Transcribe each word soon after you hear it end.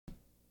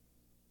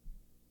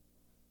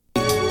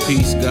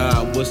Peace,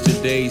 God. What's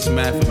today's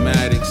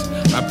mathematics?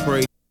 I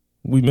pray.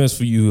 We miss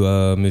for you,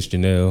 Miss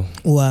Janelle.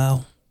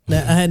 Wow. I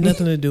had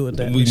nothing to do with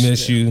that. We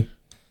miss you.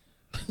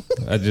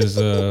 I just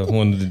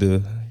wanted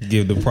to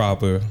give the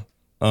proper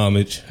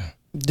homage.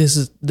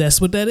 That's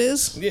what that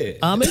is? Yeah.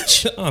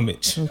 Homage?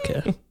 Homage.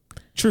 Okay.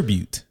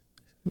 Tribute.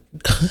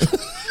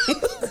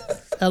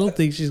 I don't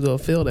think she's going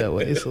to feel that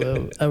way,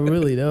 so I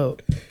really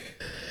don't.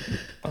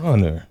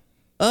 Honor.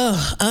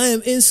 I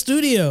am in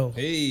studio.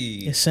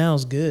 Hey. It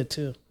sounds good,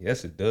 too.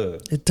 Yes, it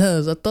does. It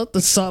does. I thought the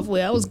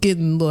software, I was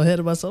getting a little ahead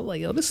of myself. Like,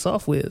 yo, this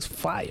software is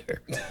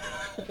fire.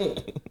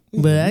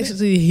 But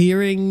actually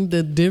hearing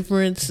the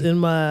difference in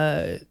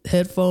my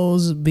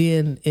headphones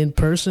being in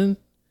person,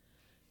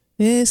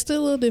 yeah, it's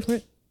still a little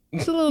different.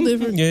 It's a little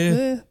different.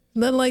 Yeah.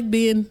 Nothing like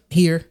being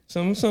here.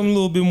 Some a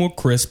little bit more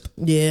crisp.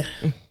 Yeah.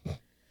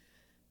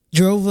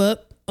 Drove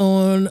up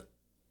on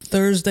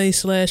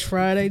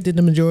Thursday/Friday. Did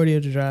the majority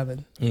of the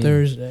driving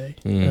Thursday.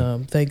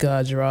 Thank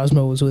God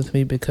Gerasmo was with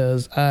me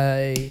because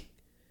I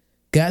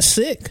got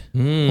sick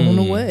on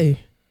the way.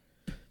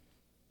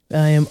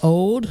 I am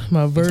old.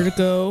 My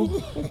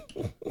vertigo.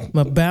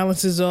 My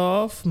balance is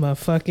off. My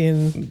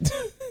fucking.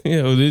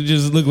 You know, it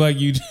just looked like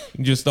you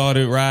just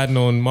started riding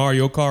on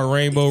Mario Kart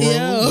Rainbow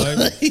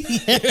Road.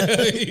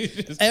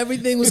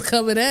 Everything was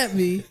coming at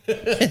me.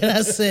 And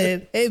I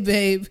said, hey,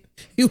 babe,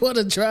 you want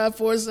to drive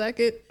for a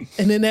second?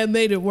 And then that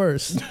made it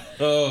worse.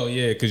 Oh,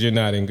 yeah, because you're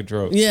not in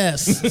control.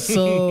 Yes.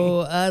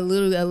 So I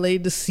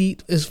laid the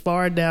seat as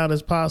far down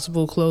as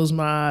possible, closed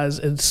my eyes,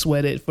 and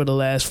sweated for the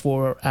last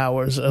 4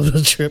 hours of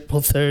the trip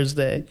on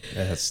Thursday.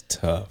 That's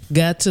tough.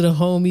 Got to the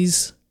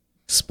homies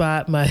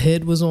spot. My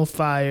head was on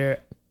fire.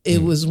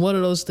 It was one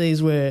of those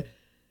things where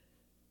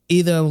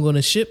either I'm going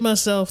to shit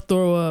myself,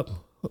 throw up,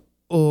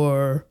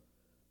 or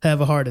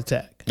have a heart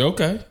attack.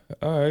 Okay.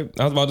 All right.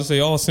 I was about to say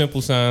all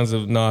simple signs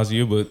of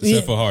nausea, but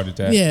except for heart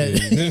attack. Yeah.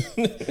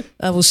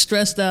 I was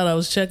stressed out. I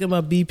was checking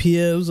my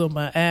BPMs on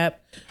my app.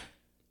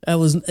 It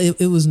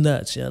was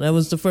nuts, yeah. That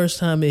was the first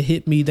time it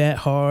hit me that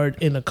hard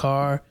in a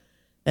car.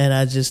 And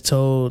I just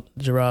told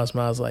Gerasmo,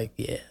 I was like,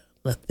 yeah,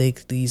 I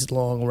think these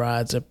long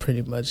rides are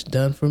pretty much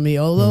done for me.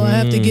 Although I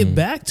have to get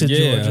back to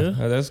Georgia.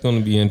 That's going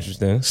to be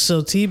interesting.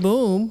 So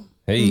T-Boom.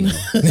 Hey.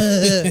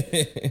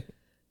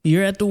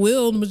 You're at the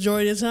wheel the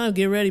majority of the time.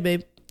 Get ready,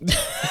 babe.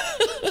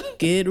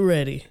 Get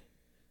ready.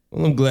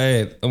 Well, I'm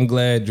glad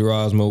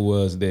Gerasmo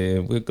was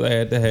there. We're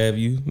glad to have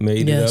you.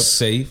 Made it up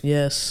safe.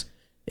 Yes.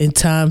 In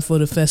time for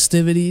the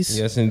festivities.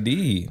 Yes,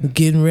 indeed.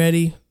 Getting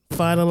ready.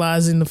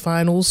 Finalizing the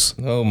finals.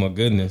 Oh, my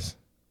goodness.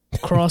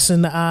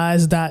 Crossing the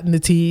I's, dotting the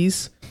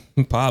T's.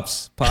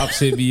 Pops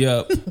hit me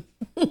up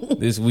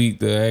this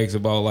week to ask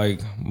about like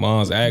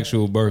Mom's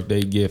actual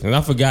birthday gift, and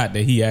I forgot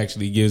that he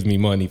actually gives me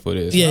money for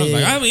this. Yeah, I was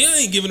like, I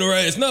ain't giving her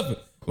ass nothing.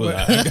 Well,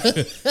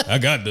 I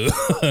got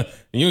the.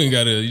 You ain't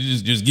got to.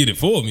 You just get it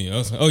for me. I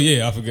was like, oh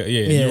yeah, I forgot.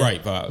 Yeah, you're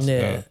right, Pops.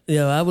 Yeah,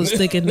 I was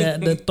thinking that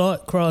the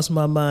thought crossed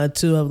my mind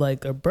too. I'm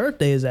like, her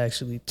birthday is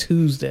actually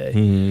Tuesday.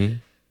 Mm-hmm.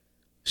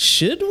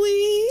 Should we?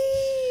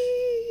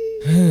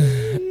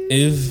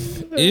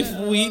 If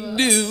we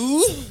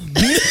do.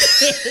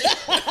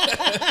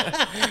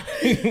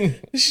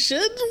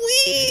 Should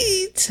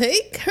we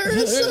take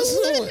her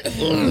somewhere?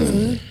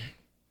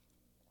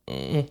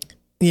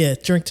 Yeah,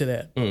 drink to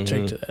that. Mm-hmm.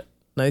 Drink to that.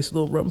 Nice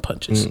little rum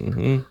punches.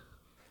 Mm-hmm.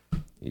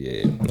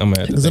 Yeah, I'm gonna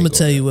have to. Because I'm gonna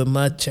tell you what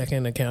my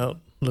checking account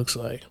looks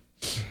like.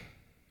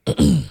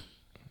 And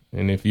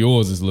if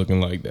yours is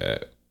looking like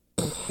that,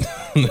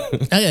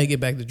 I gotta get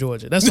back to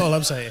Georgia. That's all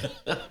I'm saying.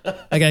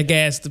 I got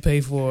gas to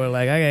pay for.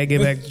 Like, I gotta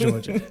get back to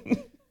Georgia.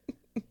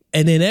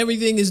 And then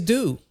everything is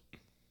due.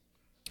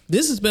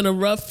 This has been a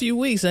rough few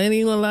weeks. I ain't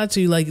even gonna lie to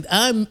you. Like,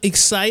 I'm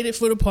excited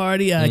for the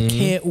party. I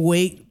can't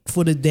wait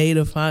for the day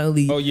to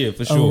finally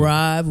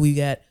arrive. We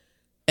got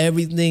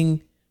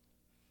everything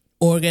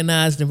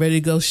organized and ready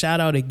to go. Shout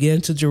out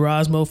again to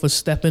Gerasmo for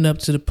stepping up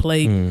to the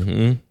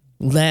plate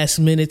last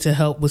minute to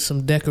help with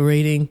some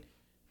decorating.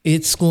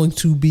 It's going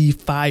to be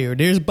fire.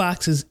 There's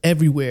boxes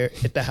everywhere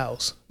at the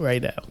house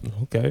right now.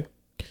 Okay.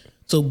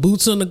 So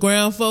boots on the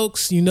ground,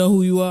 folks. You know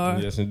who you are.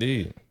 Yes,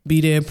 indeed.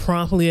 Be there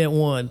promptly at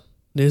 1.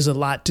 There's a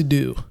lot to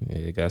do.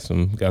 Yeah, got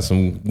some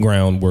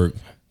groundwork to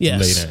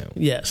lay down.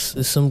 Yes,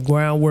 there's some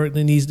groundwork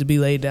that needs to be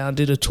laid down.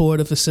 Did a tour of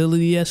the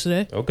facility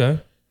yesterday. Okay.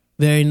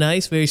 Very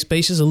nice, very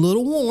spacious, a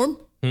little warm.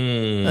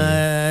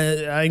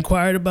 I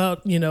inquired about,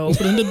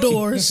 opening the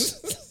doors.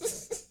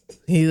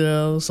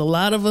 It's a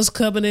lot of us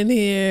coming in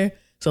here.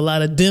 It's a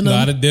lot of denim.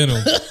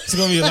 It's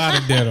going to be a lot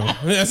of denim.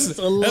 That's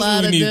what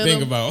we need to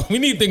think about. We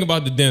need to think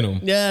about the denim.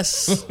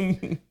 Yes.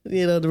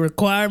 The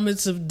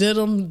requirements of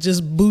denim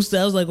just boosted.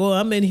 I was like, well,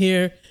 I'm in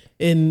here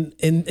in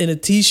a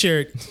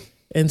T-shirt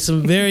and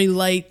some very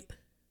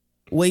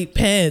lightweight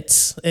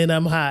pants, and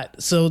I'm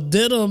hot. So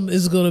denim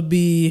is going to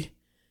be,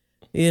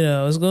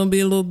 it's going to be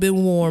a little bit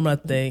warm, I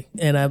think.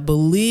 And I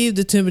believe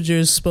the temperature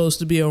is supposed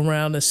to be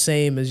around the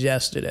same as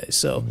yesterday.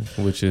 So,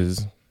 which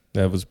is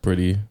That was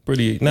pretty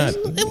not.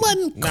 It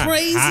wasn't not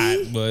crazy,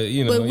 hot, but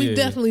but we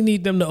definitely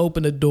need them to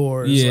open the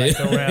doors like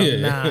around Yeah.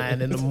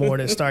 9 in the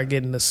morning, start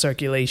getting the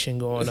circulation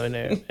going on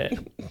there. Yeah,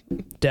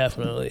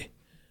 definitely.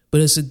 But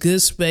it's a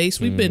good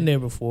space. We've been there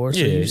before, so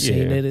you've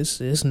seen it.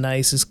 It's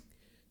nice.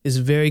 It's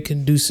very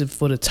conducive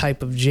for the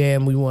type of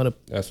jam we want to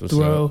That's what's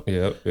throw. up.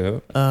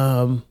 Yep.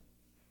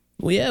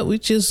 Well, yeah, we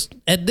just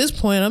at this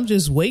point, I'm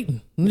just waiting.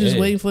 I'm just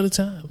waiting for the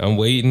time. I'm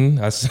waiting.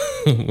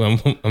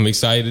 I'm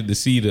excited to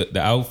see the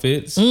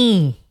outfits.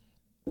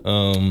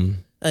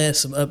 I have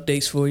some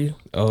updates for you.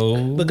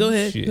 Oh, But go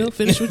ahead. shit. Go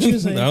finish what you were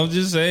saying. I was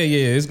just saying,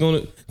 it's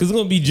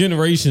gonna be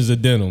generations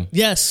of denim.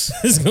 Yes,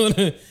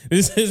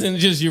 This isn't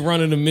just your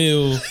run of the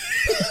mill.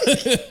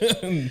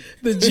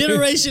 the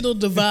generational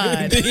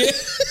divide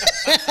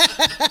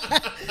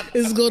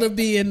is going to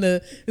be in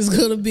the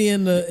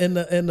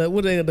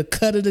what are they, the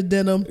cut of the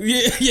denim,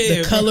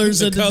 the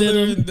colors of the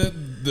denim,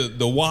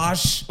 the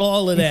wash.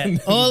 all of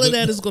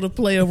that is going to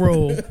play a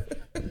role.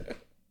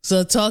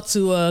 So I talked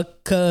to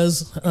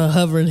Cuz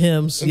Hovering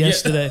Hymns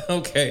yesterday. Yeah,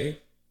 okay.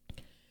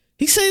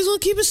 He says he's gonna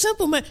keep it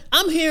simple, man.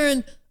 I'm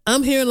hearing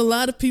a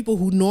lot of people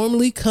who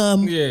normally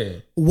come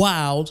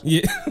wild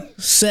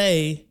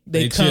say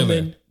they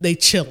coming, they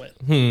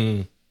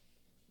chilling.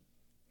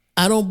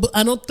 I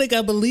don't think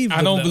I believe them.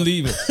 I don't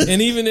believe it.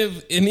 And even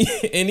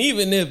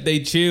if they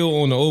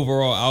chill on the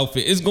overall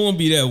outfit, it's gonna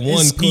be that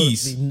one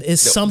piece.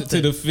 It's something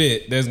to the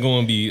fit that's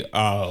gonna be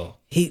I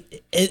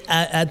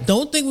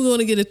don't think we're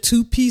gonna get a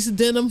 2-piece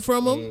denim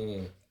from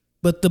him.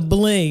 But the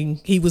bling,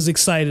 he was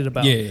excited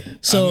about. Yeah.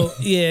 So,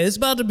 it's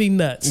about to be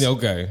nuts.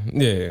 Okay.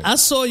 Yeah. I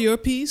saw your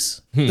piece,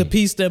 the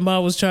piece that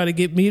Ma was trying to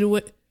get me to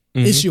with.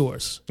 It's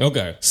yours.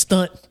 Okay.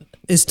 Stunt.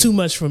 It's too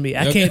much for me.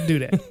 I can't do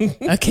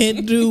that. I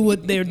can't do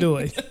what they're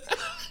doing.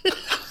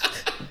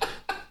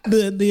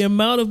 The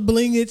amount of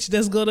blingage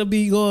that's going to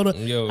be going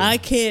on, I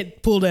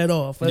can't pull that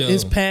off.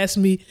 It's past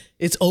me.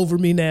 It's over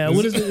me now.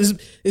 What is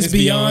it? It's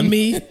beyond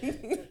me.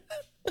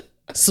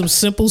 Some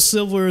simple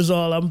silver is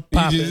all I'm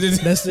popping.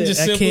 That's it.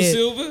 Just simple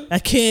silver? I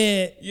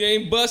can't. You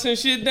ain't busting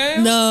shit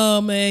down?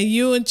 No, man.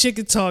 You and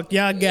Chicken Talk,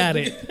 y'all got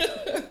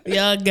it.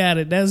 Y'all got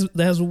it.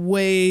 That's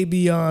way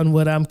beyond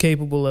what I'm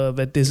capable of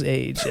at this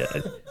age.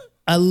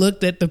 I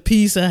looked at the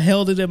piece. I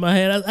held it in my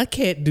hand. I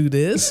can't do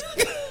this.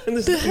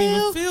 This doesn't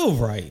even feel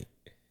right.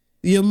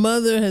 Your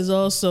mother has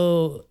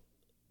also...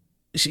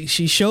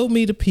 She showed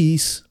me the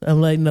piece. I'm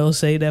like, no,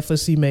 say that for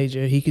C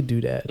major. He could do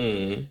that.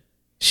 Mm-hmm.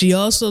 She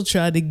also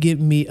tried to get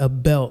me a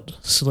belt,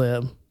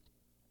 Slim,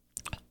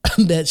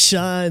 that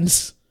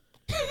shines.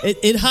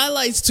 It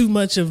highlights too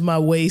much of my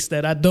waist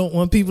that I don't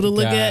want people to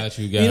look at.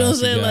 You know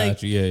what I'm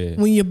saying?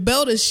 When your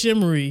belt is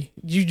shimmery,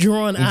 you're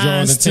drawing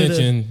eyes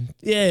attention.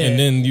 And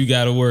then you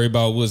got to worry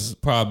about what's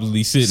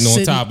probably sitting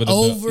on top of the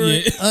over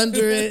belt. It,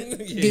 under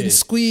it, getting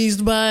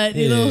squeezed by it.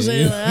 You know what I'm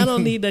saying? Like, I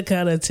don't need that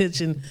kind of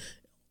attention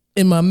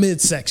in my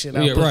midsection.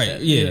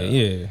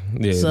 Yeah.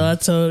 So I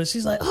told her,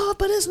 she's like, oh,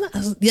 but it's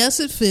not. Yes,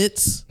 it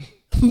fits,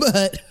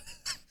 but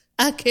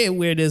I can't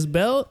wear this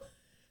belt.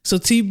 So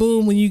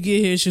T-Boom, when you get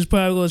here, she's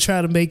probably going to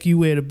try to make you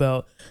wear the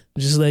belt.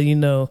 Just let you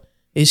know,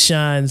 it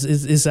shines.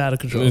 It's out of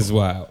control. It's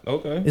wild.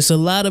 Okay. It's a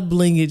lot of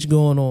blingage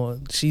going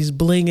on. She's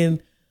blinging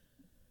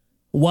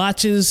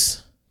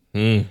watches,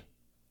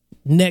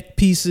 neck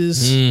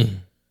pieces,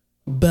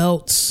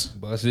 belts.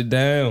 Bust it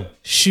down.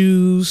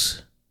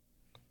 Shoes.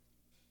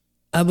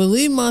 I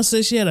believe Ma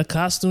said she had a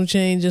costume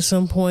change at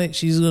some point.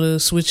 She's going to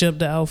switch up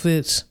the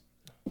outfits.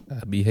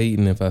 I'd be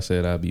hating if I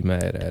said I'd be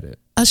mad at it.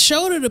 I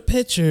showed her the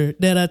picture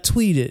that I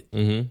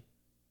tweeted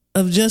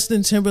of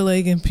Justin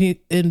Timberlake and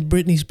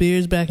Britney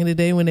Spears back in the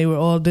day when they were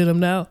all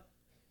denimed out.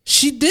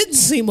 She didn't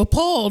seem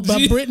appalled by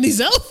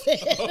Britney's outfit.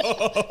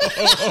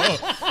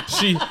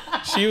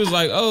 She was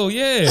like, "Oh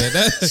yeah,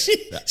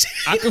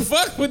 I can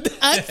fuck with that."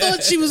 I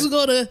thought she was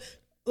gonna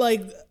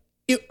like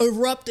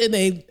erupt in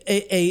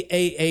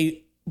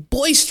a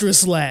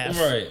boisterous laugh.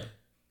 Right.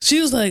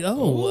 She was like,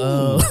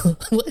 "Oh,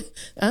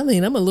 I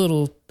mean, I'm a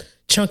little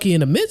chunky in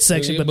the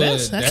midsection, but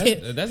that's not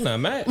bad. That's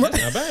not bad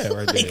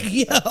right there."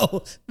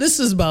 Yo,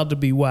 this is about to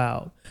be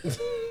wild.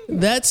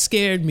 That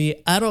scared me.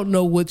 I don't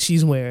know what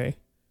she's wearing.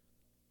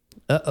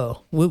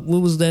 Uh-oh. What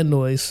was that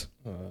noise?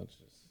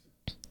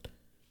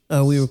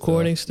 Are we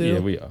recording still? Yeah,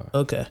 we are.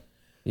 Okay.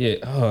 Yeah.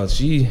 Oh,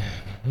 she.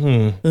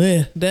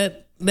 Yeah,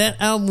 that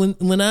album,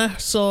 when I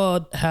saw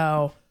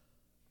how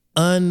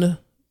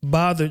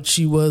unbothered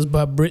she was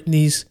by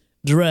Britney's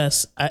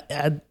dress,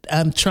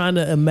 I'm trying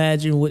to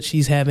imagine what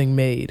she's having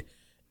made.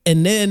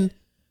 And then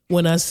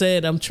when I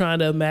said I'm trying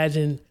to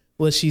imagine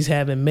what she's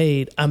having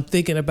made, I'm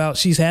thinking about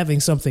she's having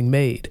something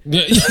made.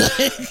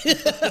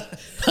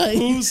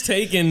 Who's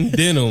taking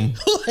denim?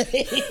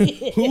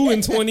 Who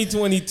in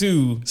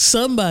 2022?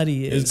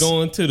 Somebody is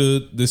going to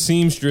the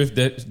seamstress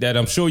that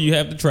I'm sure you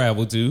have to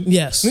travel to.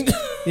 Yes.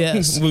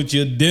 Yes. With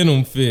your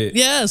denim fit.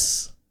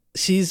 Yes.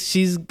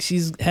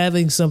 She's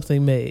having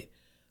something made.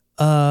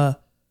 I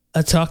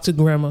talked to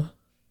Grandma.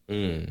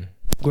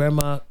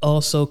 Grandma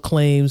also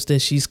claims that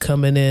she's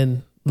coming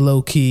in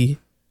low key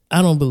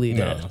I don't believe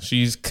that. No,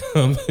 she's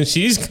coming.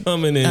 She's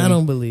coming in. I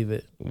don't believe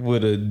it.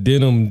 With a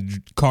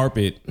denim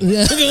carpet.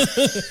 Yeah.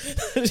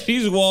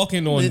 She's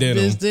walking on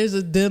denim. There's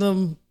a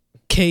denim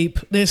cape.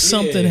 There's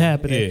something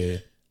happening.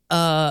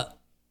 Yeah.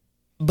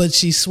 But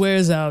she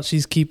swears out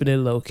she's keeping it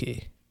low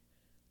key.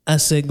 I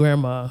said,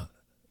 Grandma,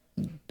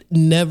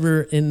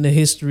 never in the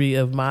history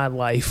of my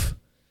life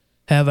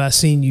have I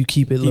seen you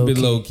keep it low key. Keep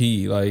it low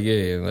key. Like,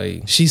 yeah.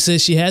 Like, she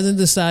says she hasn't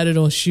decided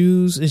on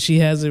shoes and she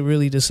hasn't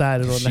really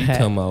decided on the hat.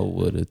 She come out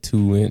with a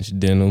 2-inch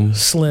denim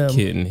slim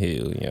kitten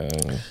heel,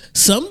 young.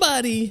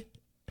 Somebody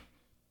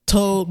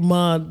told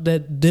Ma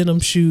that denim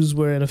shoes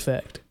were in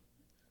effect.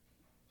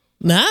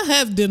 Now I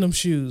have denim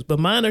shoes, but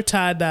mine are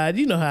tie dyed.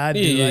 You know how I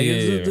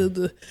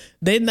do.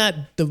 They're not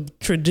the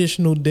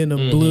traditional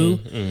denim blue.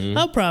 Mm-hmm.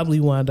 I'll probably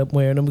wind up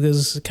wearing them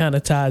because it kind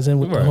of ties in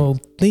with the whole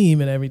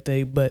theme and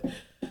everything. But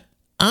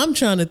I'm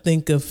trying to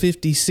think of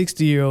 50,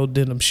 60-year-old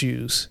denim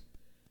shoes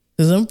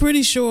because I'm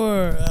pretty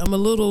sure I'm a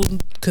little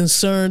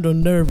concerned or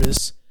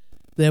nervous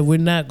that we're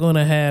not going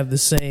to have the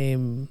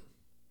same.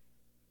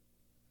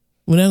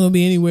 We're not going to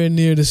be anywhere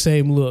near the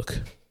same look.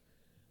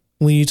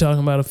 When you're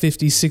talking about a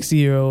 50,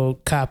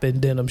 60-year-old cop in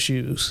denim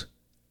shoes.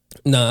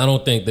 No, I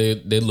don't think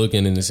they're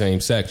looking in the same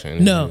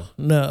section. No.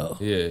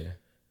 Yeah.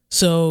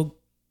 So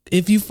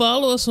if you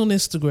follow us on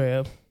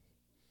Instagram,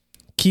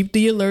 keep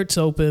the alerts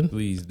open.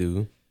 Please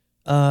do.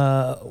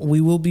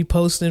 We will be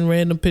posting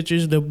random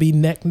pictures. They'll be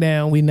neck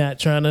down. We're not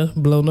trying to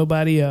blow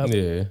nobody up.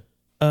 Yeah.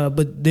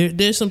 But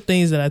there's some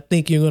things that I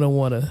think you're going to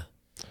want to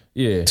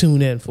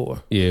tune in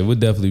for. Yeah, we'll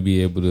definitely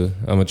be able to.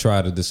 I'm gonna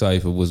try to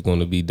decipher what's going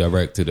to be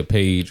direct to the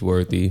page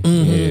worthy.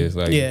 Mm-hmm. Yeah, it's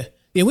like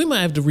we might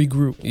have to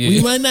regroup. Yeah.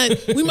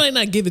 We might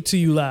not give it to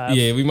you live.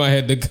 Yeah, we might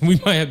have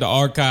to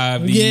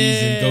archive these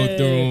and go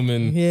through them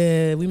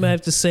and we might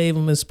have to save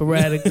them and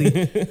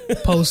sporadically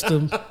post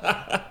them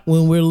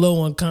when we're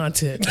low on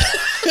content.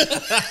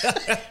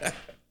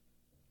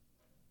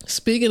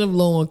 Speaking of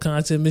low on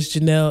content, Miss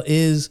Janelle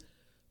is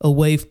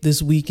away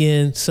this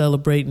weekend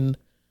celebrating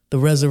the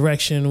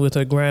resurrection with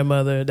her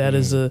grandmother. That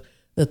is a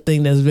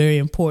thing that's very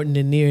important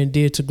and near and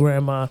dear to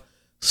Grandma.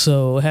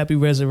 So happy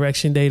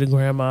Resurrection Day to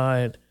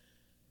Grandma.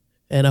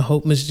 And I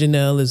hope Miss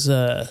Janelle is,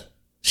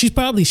 she's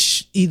probably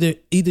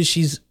either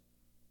she's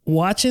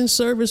watching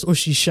service or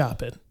she's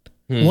shopping.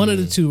 One of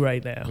the two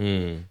right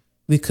now.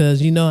 Because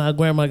you know how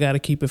Grandma got to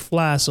keep it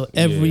fly. So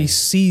every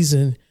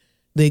season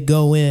they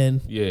go in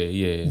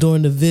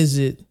during the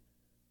visit,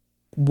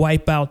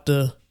 wipe out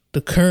the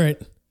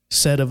current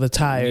set of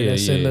attire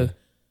that's in the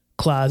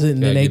closet,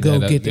 and then they go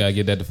get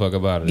that the fuck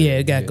about it.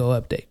 Yeah, gotta go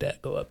update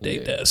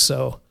that.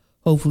 So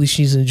hopefully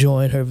she's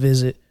enjoying her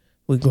visit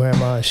with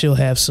Grandma. She'll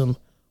have some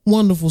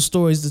wonderful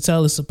stories to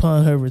tell us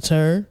upon her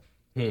return.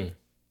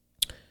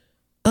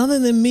 Other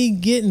than me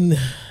getting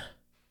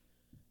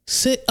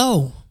sick,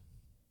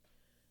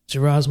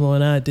 Gerasmo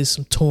and I did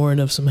some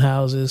touring of some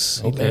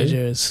houses.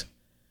 Okay.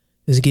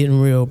 It's getting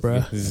real,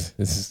 bro.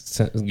 It's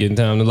getting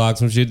time to lock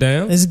some shit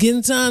down. It's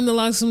getting time to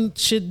lock some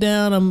shit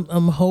down.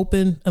 I'm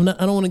hoping. I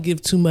don't want to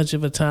give too much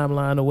of a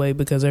timeline away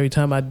because every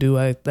time I do,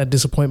 I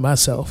disappoint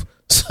myself.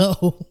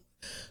 So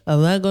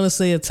I'm not gonna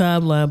say a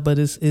timeline, but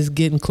it's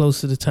getting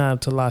close to the time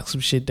to lock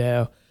some shit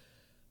down.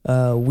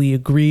 We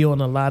agree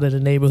on a lot of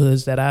the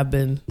neighborhoods that I've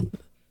been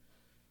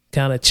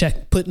kind of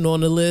putting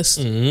on the list.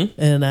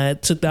 And I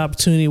took the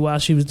opportunity while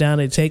she was down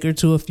there to take her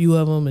to a few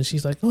of them. And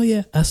she's like, oh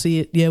yeah, I see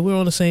it. Yeah, we're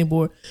on the same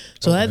board.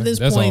 So at this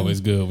point, that's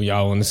always good when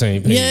y'all on the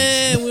same page.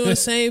 Yeah, we're on the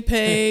same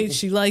page.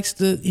 She likes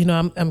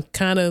I'm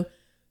kind of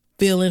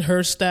feeling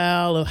her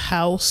style of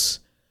house,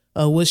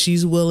 what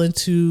she's willing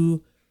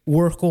to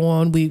work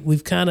on.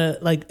 We've kind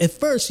of like, at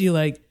first you're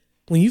like,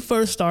 when you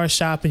first start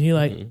shopping, you're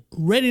like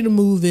ready to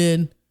move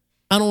in.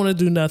 I don't want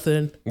to do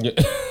nothing. You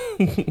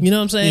know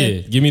what I'm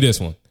saying? Yeah, give me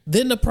this one.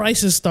 Then the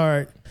prices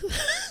start.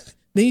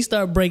 Then you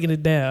start breaking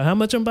it down. How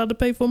much I'm about to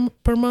pay for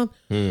per month?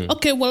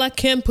 Okay, well I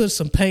can put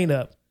some paint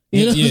up.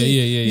 You know,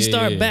 you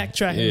start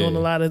backtracking on a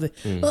lot of the.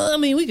 Well, I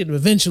mean, we could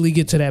eventually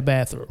get to that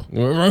bathroom.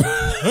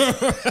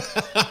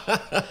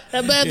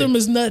 That bathroom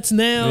is nuts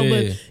now,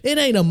 but it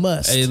ain't a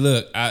must. Hey,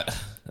 look, I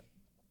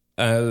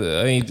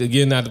ain't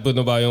again not to put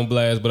nobody on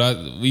blast, but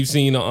we've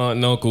seen an aunt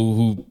and uncle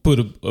who put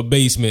a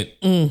basement.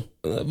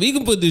 We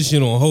can put this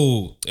shit on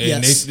hold,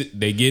 and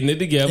they getting it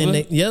together. And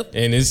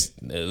and it's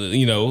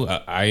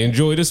I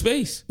enjoy the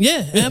space.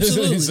 Yeah,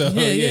 absolutely. So,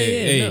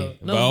 hey,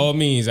 by all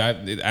means, I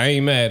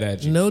ain't mad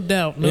at you. No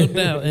doubt,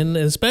 and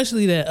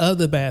especially that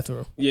other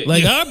bathroom.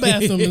 Our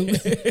bathroom.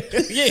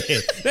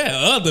 That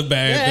other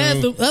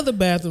bathroom. Other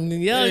bathroom.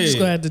 Y'all just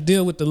gonna have to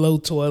deal with the low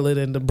toilet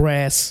and the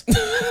brass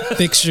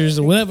fixtures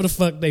or whatever the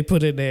fuck they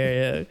put in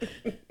there. Yeah.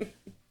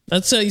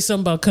 I'll tell you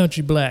something about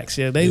country blacks.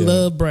 Yeah, they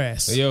love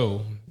brass.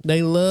 Yo.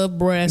 They love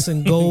brass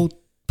and gold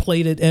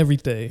plated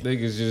everything.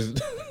 Niggas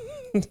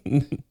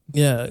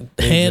just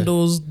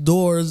handles,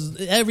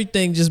 doors,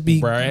 everything just be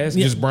brass,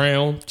 just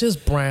brown,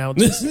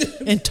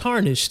 and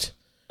tarnished.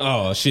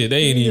 Oh shit,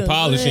 they ain't even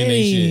polishing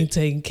their shit. Ain't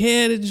taking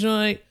care of the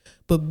joint,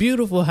 but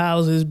beautiful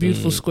houses,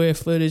 beautiful square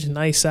footage,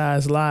 nice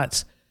size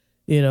lots.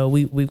 You know,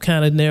 we've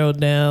kind of narrowed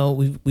down.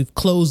 We've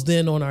closed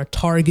in on our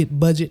target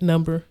budget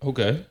number.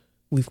 Okay.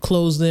 We've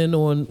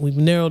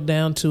narrowed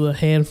down to a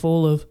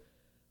handful of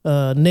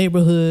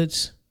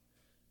neighborhoods.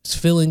 It's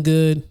feeling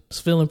good. It's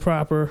feeling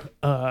proper.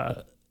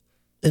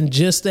 And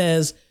just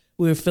as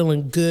we're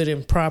feeling good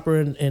and proper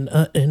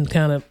and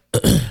kind of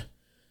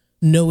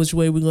know which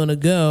way we're going to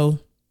go,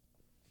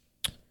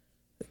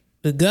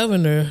 the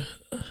governor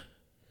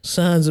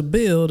signs a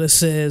bill that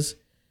says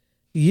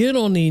you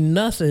don't need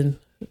nothing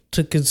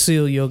to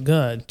conceal your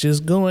gun.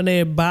 Just go in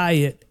there, buy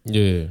it,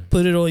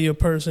 put it on your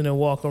person and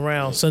walk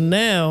around. So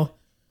now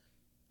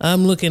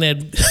I'm looking at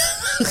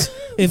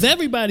if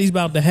everybody's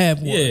about to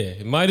have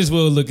one. Might as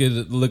well look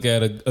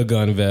at a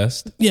gun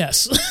vest.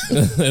 Yes.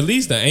 At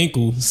least an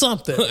ankle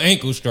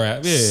strap.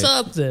 Yeah.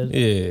 Something.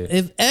 Yeah.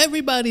 If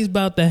everybody's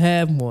about to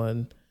have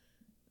one,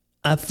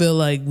 I feel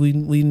like we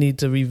need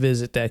to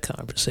revisit that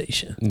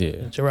conversation.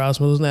 Yeah. Gerard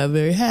Smith's not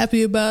very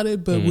happy about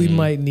it, but we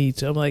might need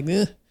to. I'm like,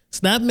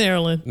 it's not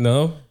Maryland.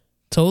 No.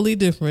 Totally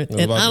different.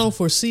 And I don't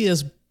foresee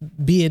us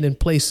being in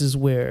places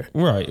where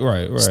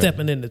right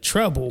stepping into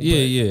trouble.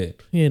 Yeah.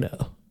 You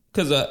know.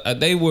 Because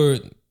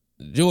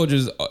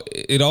Georgia's,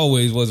 it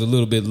always was a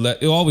little bit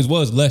it always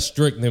was less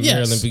strict than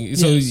Maryland.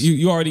 So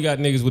you already got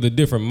niggas with a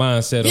different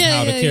mindset of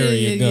how to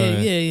carry a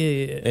gun.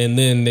 Yeah. And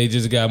then they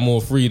just got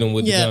more freedom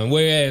with the gun.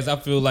 Whereas I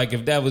feel like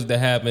if that was to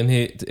happen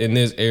in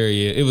this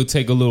area, it would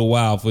take a little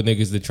while for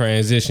niggas to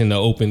transition to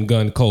open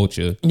gun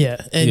culture.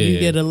 Yeah, and you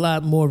get a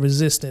lot more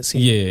resistance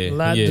here. Yeah. A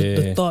lot of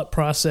the thought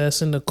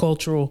process and the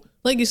cultural,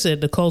 like you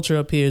said, the culture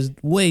up here is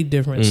way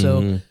different.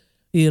 So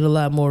you get a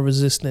lot more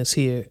resistance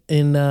here.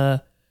 And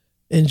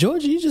in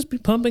Georgia, you just be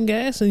pumping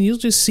gas and you'll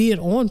just see it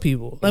on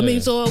people. I mean,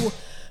 so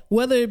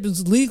whether it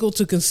was legal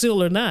to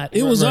conceal or not,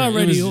 it was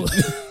already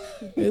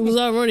it was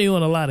already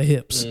on a lot of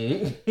hips.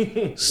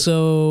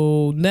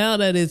 So now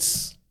that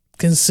it's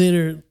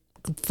considered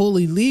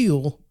fully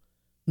legal,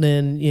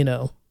 then,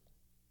 you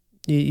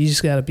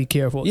just got to be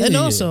careful. And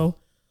also,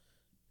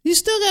 you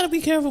still got to be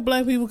careful,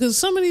 black people, because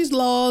some of these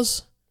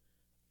laws,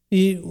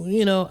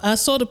 I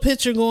saw the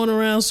picture going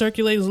around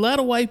circulating. There's a lot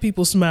of white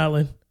people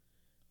smiling.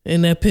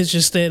 And that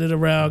picture standing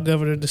around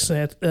Governor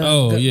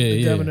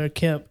DeSantis, Governor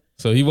Kemp.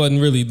 So he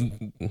wasn't really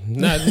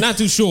not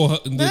too sure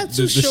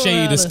the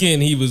shade of skin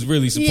he was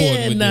really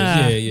supporting with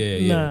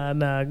this.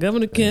 Nah.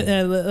 Governor Kemp.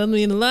 I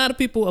mean, a lot of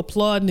people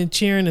applauding and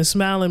cheering and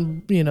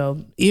smiling. Ear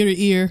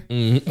to ear.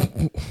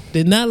 Mm-hmm.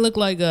 Did not look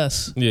like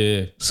us.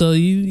 Yeah. So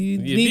you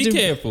need to be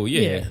careful.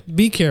 Yeah.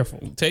 Be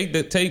careful. Take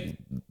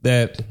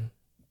that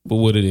for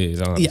what it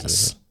is.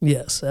 Honestly.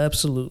 Yes.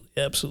 Absolutely.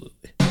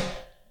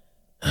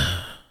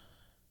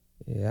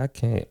 Yeah, I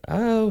can't.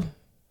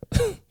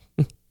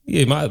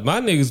 Yeah, my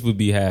niggas would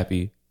be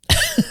happy.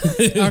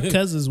 Our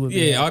cousins would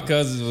be happy. Our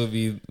cousins would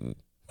be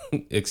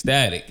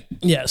ecstatic.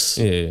 Yes.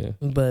 Yeah.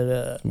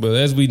 But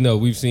as we know,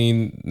 we've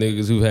seen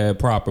niggas who had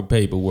proper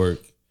paperwork.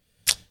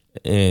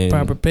 And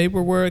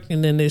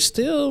then there's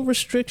still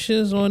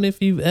restrictions on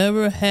if you've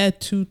ever had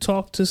to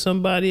talk to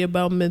somebody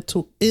about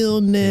mental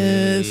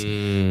illness,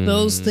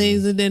 those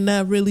things that they're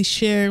not really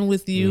sharing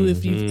with you.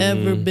 If you've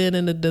ever been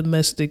in a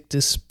domestic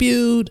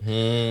dispute,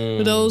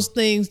 those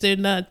things they're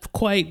not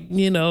quite,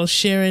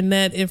 sharing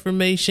that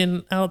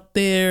information out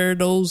there.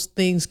 Those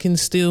things can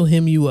still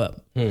hem you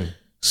up.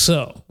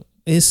 So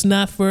it's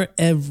not for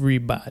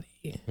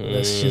everybody.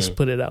 Let's just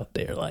put it out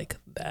there like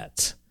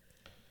that.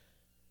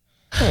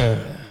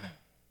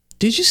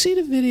 Did you see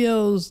the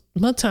videos?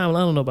 My timeline, I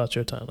don't know about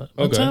your timeline.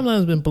 My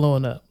timeline's been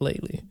blowing up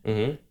lately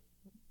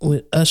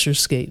with Usher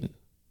skating.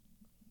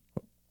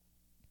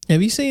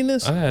 Have you seen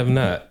this? I have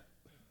not.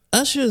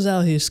 Usher's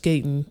out here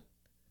skating.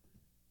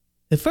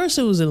 At first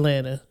it was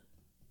Atlanta.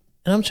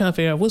 And I'm trying to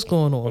figure out what's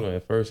going on.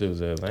 At first it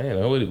was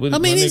Atlanta. What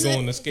nigga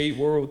on the skate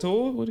world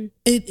tour?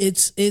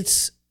 It's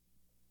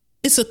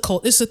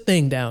a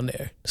thing down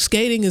there.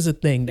 Skating is a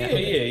thing down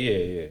there.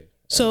 Yeah.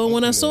 So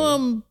when I saw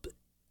him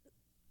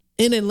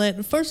in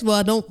Atlanta, first of all,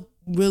 I don't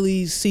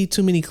really see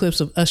too many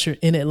clips of Usher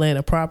in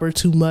Atlanta proper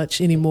too much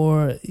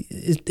anymore.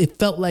 It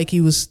felt like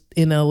he was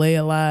in LA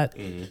a lot.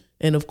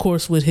 And of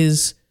course with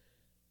his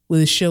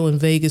show in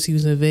Vegas, he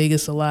was in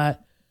Vegas a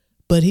lot.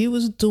 But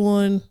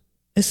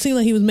it seemed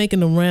like he was making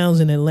the rounds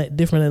in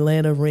different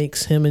Atlanta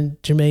rinks, him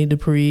and Jermaine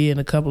Dupri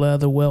and a couple of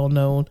other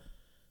well-known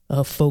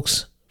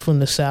folks from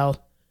the South.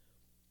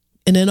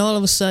 And then all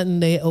of a sudden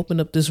they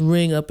opened up this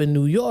ring up in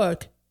New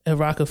York at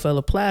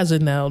Rockefeller Plaza.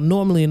 Now,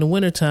 normally in the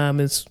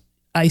wintertime, it's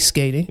ice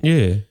skating.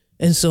 Yeah.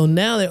 And so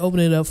now they're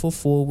opening it up for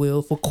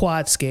for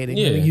quad skating.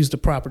 Yeah. Let me use the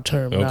proper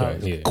term.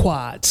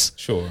 Quads.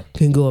 Sure.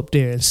 Can go up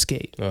there and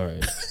skate. All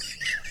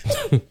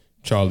right.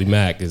 Charlie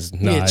Mack is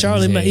not. Yeah,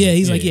 Charlie Mack. Yeah,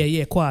 he's like,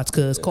 quads,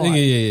 cuz quad.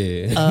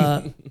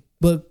 Yeah.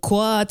 But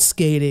quad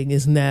skating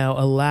is now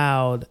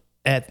allowed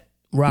at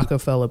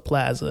Rockefeller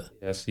Plaza.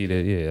 I see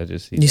that. Yeah, I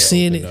just see you that.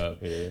 Seeing it? Up.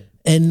 Yeah.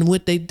 And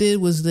what they did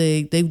was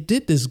they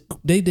did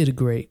it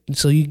great.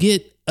 So you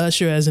get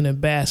Usher as an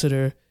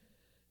ambassador.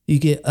 You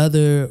get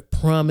other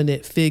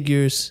prominent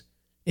figures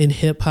in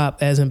hip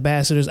hop as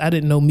ambassadors. I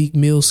didn't know Meek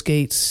Mill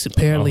skates.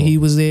 Apparently he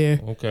was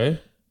there. Okay.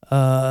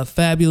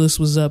 Fabulous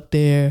was up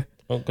there.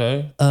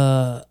 Okay.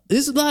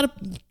 There's a lot of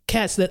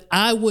cats that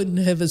I wouldn't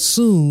have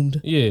assumed.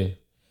 Yeah.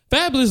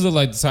 Fabulous look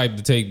like the type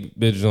to take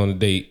bitches on a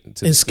date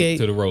to, And skate.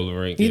 to the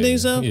roller rink. You think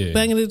so? Yeah.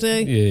 Back in the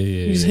day?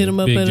 Yeah. You just hit him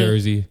up Big at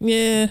jersey.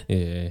 Yeah.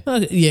 Yeah.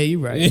 Yeah, you're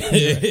right.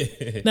 You're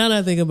right. Now that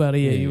I think about it,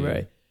 you're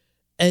right.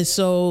 And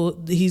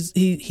so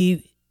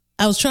he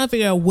I was trying to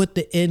figure out what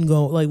the end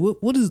goal, like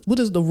what is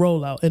the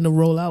rollout? And the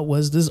rollout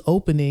was this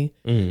opening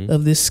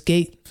of this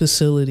skate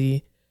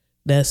facility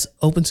that's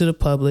open to the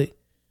public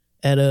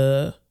at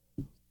a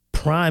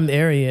prime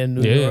area in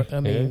New York. I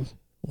mean,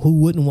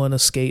 who wouldn't want to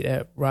skate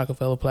at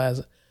Rockefeller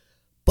Plaza?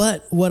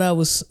 But what I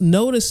was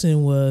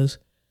noticing was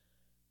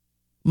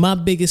my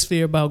biggest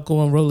fear about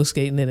going roller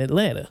skating in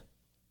Atlanta.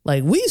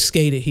 Like, we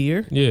skated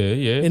here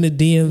in the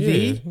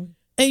DMV. Yeah.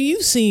 And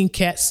you've seen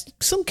cats.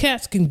 Some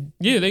cats can.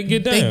 Yeah, they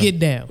get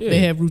down. Yeah. They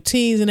have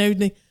routines and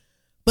everything.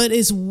 But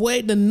it's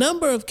the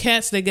number of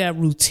cats that got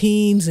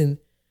routines and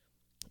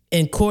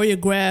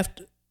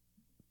choreographed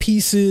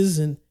pieces,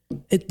 and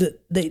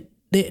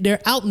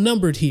they're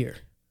outnumbered here.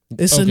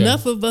 It's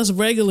enough of us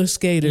regular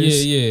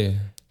skaters.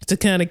 To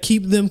kind of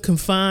keep them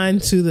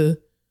confined to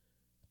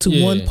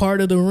one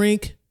part of the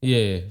rink.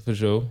 Yeah, for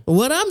sure.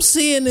 What I'm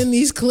seeing in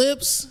these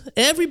clips,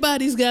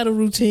 everybody's got a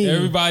routine.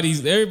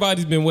 Everybody's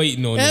been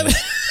waiting on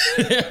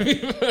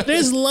it.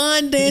 There's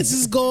line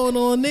dances going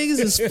on. Niggas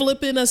is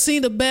flipping. I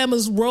seen the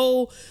Bamas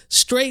roll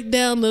straight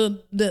down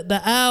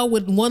the aisle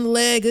with one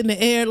leg in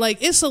the air.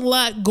 Like, it's a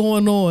lot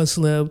going on,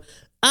 Slim.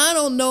 I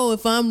don't know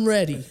if I'm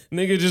ready.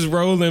 Nigga just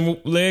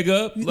rolling leg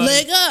up. Like,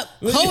 leg up.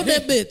 Hold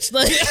that bitch.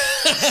 Like,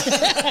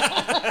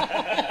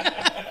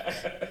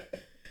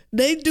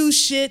 they do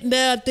shit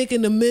now, I think,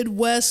 in the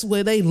Midwest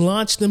where they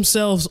launch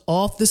themselves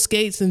off the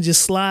skates and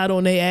just slide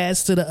on their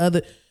ass to the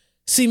other.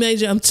 See,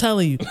 Major, I'm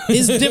telling you,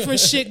 it's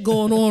different shit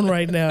going on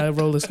right now at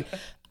roller skate.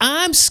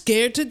 I'm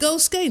scared to go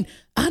skating.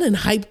 I done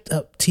hyped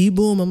up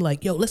T-Boom. I'm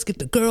like, yo, let's get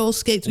the girls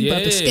skates. We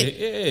about to skate.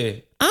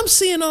 Yeah. I'm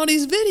seeing all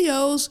these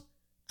videos.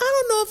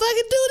 I don't know if I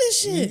can do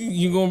this shit.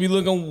 You're going to be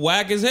looking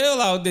whack as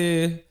hell out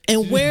there.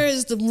 And where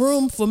is the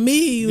room for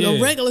me, the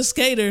regular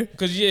skater?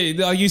 Because,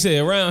 like you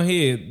said, around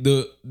here,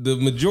 the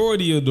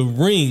majority of the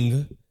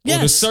ring or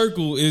the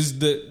circle is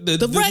the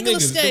regular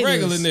niggas, skaters. the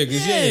regular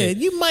niggas. Yeah.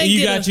 You might and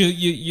you got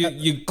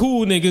your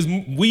cool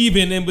niggas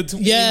weaving in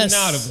between in and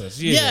out of us.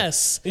 Yeah.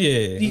 Yes.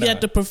 Yeah. You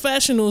got the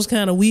professionals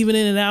kind of weaving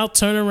in and out,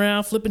 turning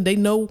around, flipping. They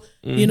know,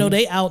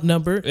 they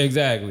outnumbered.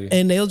 Exactly.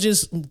 And they'll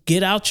just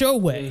get out your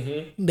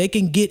way. They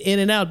can get in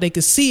and out. They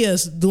can see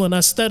us doing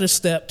our stutter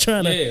step,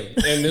 trying to. Yeah.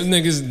 And those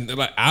niggas,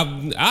 like, I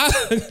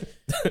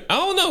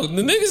don't know.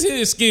 The niggas here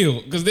is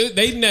skilled because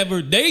they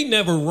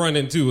never run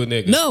into a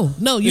nigga.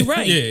 No, you're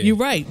right. You're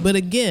right. But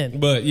again.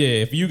 But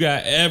if you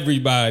got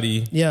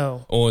everybody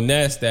on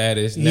that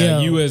status, now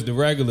you as the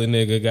regular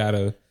nigga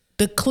gotta.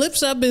 The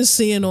clips I've been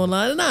seeing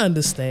online, and I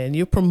understand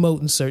you're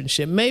promoting certain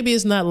shit. Maybe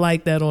it's not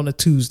like that on a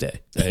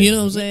Tuesday. Hey. You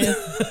know what I'm saying?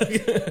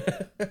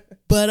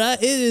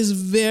 But it is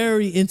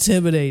very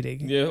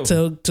intimidating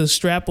to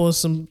strap on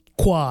some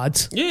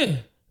quads. Yeah.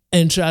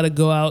 And try to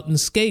go out and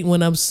skate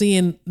when I'm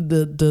seeing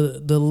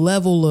the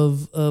level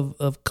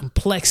of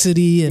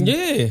complexity and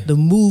the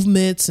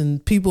movements,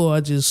 and people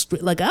are just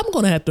like, I'm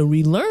gonna have to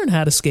relearn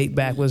how to skate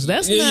backwards.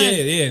 That's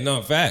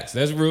no facts.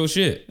 That's real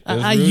shit.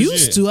 I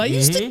used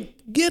to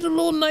get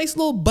a nice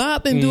little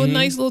bop and do a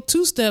nice little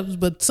two steps,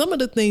 but some of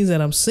the things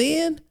that I'm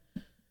seeing,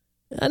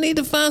 I need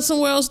to find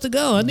somewhere else to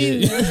go. I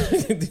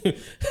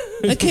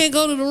can't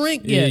go to the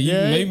rink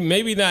yet.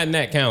 Maybe not in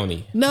that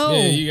county. No,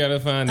 you gotta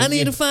find. I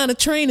need to find a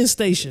training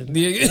station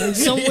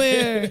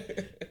somewhere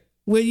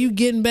where you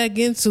getting back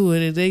into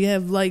it. And they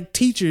have like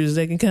teachers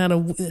that can kind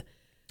of.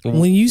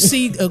 When you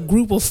see a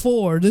group of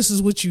 4, this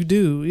is what you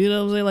do. You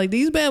know what I'm saying? Like,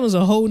 these Bammers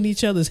are holding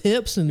each other's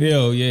hips and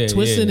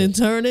twisting and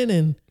turning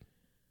and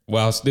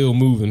while still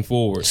moving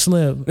forward.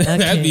 Slim,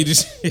 that'd be the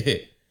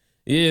shit.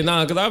 Yeah,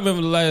 because I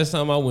remember the last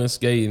time I went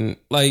skating,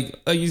 like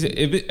you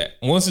said,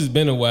 once it's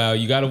been a while,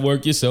 you got to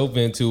work yourself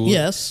into it.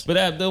 Yes. But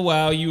after a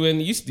while, you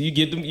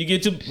get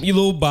your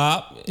little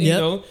bop. You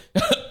know,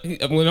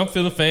 when I'm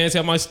feeling fancy,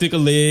 I might stick a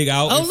leg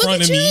out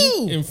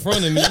in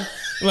front of me.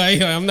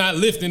 Like, I'm not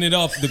lifting it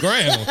off the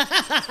ground.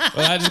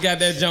 But I just got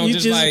that junk you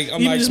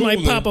just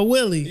might pop a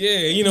willy. Yeah,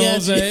 you know what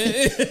I'm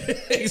saying?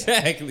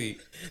 Exactly.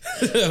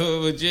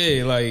 But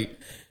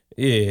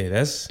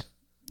that's.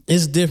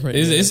 It's different.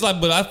 It's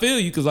like, but I feel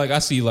you because like I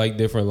see like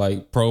different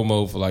like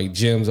promo for like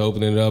gyms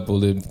opening up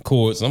or the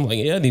courts. I'm like,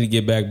 I need to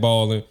get back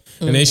balling,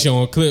 and they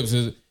showing clips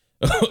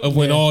of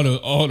when all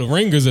the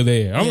ringers are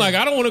there. I'm like,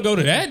 I don't want to go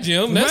to that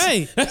gym.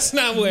 That's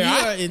not where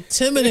you are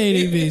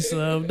intimidating me.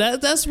 So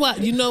that's why,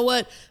 you know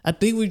what? I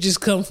think we just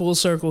come full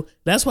circle.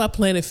 That's why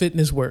Planet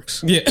Fitness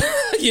works. Yeah,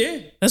 yeah.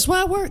 That's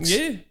why it works.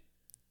 Yeah.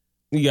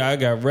 I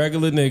got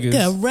regular niggas.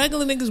 Yeah,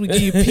 regular niggas. We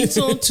give you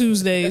pizza on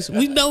Tuesdays.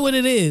 We know what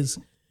it is.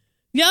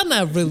 Y'all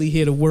not really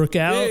here to work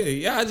out.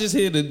 Yeah, y'all just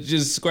here to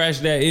just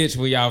scratch that itch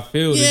where y'all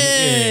feel it.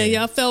 Yeah,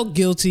 y'all felt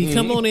guilty.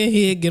 Come on in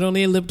here, get on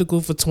the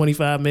elliptical for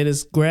 25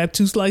 minutes, grab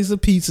 2 slices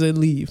of pizza and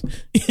leave.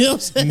 You know what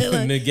I'm saying?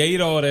 Like,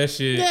 negate all that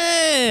shit.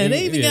 Yeah,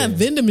 they even got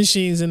vending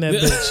machines in that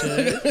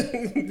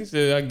bitch. He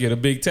said, I get a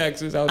big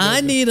Texas.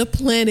 I need a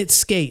Planet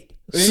Skate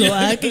so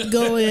I can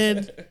go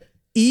in,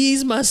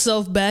 ease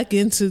myself back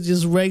into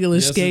just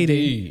regular skating.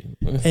 Indeed.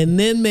 And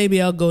then maybe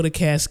I'll go to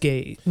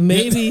Cascade.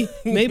 Maybe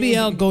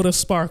I'll go to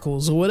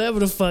Sparkles or whatever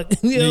the fuck.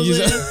 You know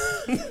what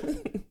I'm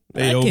saying?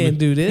 I can't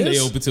do this. They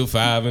open till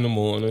 5 in the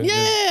morning.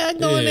 Yeah, I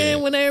go in there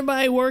when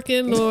everybody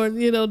working or,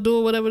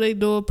 doing whatever they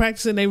do,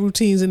 practicing their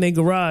routines in their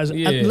garage.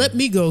 Let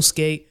me go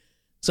skate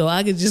so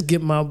I can just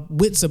get my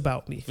wits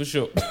about me. For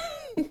sure.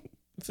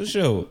 For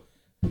sure.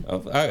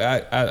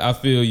 I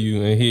feel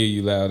you and hear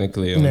you loud and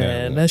clear.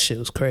 Man, that shit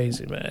was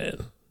crazy, man.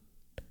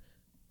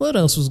 What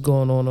else was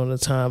going on the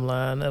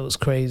timeline? That was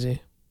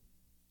crazy.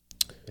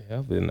 Yeah,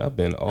 I've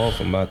been off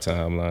of my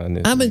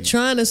timeline. I've been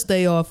trying to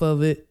stay off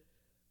of it,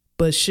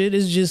 but shit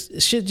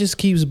just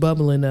keeps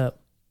bubbling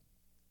up.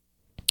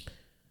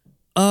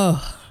 I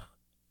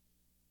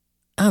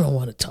don't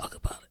want to talk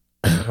about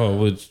it. Oh,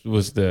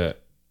 what's that?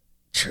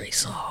 Trey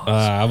Songz.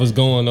 I was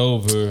going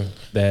over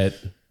that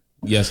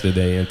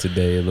yesterday and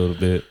today a little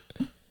bit.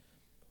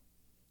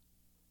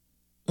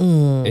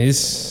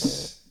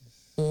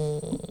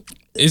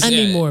 I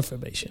need more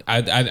information.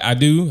 I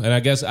do, and I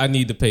guess I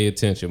need to pay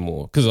attention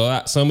more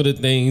because some of the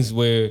things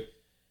where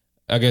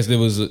I guess there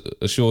was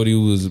a shorty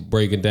who was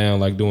breaking down,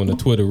 like doing a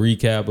Twitter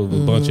recap of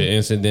a bunch of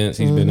incidents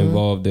he's been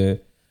involved in.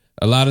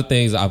 A lot of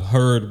things I've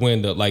heard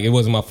like it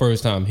wasn't my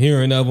first time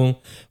hearing of them,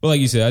 but like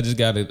you said,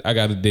 I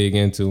got to dig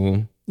into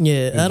them.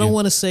 Yeah, I don't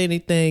want to say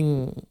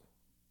anything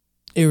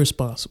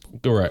irresponsible.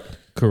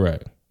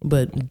 Correct.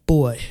 But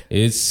boy,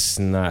 it's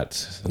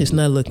not looking good. It's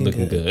not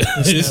looking good.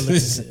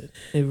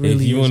 It really.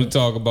 If you want to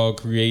talk about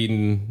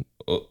creating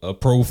a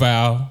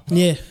profile,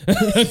 yeah.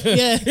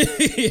 I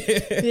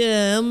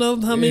don't know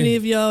how many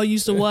of y'all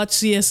used to watch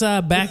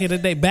CSI back in the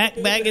day. Back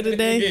in the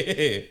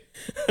day.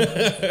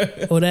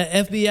 Yeah. Or that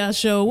FBI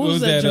show. What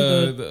was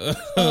that?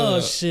 Oh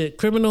shit!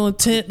 Criminal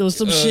Intent or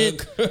some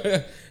shit.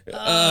 Damn,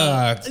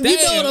 I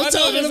know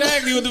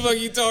exactly what the fuck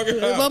you talking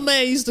about. My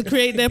man used to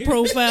create that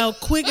profile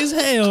quick as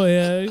hell.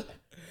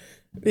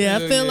 Yeah,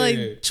 I feel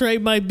like Trey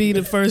might be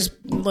the first,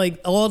 like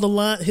all the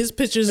line, his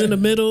pictures in the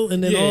middle,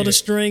 and then all the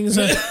strings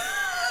are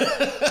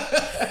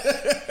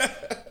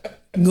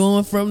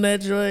going from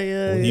that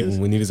joint.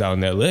 When he was out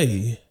in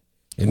L.A.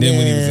 and then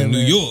when he was in New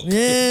York.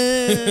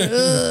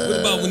 What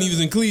about when he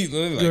was in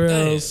Cleveland? Like,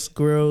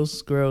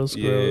 gross.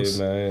 Yeah,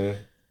 man.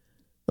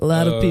 A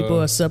lot of people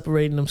are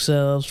separating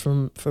themselves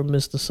from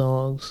Mr.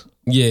 Songz.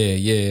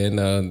 Yeah,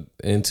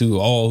 and to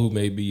all who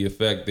may be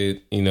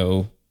affected,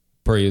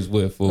 prayers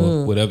with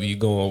or whatever you're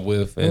going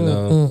with,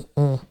 and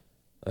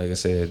like I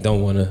said,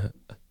 don't want to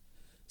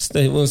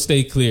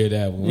stay clear of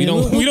that one. We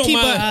don't keep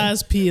mind, our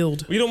eyes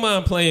peeled. We don't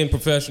mind playing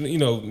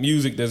professional,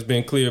 music that's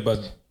been cleared by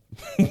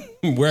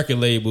record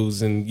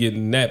labels and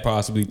getting that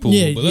possibly pulled.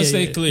 But let's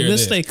stay clear.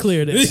 Let's stay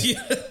clear of this.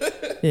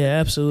 Yeah,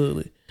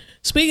 absolutely.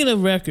 Speaking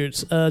of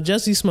records,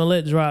 Jussie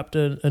Smollett dropped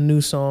a new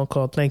song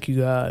called "Thank You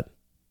God."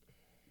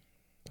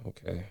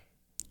 Okay.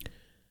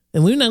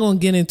 And we're not going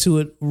to get into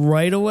it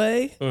right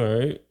away. All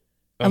right.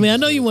 I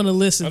know you want to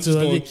listen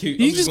to it.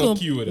 You're just going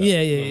to cue it up.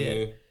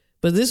 Yeah.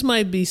 But this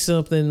might be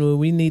something where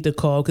we need to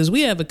call, because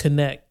we have a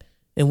connect,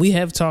 and we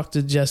have talked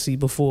to Jussie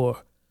before.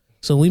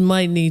 So we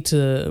might need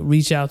to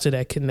reach out to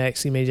that connect.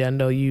 See, maybe I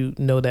know you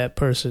know that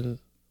person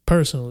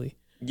personally.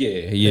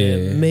 Yeah.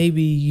 And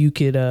maybe you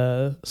could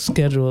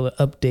schedule an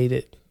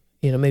updated.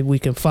 Maybe we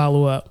can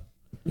follow up.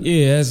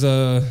 Yeah,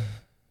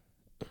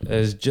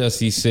 as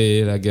Jussie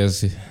said, I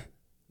guess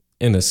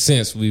in a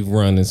sense we've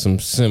run in some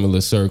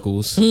similar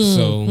circles.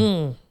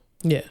 Yeah,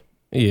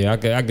 I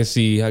can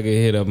see. I can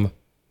hit up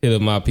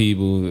my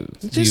people.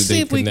 Just see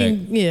if we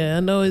can. Yeah,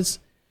 I know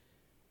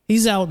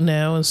he's out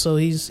now, and so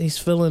he's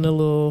feeling a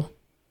little.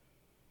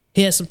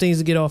 He has some things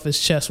to get off his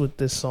chest with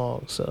this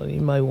song, so we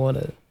might want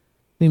to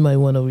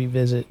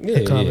revisit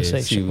the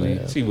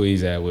conversation. See where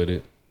he's at with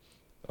it.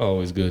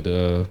 Always good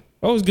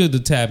to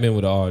tap in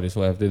with an artist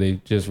after they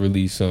just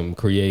release something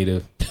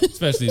creative,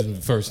 especially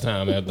the first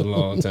time after a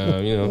long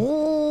time.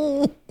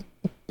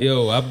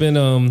 Yo, I've been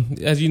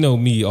as you know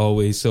me,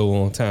 always so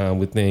on time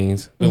with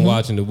things. Been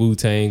watching the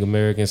Wu-Tang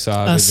American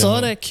Saga. I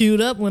saw that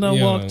queued up when I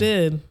walked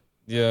in.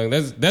 Yeah,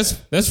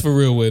 that's for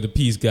real. Where the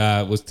peace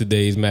god was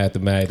today's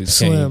mathematics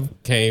came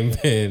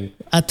in.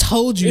 I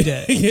told you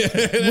that.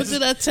 What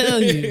did I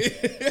tell you?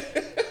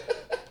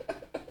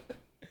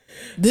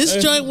 This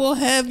joint will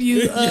have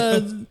you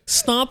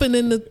stomping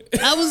in the.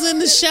 I was in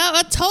the shower.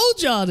 I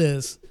told y'all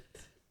this.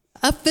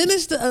 I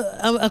finished.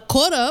 I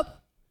caught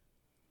up.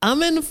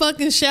 I'm in the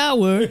fucking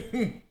shower,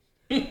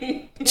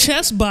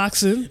 chest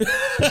boxing.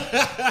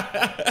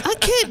 I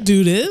can't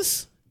do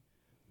this.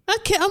 I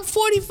can't. I'm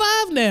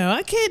 45 now.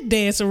 I can't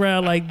dance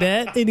around like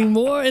that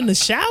anymore in the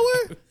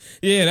shower.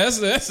 Yeah,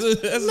 that's a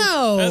hazard,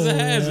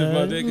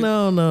 my nigga.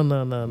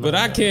 No. But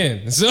I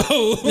can. So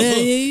yeah,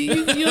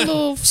 you're a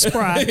little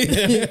spry.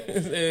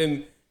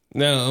 And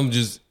now I'm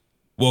just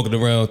walking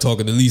around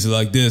talking to Lisa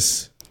like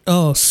this.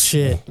 Oh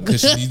shit!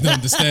 Because she needs to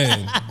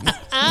understand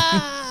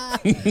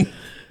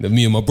that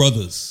me and my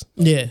brothers.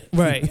 Yeah,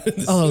 right.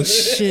 Oh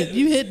shit!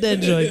 You hit that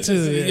joint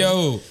too. Yeah.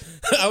 Yo.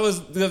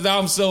 Because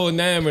I'm so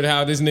enamored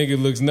how this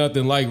nigga looks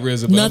nothing like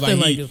RZA. But Nothing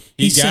like him.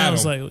 He got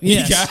sounds him. like him.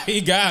 Yes.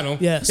 He got him.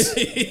 Yes.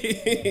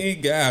 He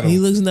got him. He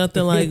looks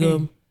nothing like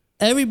him.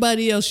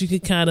 Everybody else, you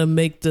could kind of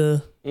make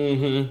the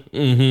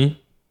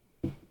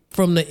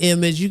from the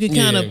image. You could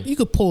kind of you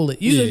could pull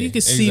it. You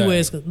could see where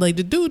it's like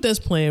the dude that's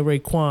playing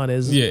Raekwon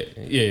is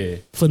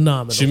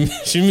phenomenal.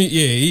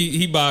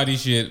 He body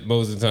shit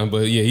most of the time,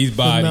 but yeah, he's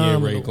bodying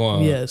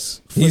Raekwon.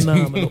 Yes,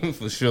 phenomenal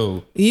for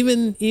sure.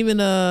 Even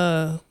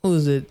who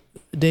is it?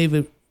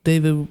 David,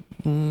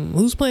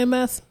 who's playing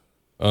Meth?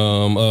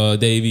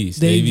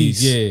 Davies,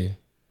 yeah,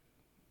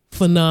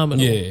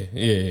 phenomenal.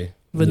 Yeah,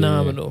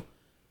 phenomenal.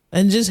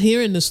 And just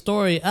hearing the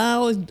story, I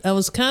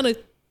was kind of,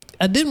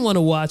 I didn't want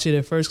to watch it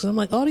at first because I'm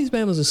like, all these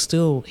Bamas are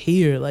still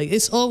here. Like,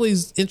 it's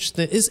always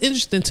interesting. It's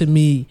interesting to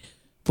me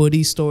for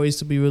these stories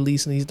to be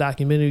released and these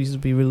documentaries to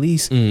be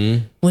released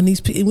when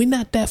we're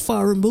not that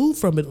far removed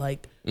from it.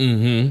 Like,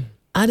 I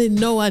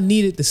didn't know I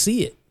needed to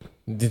see it.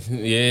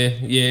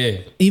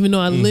 Yeah. Even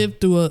though I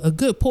lived through a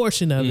good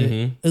portion of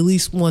it, at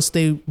least once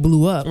they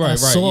blew up, I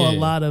saw a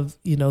lot of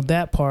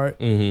that part,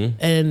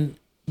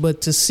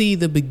 but to see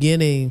the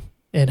beginning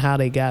and how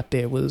they got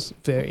there was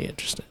very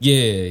interesting.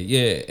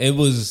 Yeah. It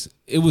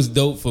was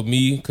dope for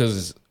me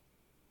because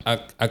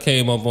I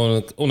came up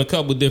on a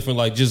couple different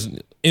like just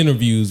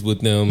interviews with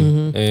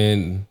them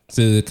and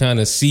to kind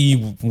of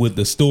see with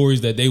the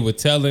stories that they were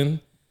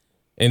telling.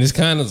 And it's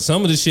kind of,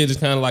 some of the shit is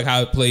kind of like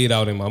how it played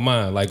out in my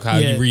mind, like how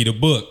you read a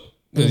book.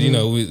 Because,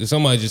 if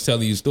somebody just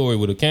telling you a story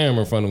with a camera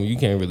in front of them, you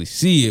can't really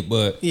see it.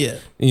 But,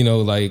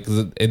 like,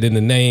 and then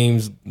the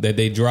names that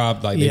they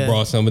dropped, like they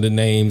brought some of the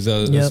names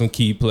of some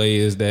key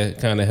players that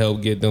kind of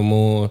helped get them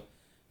on.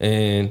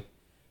 And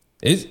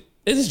it's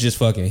just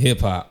fucking hip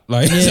hop.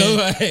 Like, so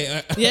like,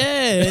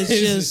 it's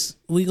just,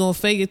 we gonna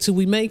fake it till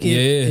we make it.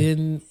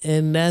 Yeah.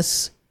 And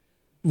that's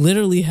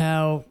literally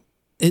how...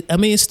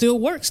 it still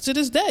works to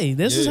this day.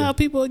 This is how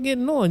people are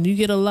getting on. You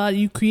get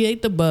you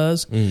create the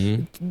buzz.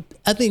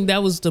 I think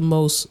that was the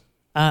most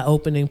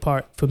eye-opening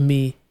part for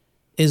me,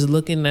 is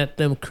looking at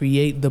them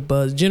create the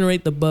buzz,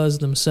 generate the buzz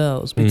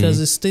themselves. Because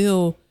it's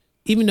still,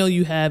 even though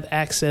you have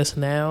access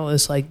now,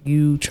 it's like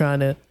you trying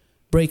to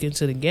break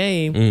into the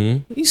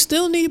game, you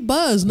still need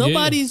buzz.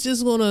 Nobody's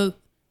just going to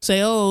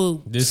say,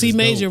 "Oh, C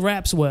Major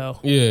raps well.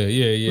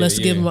 Yeah. Let's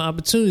give him an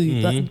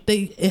opportunity." Like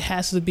it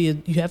has to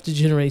be. You have to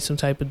generate some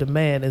type of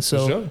demand, and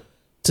so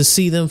to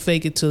see them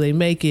fake it till they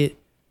make it,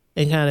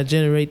 and kind of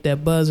generate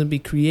that buzz and be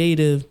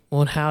creative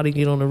on how to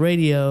get on the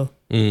radio.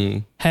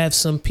 Have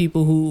some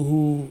people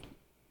who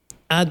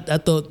I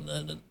thought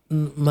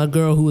my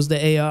girl who was the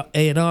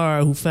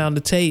A&R who found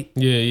the tape.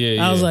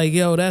 Yeah. I was like,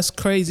 yo, that's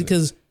crazy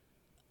because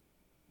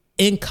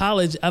in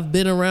college, I've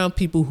been around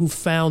people who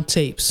found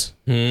tapes.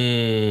 You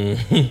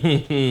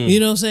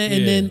know what I'm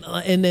saying?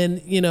 And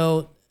then,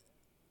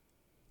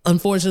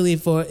 unfortunately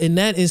in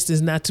that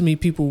instance, not too many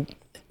people,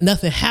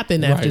 nothing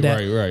happened after that.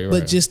 Right.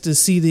 But just to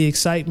see the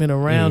excitement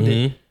around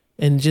it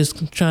and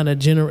just trying to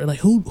generate, like,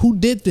 who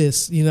did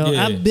this?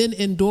 I've been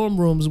in dorm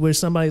rooms where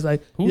somebody's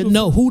like,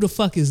 who the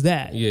fuck is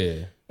that?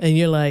 Yeah. And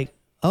you're like,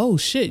 oh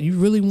shit, you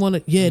really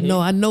want to,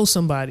 no, I know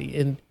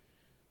somebody.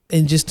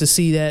 And just to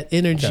see that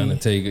energy, kind of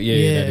take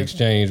that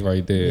exchange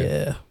right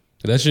there. Yeah,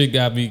 that shit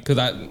got me because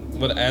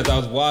as I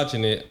was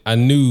watching it, I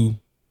knew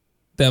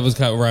that was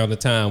kind of around the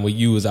time where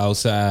you was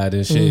outside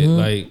and shit.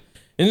 Like,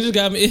 and it just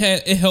got me.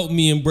 It helped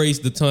me embrace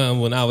the time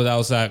when I was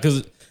outside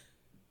because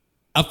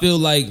I feel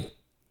like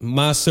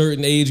my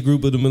certain age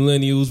group of the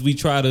millennials, we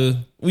try to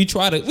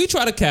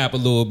cap a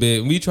little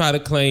bit. We try to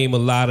claim a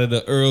lot of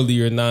the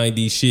earlier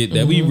 '90s shit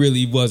that we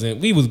really wasn't.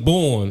 We was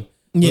born.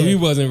 But we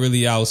wasn't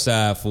really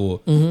outside for.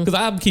 Because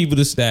I'm keeping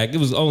the stack. It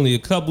was only a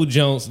couple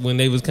jumps when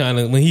they was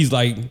when he's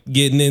like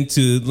getting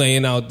into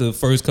laying out the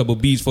first couple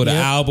beats for the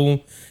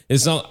album.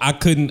 It's I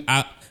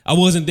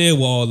wasn't there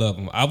with all of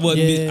them. I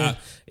wasn't.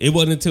 It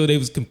wasn't until they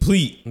was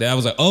complete that I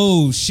was like,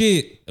 oh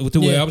shit. To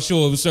where I'm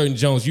sure it was certain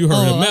jumps. You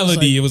heard a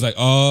melody. It was like,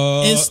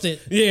 oh, instant.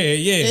 Yeah.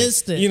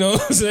 Instant. You know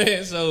what I'm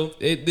saying? So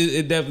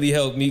it definitely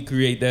helped me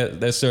create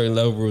that certain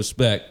level of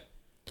respect.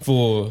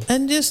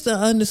 And just to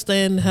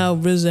understand how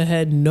RZA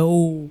had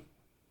no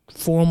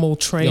formal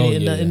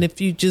training, and if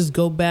you just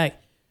go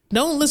back,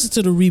 don't listen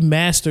to the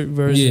remastered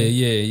version.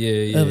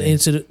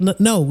 Yeah.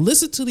 No,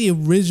 listen to the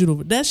original.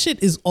 That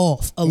shit is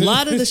off. A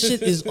lot of the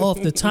shit is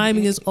off. The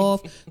timing is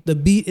off. The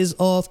beat is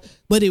off.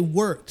 But it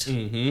worked.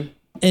 And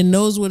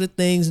those were the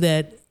things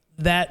that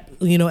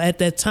at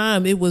that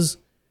time it was,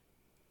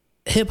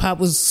 hip hop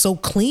was so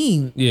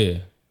clean. Yeah.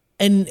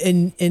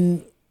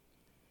 And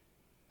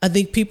I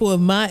think people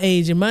of my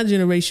age and my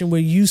generation were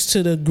used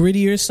to the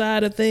grittier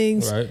side of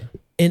things. Right.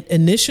 And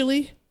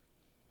initially,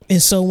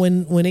 And so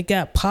when it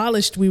got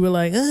polished, we were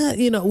like,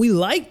 we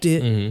liked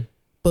it,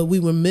 but we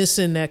were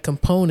missing that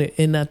component.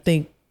 And I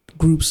think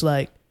groups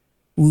like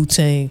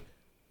Wu-Tang,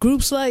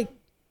 groups like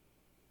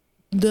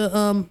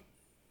the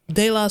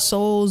De La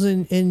Souls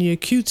and your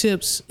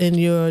Q-Tips and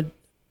your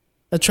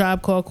A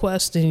Tribe Called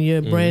Quest and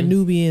your Brand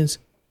Nubians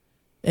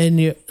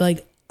and your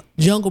like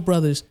Jungle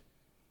Brothers,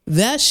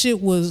 that shit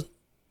was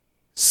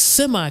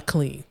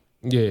semi-clean.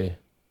 Yeah.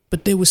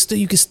 But they were still,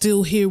 you could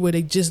still hear where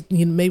they just,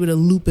 maybe the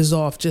loop is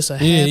off just a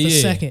half a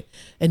second.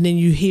 And then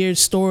you hear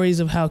stories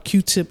of how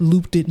Q-Tip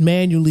looped it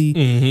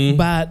manually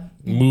by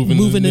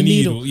moving the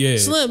needle. Yeah.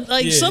 Slim,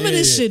 some of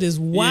this shit is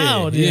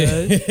wild.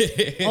 Yeah.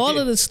 All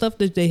of the stuff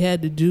that they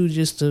had to do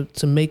just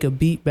to make a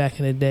beat back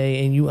in the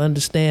day. And you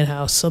understand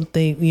how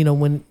something,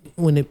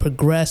 when it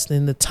progressed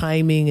and the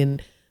timing,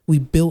 and we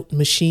built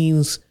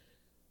machines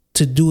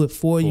to do it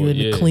for you and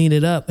to clean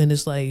it up. And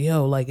it's like,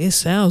 it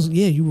sounds,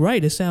 you're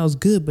right, it sounds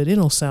good, but it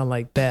don't sound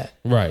like that.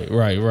 Right.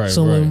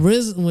 So when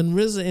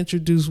RZA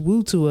introduced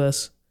Wu to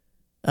us,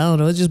 I don't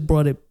know, it just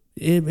brought it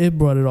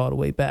brought it all the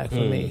way back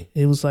for me.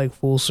 It was like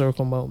full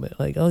circle moment.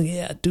 Like, oh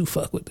yeah, I do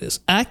fuck with this.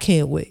 I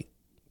can't wait.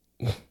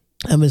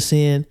 I've been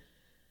seeing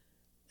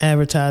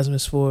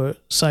advertisements for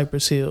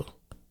Cypress Hill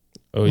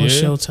on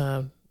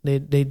Showtime.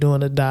 They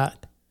doing a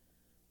doc.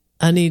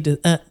 I need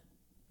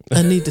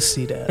to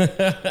see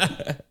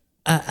that.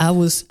 I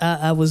was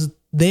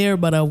there,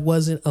 but I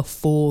wasn't a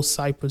full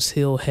Cypress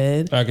Hill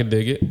head. I could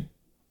dig it.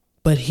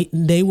 But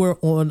they were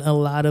on a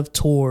lot of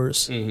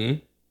tours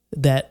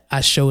that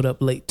I showed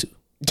up late to.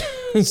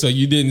 So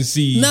you didn't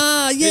see?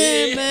 Nah,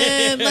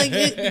 man. Like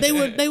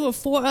they were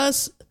for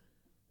us,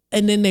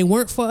 and then they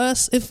weren't for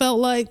us. It felt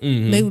like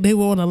they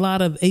were on a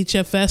lot of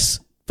HFS,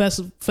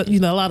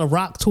 a lot of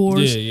rock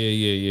tours.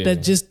 Yeah.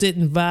 That just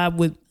didn't vibe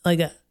with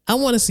like. I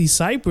want to see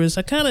Cypress.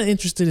 I'm kind of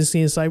interested in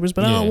seeing Cypress,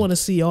 but I don't want to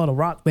see all the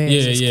rock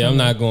bands. Yeah. I'm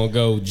not gonna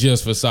go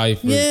just for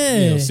Cypress.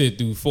 Yeah, sit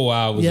through 4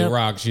 hours of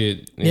rock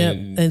shit.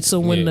 And so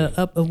when the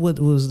what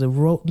was the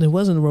it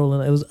wasn't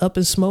Rolling. It was Up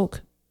in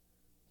Smoke.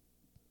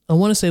 I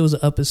want to say it was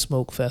an Up in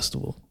Smoke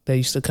festival that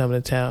used to come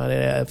to town,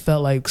 and it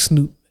felt like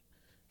Snoop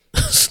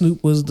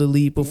was the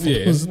lead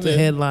performer, was the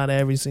headliner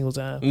every single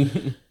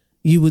time.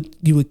 You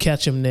would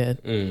catch them then,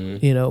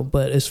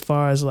 But as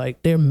far as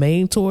like their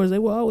main tours, they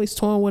were always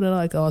touring with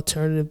like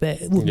alternative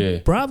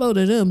band. Bravo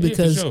to them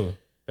because for sure.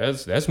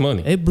 That's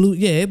money. It blew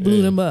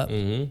them up.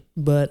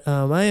 But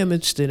I am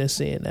interested in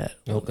seeing that.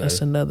 Okay.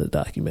 That's another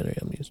documentary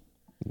I'm using.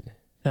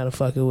 Kind of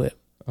fucking with.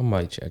 I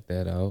might check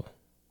that out.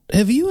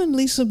 Have you and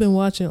Lisa been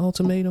watching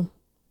Ultimatum?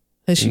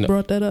 Has she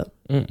brought that up?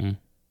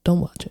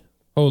 Don't watch it.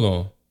 Hold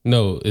on.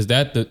 No, is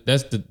that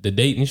that's the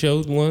dating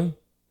shows one?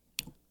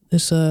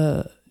 It's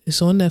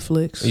on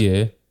Netflix.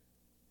 Yeah.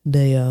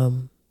 They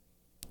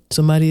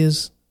somebody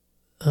has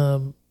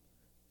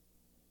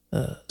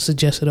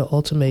suggested an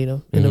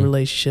ultimatum in a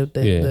relationship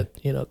that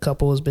a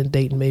couple has been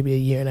dating maybe a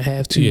year and a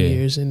half, 2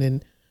 years, and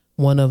then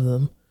one of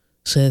them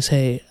says,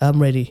 "Hey,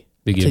 I'm ready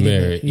to get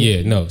married."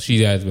 Yeah, no,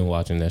 she has been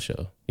watching that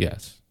show.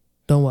 Yes.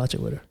 Don't watch it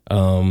with her.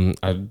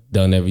 I've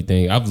done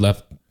everything. I've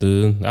left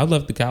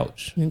the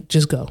couch.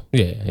 Just go.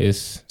 Yeah,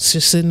 it's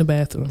just sit in the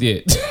bathroom.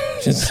 Yeah.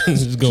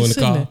 just go in the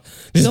car.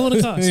 Go in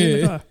the car. Sit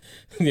in the car.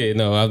 Yeah,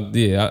 no,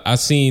 I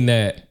seen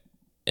that,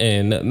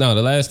 and no,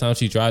 the last time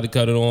she tried to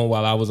cut it on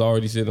while I was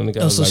already sitting on the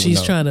couch. Oh, so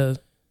she's trying to.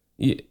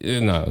 Yeah,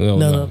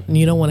 no.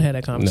 You don't want to have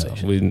that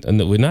conversation.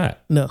 No, we're not.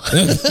 No,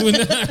 we're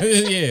not.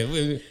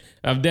 Yeah,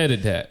 I'm dead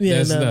at that.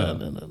 Yeah,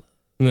 no.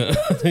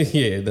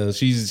 Yeah, no,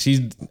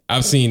 she's.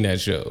 I've seen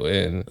that show,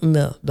 and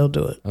no, don't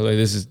do it. I was like,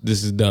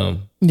 this is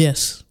dumb.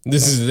 Yes,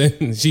 this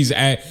is. She's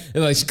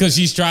because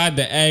she's tried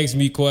to ask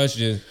me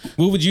questions.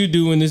 What would you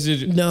do in this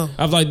situation? No,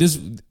 I was like this.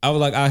 I was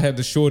like, I have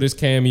the shortest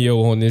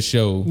cameo on this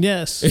show.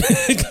 Yes.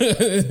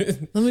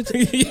 Let me.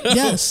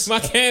 Yes, my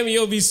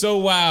cameo be so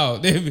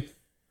wild.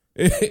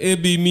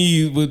 It'd be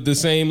me with the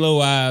same low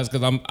eyes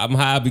because I'm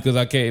high because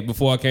I came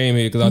before I came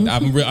here because I'm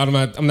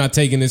not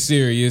taking this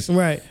serious,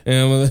 right?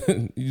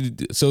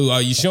 And so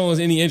are you showing us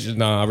any interest?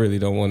 No, I really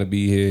don't want to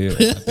be here.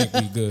 I think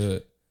we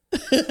good.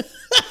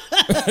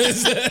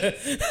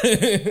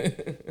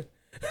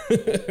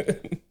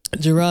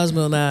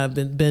 Gerasmo and I have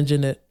been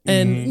binging it,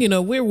 and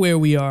we're where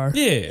we are.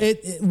 Yeah,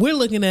 we're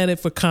looking at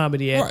it for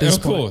comedy at this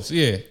point. Of course,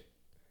 yeah.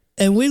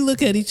 And we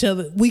look at each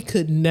other. We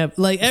could never,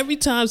 like every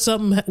time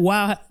something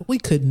we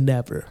could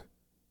never.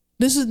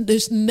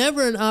 There's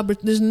never an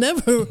opportunity. There's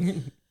never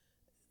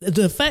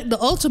the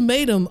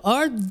ultimatum.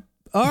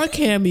 Our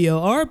cameo,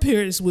 our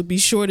appearance would be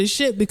short as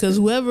shit because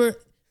whoever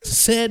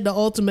said the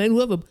ultimatum,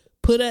 whoever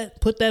put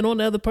that on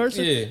the other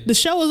person, the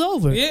show is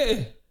over.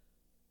 Yeah,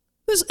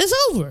 it's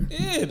over.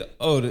 Yeah.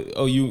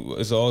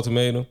 It's an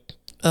ultimatum.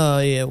 Oh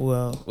yeah,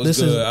 well, what's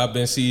good? I've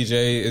been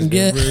CJ. It's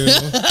been real.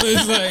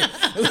 It's like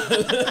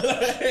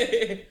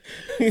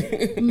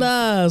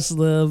nah,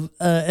 Slim.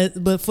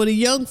 But for the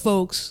young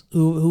folks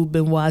who've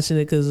been watching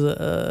it because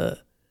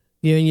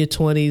you're in your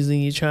 20s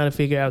and you're trying to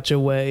figure out your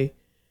way,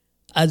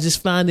 I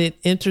just find it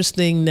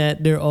interesting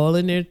that they're all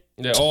in their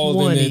They're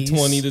all in their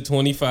 20 to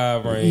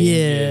 25 range.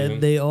 Yeah,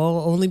 they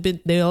all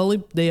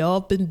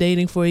been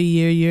dating for a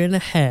year and a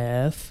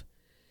half.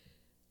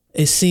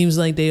 It seems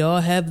like they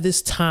all have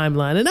this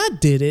timeline, and I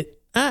did it.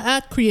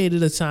 I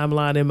created a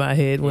timeline in my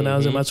head when I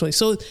was in my 20s.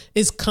 So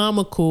it's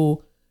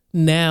comical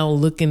now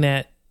looking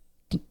at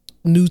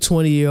new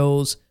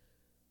 20-year-olds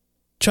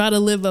try to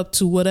live up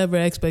to whatever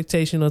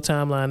expectation or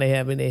timeline they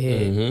have in their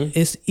head.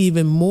 It's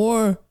even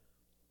more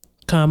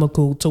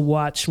comical to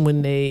watch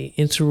when they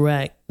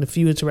interact, the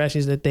few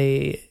interactions that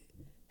they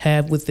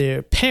have with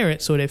their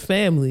parents or their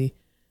family,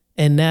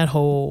 and that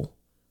whole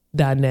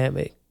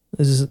dynamic,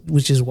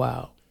 which is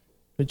wild.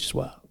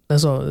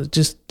 That's all.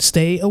 Just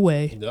stay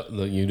away.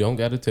 No, you don't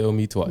got to tell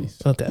me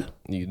twice. Okay.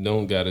 You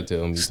don't got to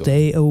tell me twice.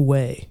 Stay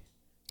away.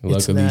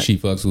 Luckily, she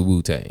fucks with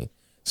Wu-Tang.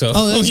 So,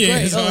 that's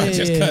great. So I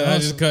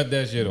just cut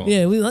that shit off.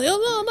 Yeah, we like,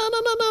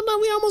 oh, no,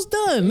 we almost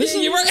done.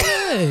 Listen, you're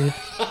right.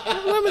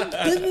 Remember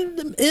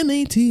the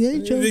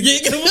M-A-T-H-O?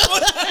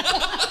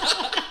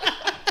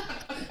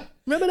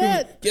 Remember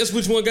that? Guess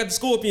which one got the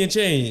scorpion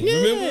chain? Yeah,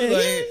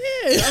 remember?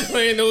 yeah. I'm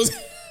playing those.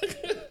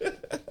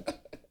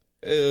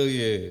 Hell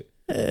yeah.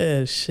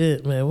 Yeah,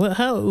 shit, man.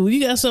 How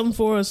you got something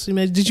for us,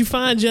 man? Did you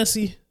find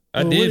Jesse?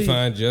 I did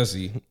find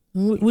Jesse.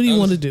 What do you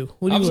want to do?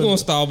 I was going to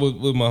start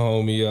with my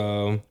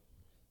homie.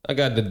 I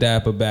got the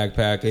Dapper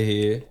Backpacker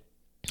here.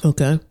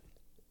 Okay.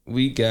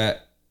 We got.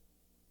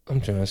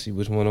 I'm trying to see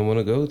which one I want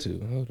to go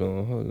to.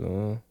 Hold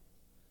on.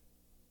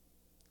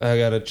 I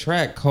got a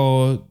track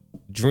called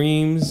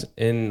Dreams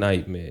and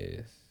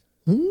Nightmares.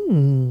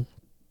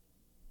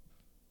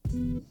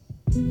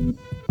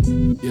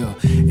 Yeah,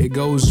 it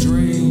goes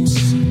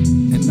dreams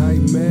and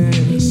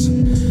nightmares.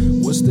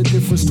 What's the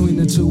difference between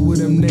the two of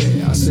them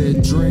there? I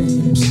said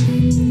dreams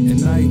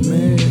and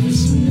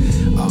nightmares.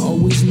 I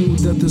always knew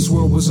that this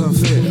world was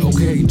unfair.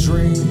 Okay,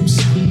 dreams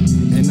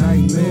and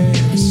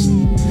nightmares.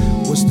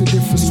 What's the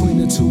difference between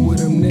the two of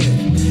them there?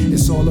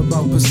 It's all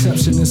about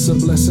perception, it's a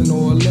blessing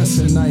or a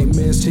lesson.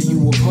 Nightmares tear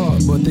you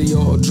apart, but they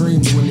all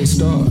dreams when they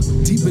start.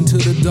 Deep into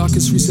the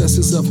darkest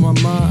recesses of my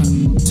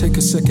mind, take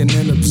a second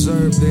and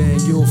observe there,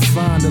 and you'll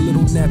find a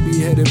little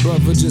nappy-headed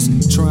brother just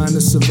trying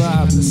to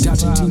survive.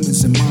 Dodging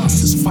demons and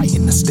monsters,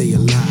 fighting to stay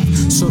alive.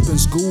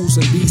 Serpents,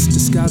 ghouls, and beasts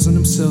disguising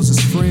themselves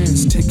as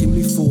friends, taking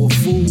me for a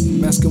fool,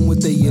 masking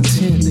what they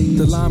intend.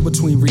 The line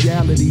between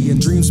reality and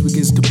dreams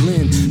begins to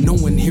blend. No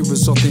one here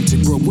is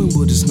authentic, bro. When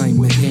will this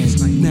nightmare end?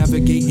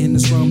 Navigating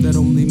this realm that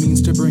only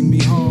means to bring me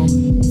harm.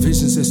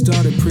 Visions that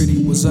started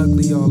pretty was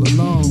ugly all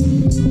along.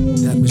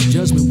 That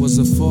misjudgment was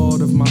a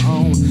fault of my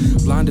own.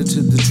 Blinded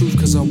to the truth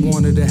cause I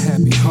wanted a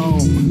happy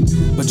home.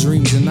 But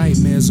dreams and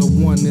nightmares are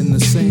one and the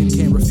same.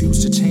 Can't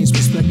refuse to change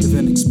perspective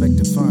and expect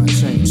to find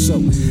change. So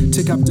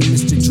take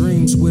optimistic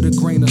dreams with a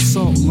grain of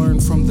salt. Learn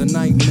from the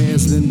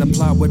nightmares, then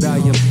apply what I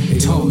am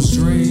told.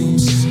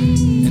 Dreams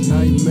and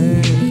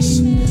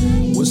nightmares.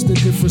 What's the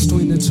difference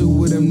between the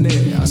two of them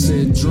there? I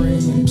said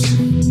dreams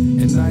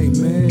and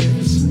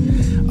nightmares.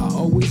 I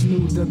always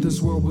knew that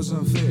this world was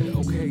unfair.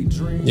 Okay,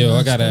 dreams. Yo,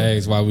 I gotta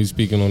ask why we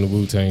speaking on the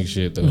Wu-Tang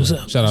shit though.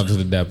 Shout out to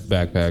the Dapper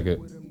Backpacker.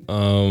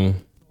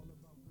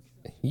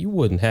 You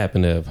wouldn't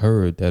happen to have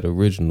heard that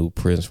original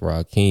Prince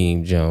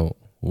Rakeem joint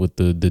with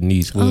the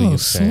Denise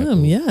Williams sample?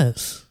 Slim,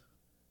 yes.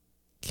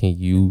 Can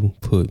you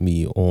put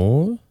me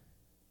on?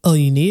 Oh,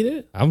 you need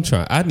it?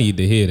 I need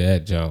to hear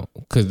that joint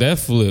cause that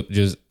flip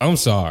I'm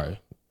sorry.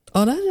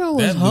 Oh, that joint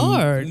was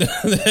hard.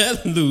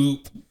 That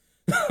loop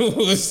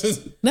was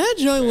that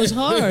joint was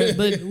hard.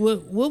 But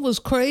what was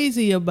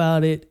crazy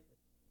about it,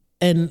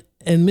 and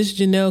Miss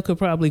Janelle could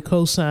probably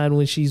co-sign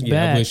when she's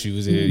back. I wish she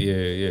was here.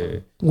 Yeah.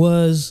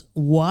 Was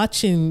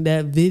watching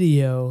that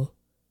video.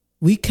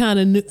 We kind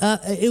of knew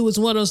it was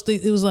one of those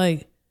things. It was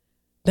like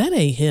that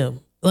ain't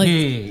him. Like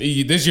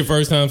this your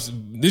first time.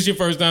 This your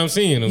first time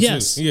seeing him.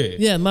 Yes. Too. Yeah.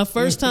 Yeah. My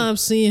first time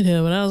seeing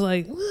him, and I was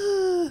like,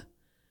 that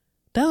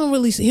don't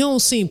really. He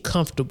don't seem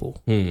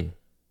comfortable.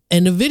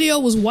 And the video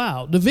was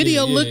wild. The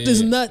video looked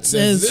as nuts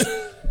as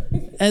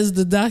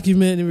the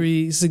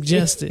documentary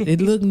suggested. It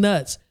looked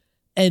nuts.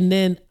 And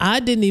then I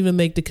didn't even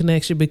make the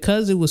connection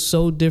because it was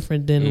so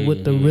different than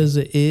what the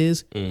RZA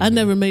is. I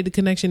never made the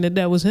connection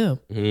that was him.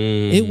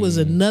 It was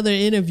another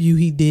interview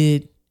he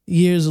did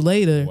years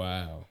later.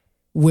 Wow.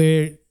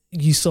 Where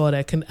you saw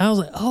that. I was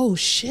like, oh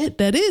shit,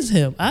 that is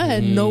him. I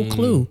had no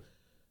clue.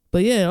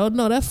 But yeah, oh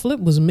no, that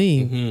flip was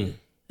mean.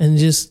 And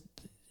just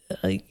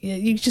like, yeah,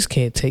 you just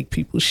can't take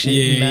people's shit.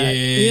 You know what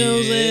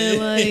I'm saying?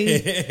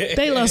 Like,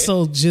 De La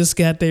Soul just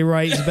got their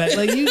rights back.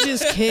 Like, you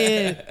just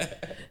can't.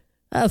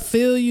 I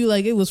feel you.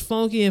 Like, it was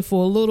funky, and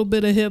for a little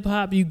bit of hip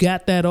hop, you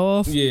got that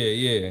off.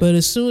 Yeah. But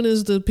as soon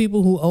as the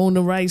people who own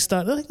the rights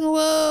start, they're like,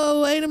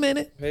 whoa, wait a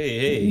minute.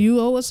 Hey. You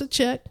owe us a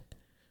check.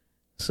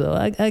 So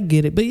I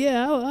get it. But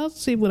yeah, I'll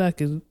see what I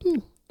can.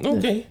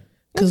 Okay.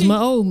 Because my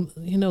old,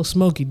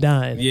 Smokey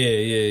dying.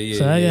 Yeah.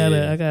 So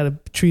I gotta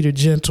treat her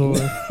gentle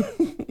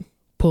and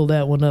pull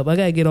that one up. I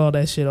gotta get all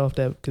that shit off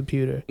that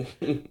computer.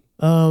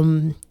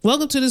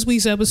 Welcome to this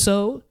week's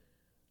episode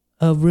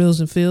of Reels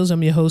and Feels.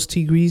 I'm your host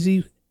T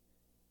Greasy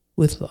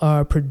with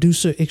our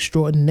producer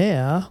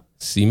extraordinaire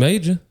C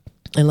Major.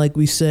 And like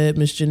we said,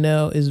 Miss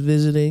Janelle is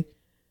visiting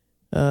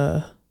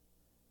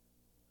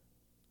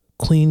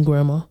Queen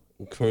Grandma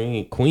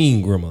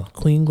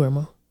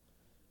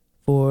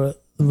for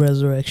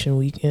Resurrection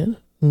Weekend.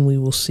 And we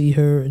will see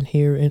her and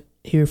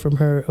hear from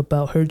her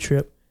about her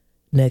trip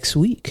next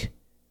week.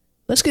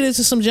 Let's get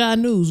into some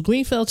John news.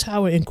 Greenfield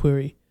Tower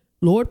inquiry.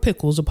 Lord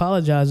Pickles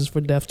apologizes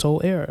for death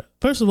toll error.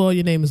 First of all,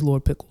 your name is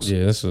Lord Pickles.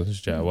 Yeah, that's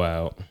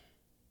wild.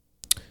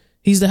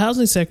 He's the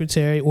housing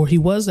secretary, or he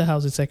was the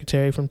housing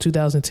secretary from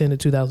 2010 to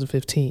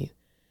 2015.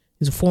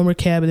 He's a former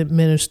cabinet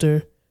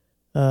minister,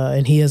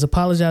 and he has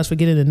apologized for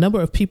getting a number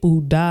of people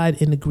who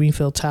died in the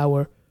Greenfield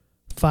Tower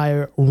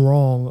fire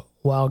wrong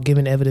while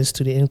giving evidence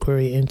to the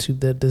inquiry into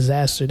the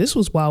disaster. This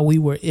was while we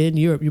were in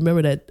Europe. You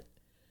remember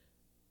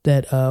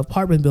that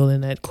apartment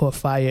building that caught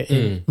fire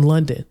in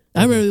London?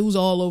 I remember it was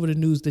all over the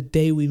news the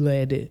day we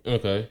landed.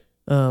 Okay.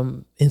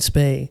 In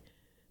Spain.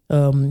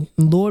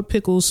 Lord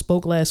Pickles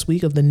spoke last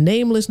week of the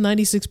nameless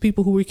 96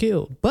 people who were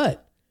killed,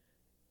 but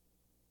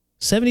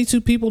 72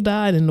 people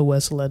died in the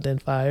West London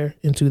fire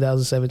in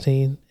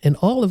 2017, and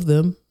all of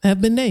them have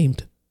been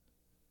named.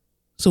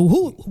 So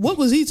what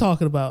was he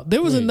talking about?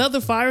 There was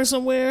another fire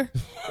somewhere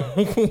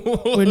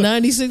where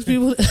 96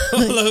 people.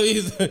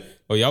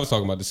 Oh, y'all was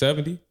talking about the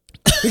 70?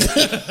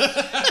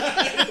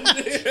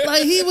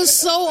 Like, he was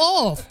so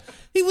off.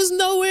 He was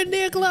nowhere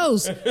near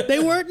close. They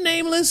weren't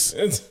nameless,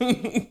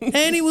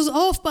 and he was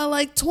off by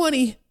like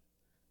 20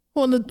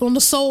 on the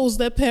souls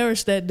that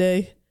perished that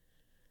day.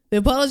 The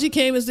apology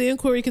came as the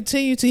inquiry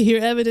continued to hear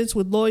evidence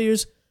with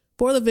lawyers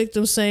for the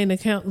victims, saying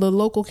the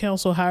local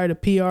council hired a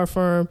PR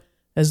firm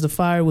as the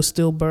fire was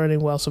still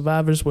burning, while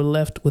survivors were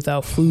left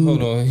without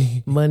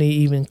food, money,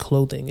 even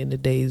clothing in the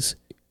days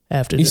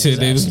after the disaster. He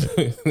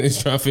said they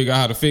was trying to figure out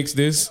how to fix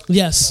this.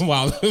 Yes,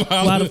 while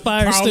the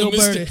fire's still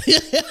burning.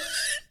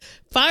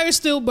 Fire's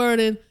still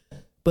burning,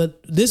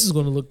 but this is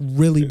going to look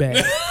really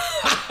bad.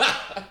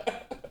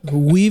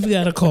 We've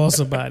got to call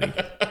somebody.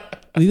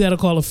 We got to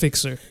call a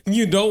fixer.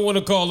 You don't want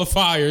to call the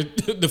fire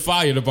department.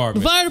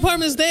 The fire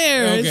department's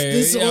there. Okay.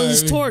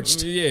 It's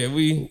torched. Yeah,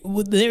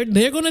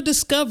 they're going to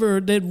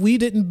discover that we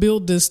didn't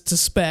build this to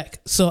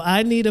spec. So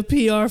I need a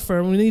PR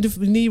firm. We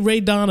need Ray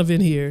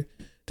Donovan here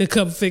to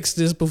come fix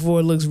this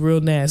before it looks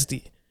real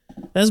nasty.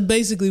 That's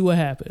basically what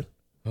happened.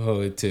 Oh,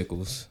 it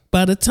tickles.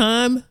 By the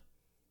time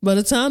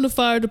the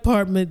fire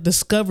department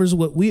discovers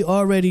what we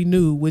already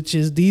knew, which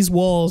is these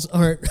walls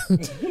are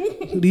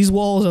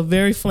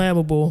very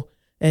flammable,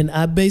 and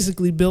I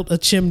basically built a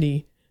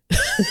chimney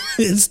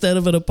instead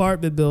of an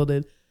apartment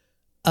building.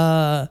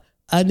 I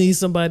need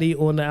somebody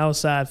on the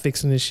outside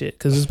fixing this shit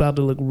because it's about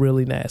to look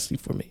really nasty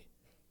for me.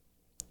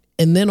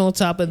 And then on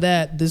top of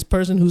that, this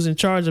person who's in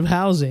charge of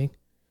housing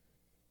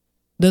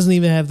doesn't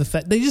even have the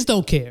fact. They just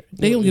don't care.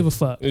 They don't give a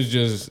fuck. It's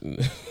just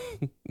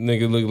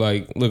nigga look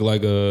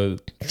like a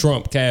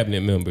Trump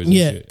cabinet members.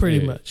 Yeah,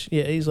 pretty much.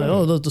 Yeah, he's like,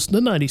 oh,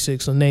 the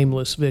 96 a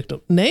nameless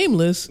victim.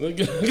 Nameless?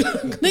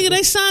 Nigga,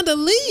 they signed a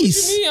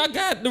lease. What you mean? I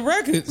got the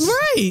records.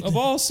 Right. Of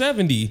all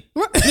 70.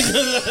 Right.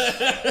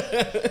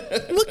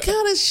 What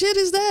kind of shit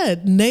is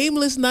that?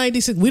 Nameless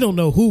 96. We don't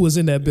know who was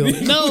in that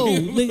building. No,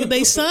 nigga,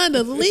 they signed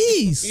a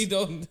lease. We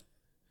don't.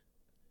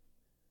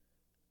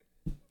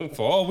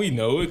 For all we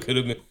know, it could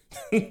have been.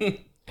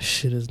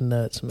 Shit is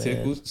nuts, man.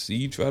 Tickles, see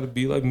you try to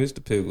be like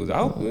Mr. Pickles.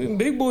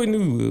 Big boy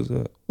knew it was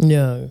up.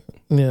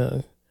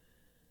 Yeah.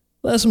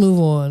 Let's move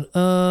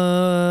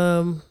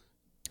on.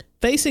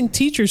 Facing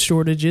teacher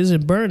shortages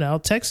and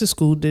burnout, Texas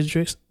school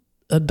districts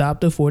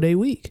adopt a 4-day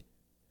week.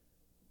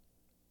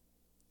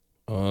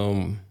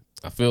 I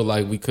feel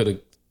like we could have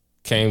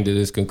came to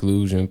this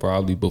conclusion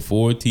probably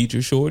before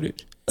teacher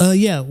shortage.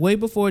 Yeah, way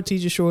before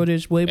teacher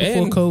shortage, way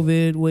before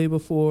COVID, way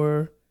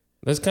before.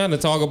 Let's kind of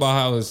talk about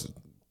how it's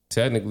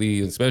technically,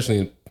 especially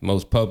in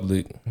most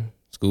public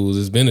schools,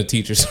 there's been a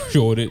teacher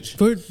shortage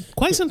for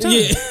quite some time.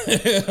 Yeah,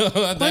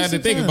 I had to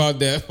think about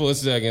that for a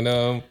second.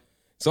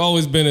 It's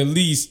always been at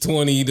least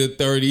 20 to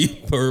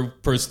 30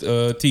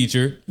 per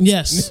teacher.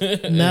 Yes,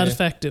 not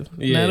effective.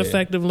 Yeah. Not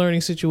effective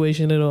learning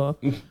situation at all.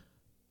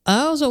 I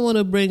also want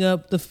to bring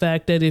up the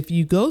fact that if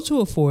you go to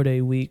a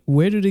 4-day week,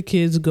 where do the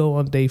kids go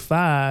on day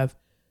 5?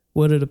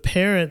 What are the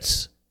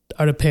parents?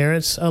 Are the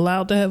parents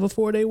allowed to have a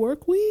 4-day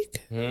work week?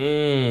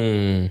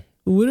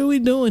 What are we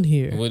doing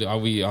here? What are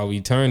we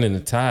turning the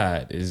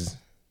tide?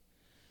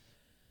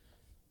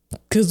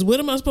 Because what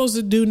am I supposed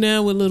to do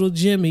now with little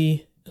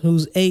Jimmy,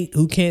 who's 8,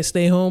 who can't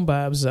stay home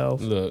by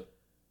himself? Look.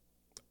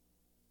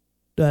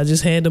 Do I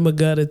just hand him a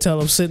gun and tell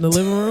him sit in the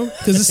living room?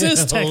 Because it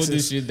says Texas. Hold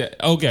this shit down.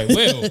 Okay,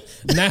 well,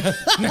 now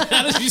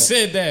that you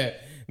said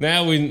that,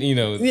 now we,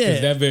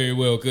 because that very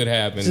well could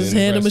happen. Just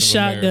hand him a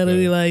shotgun and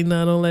be like,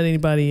 "No, don't let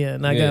anybody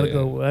in. I gotta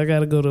go. I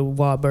gotta go to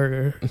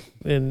Wahlburger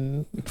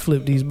and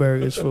flip these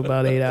burgers for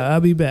about 8 hours. I'll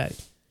be back,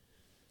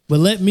 but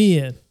let me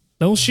in.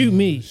 Don't shoot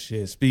me."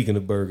 Shit. Speaking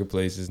of burger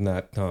places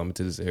not common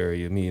to this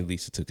area, me and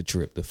Lisa took a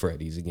trip to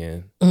Freddy's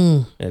again.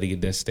 Had to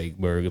get that steak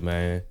burger,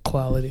 man.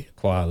 Quality.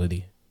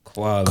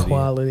 I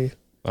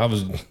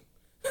was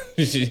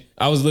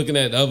looking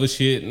at the other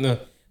shit, and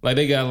like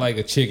they got like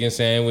a chicken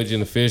sandwich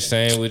and a fish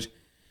sandwich.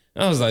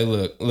 I was like,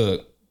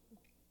 look.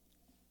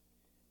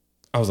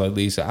 I was like,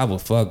 Lisa, I would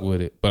fuck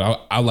with it,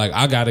 but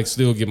I gotta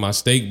still get my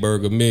steak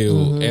burger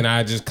meal, and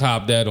I just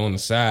copped that on the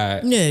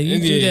side. Yeah, you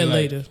and do that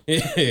like, later.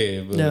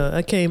 Yeah, but, No,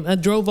 I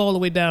drove all the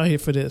way down here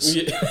for this.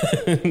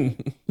 yeah.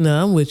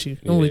 No, I'm with you.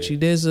 I'm with you.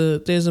 There's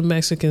a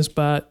Mexican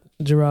spot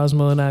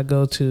Gerasmo and I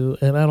go to,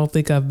 and I don't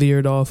think I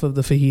veered off of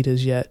the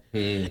fajitas yet.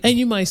 And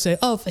you might say,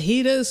 oh,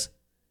 fajitas?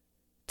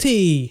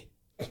 T.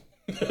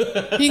 You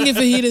can get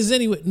fajitas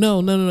anyway. No.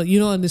 You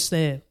don't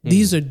understand.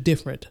 These are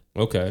different.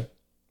 Okay.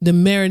 The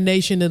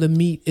marination of the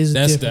meat is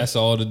different. That's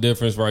all the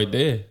difference right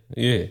there.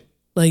 Yeah.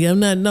 Like I'm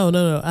not.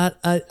 No.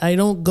 I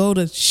don't go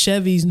to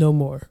Chevy's no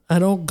more. I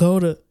don't go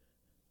to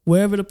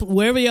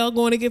wherever y'all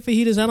going to get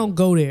fajitas. I don't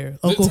go there.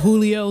 Uncle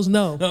Julio's.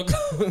 No,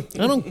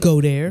 I don't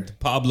go there.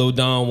 Pablo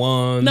Don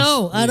Juan's.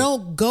 No, I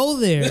don't go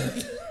there.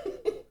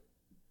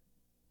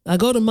 I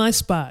go to my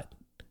spot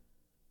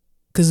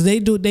because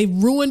they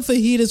ruin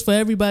fajitas for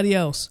everybody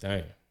else.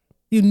 Dang.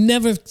 You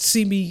never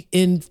see me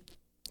in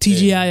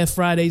TGI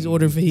Fridays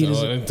order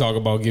fajitas. Talk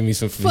about give me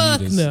some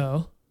fajitas.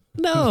 Fuck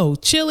no,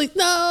 chili.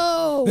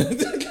 No.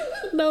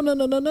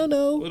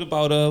 No. What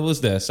about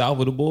what's that? South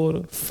of the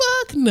border?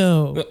 Fuck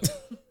no.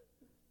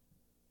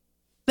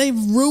 They've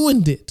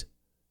ruined it.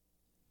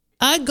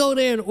 I go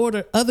there and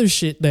order other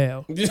shit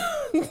now.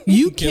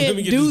 You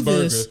can't do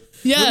this.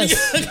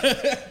 Yes.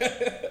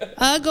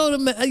 I go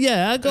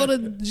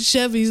to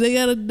Chevy's. They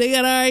got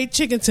all right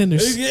chicken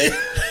tenders.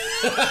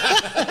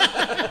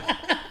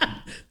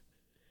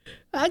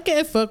 I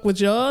can't fuck with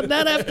y'all.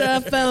 Not after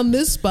I found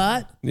this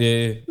spot.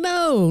 Yeah.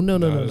 No.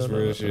 That's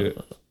real shit.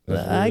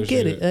 I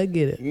get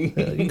it.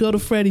 You go to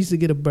Freddy's to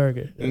get a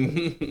burger.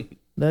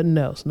 Nothing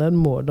else. Nothing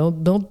more.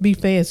 Don't be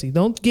fancy.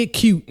 Don't get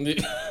cute.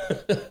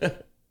 As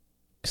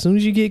soon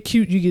as you get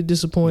cute, you get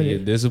disappointed. You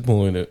get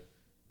disappointed.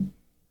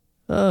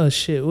 Oh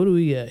shit! What do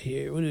we got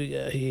here?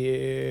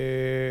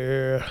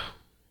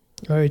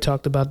 I already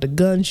talked about the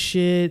gun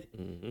shit.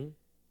 Mm-hmm.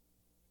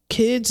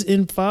 Kids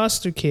in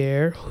foster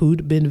care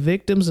who'd been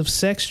victims of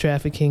sex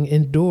trafficking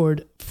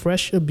endured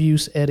fresh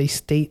abuse at a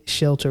state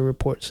shelter,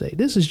 reports say.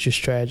 This is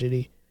just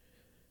tragedy.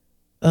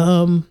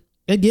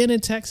 Again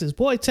in Texas.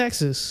 Boy,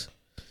 Texas.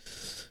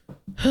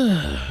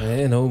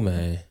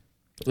 Man.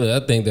 But I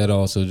think that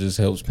also just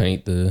helps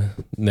paint the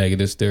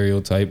negative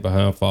stereotype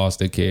behind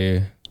foster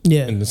care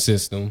in the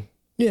system.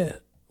 Yeah.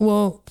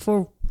 Well,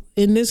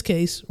 in this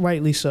case,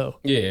 rightly so.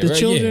 Yeah, the right?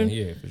 children,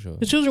 yeah, for sure.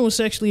 The children were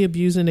sexually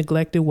abused and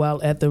neglected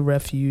while at the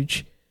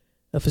refuge,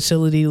 a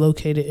facility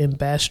located in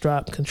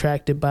Bastrop,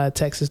 contracted by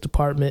Texas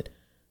Department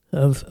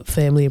of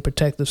Family and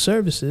Protective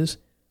Services.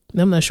 And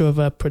I'm not sure if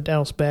I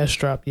pronounced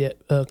Bastrop yet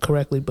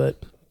correctly,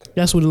 but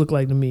that's what it looked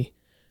like to me,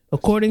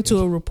 according to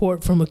a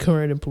report from a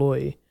current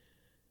employee.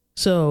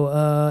 So,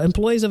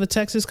 employees of a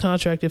Texas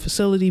contracted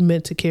facility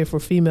meant to care for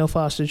female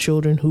foster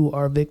children who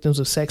are victims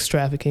of sex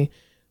trafficking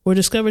were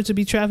discovered to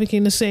be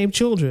trafficking the same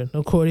children,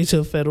 according to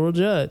a federal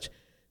judge.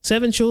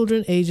 7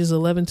 children, ages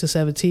 11 to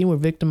 17, were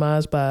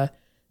victimized by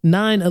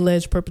 9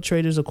 alleged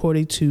perpetrators,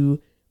 according to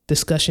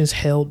discussions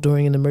held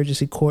during an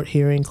emergency court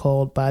hearing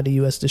called by the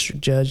U.S. District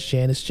Judge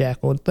Janice Jack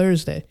on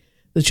Thursday.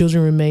 The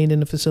children remained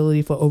in the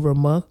facility for over a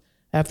month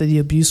after the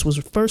abuse was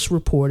first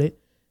reported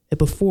and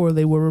before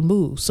they were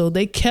removed. So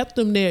they kept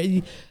them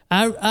there.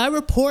 I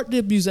report the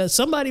abuse.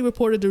 Somebody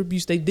reported the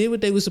abuse. They did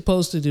what they were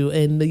supposed to do,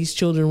 and these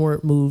children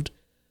weren't removed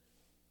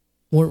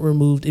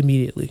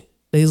immediately.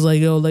 They was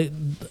like, yo,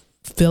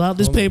 fill out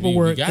this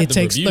paperwork. It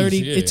takes reviews, 30.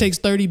 Yeah. It takes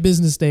 30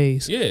 business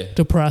days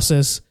to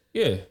process.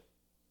 Yeah.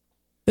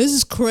 This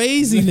is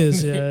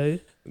craziness, yo.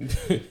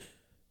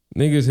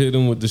 Niggas hit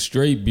them with the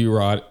straight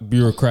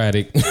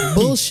bureaucratic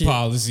bullshit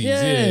policies.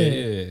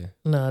 Yeah.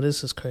 Nah,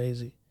 this is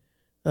crazy.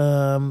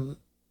 The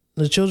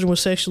children were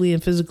sexually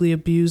and physically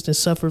abused and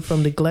suffered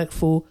from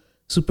neglectful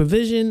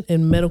supervision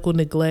and medical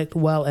neglect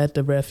while at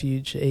the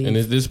refuge. And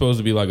is this supposed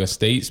to be like a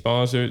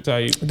state-sponsored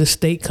type? The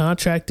state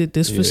contracted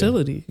this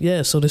facility.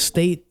 Yeah, so the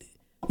state,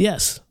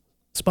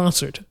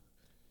 sponsored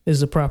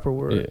is the proper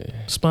word.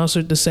 Yeah.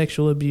 Sponsored the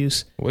sexual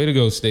abuse. Way to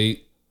go,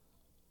 state.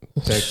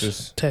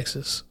 Texas.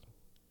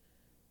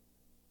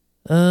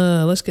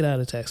 Let's get out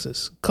of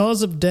Texas.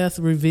 Cause of death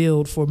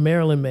revealed for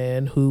Maryland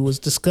man who was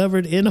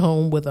discovered in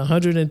home with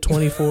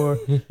 124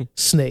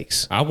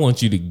 snakes. I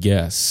want you to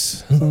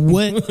guess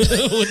what what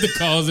the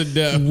cause of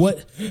death.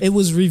 What it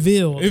was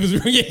revealed.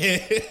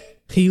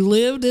 He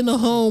lived in a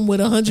home with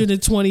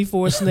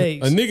 124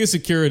 snakes. A nigga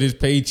secured his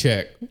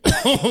paycheck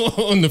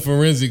on the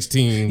forensics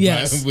team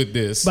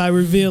by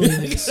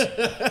revealing this.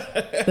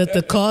 That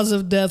the cause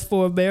of death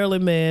for a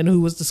Maryland man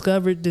who was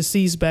discovered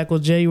deceased back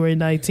on January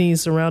 19,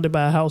 surrounded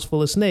by a house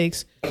full of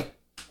snakes,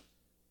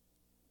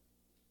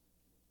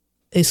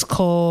 is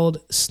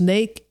called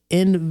snake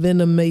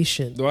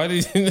envenomation. Why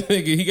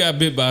did he got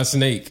bit by a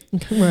snake?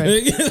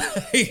 Right.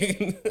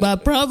 By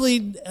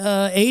probably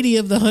 80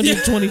 of the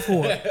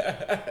 124.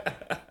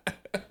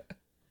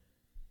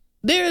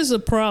 There is a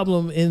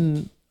problem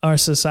in our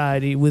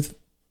society with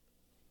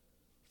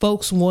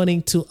folks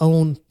wanting to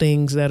own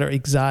things that are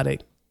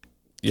exotic.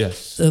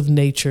 Yes. Of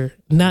nature,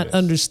 not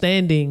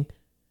understanding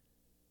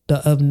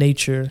the of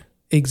nature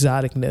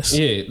exoticness.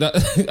 Yeah,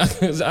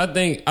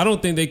 I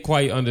don't think they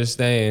quite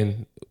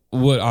understand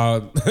what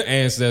our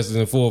ancestors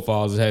and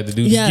forefathers had to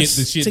do to get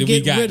the shit that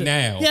we got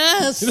now.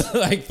 Yes.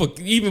 Like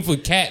even for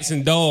cats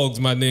and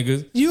dogs, my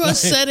niggas. You are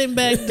setting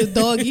back the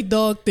doggy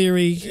dog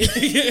theory.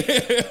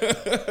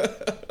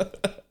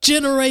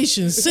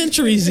 Generations,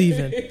 centuries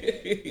even.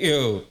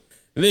 Yo.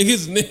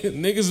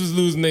 Niggas was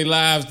losing their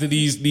lives to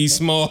these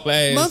small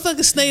ass.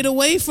 Motherfuckers stayed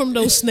away from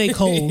those snake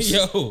holes.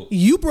 Yo.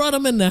 You brought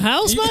them in the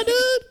house, my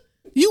dude?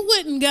 You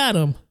went and got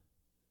them.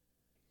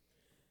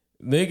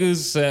 Niggas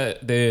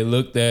sat there,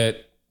 looked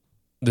at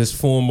this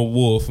former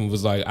wolf and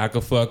was like, I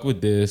could fuck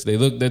with this. They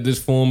looked at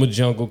this former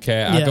jungle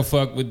cat. I could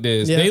fuck with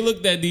this. Yeah. They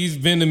looked at these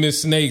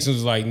venomous snakes and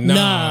was like,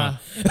 nah.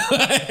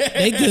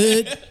 They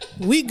good.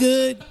 We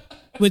good.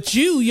 But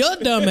your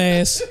dumb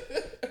ass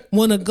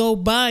want to go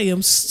buy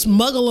them,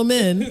 smuggle them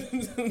in,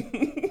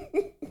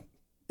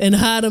 and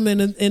hide them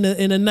in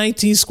a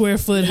 19 square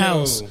foot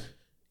house.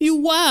 You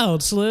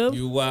wild, Slim.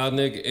 You wild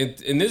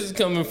nigga. And this is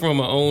coming from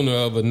an owner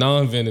of a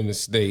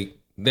non-venomous snake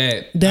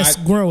that's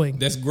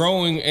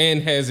growing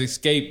and has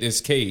escaped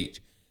this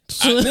cage.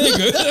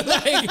 Nigga,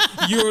 like,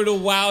 you're the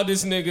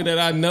wildest nigga that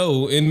I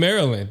know in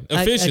Maryland.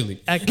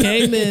 Officially, I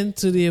came in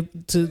to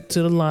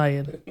the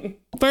lion.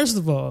 First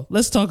of all,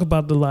 let's talk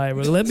about the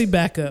lion. Let me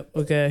back up,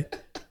 okay?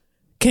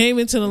 Came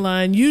into the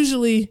lion.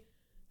 Usually,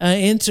 I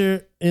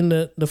enter in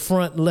the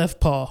front left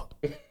paw,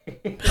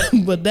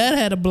 but that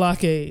had a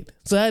blockade,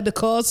 so I had to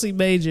call C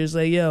Major and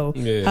say, "Yo,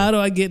 how do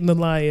I get in the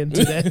lion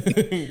today?"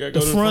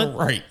 The front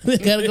right.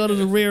 Gotta go to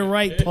the rear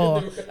right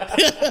paw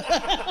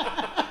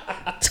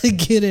to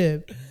get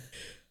in.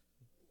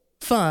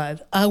 Fine.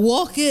 I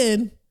walk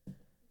in.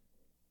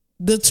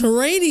 The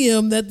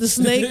terrarium that the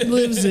snake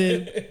lives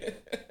in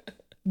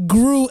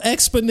grew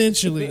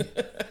exponentially.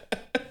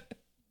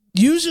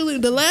 Usually,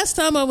 the last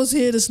time I was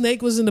here, the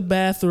snake was in the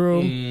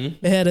bathroom.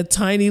 It had a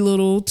tiny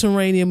little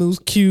terrarium. It was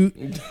cute.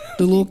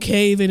 The little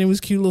cave, and it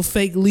was cute, little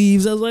fake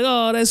leaves. I was like,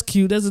 oh, that's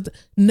cute.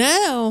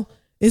 Now,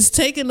 it's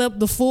taking up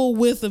the full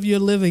width of your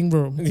living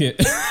room. Yeah,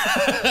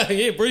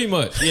 yeah, pretty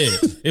much. Yeah,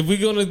 if we're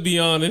gonna be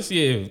honest,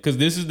 yeah, because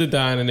this is the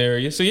dining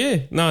area. So yeah,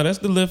 that's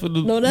the width of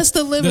the. No, that's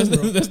the living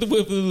room. That's the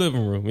width of the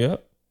living room. Yeah.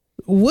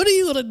 What are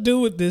you gonna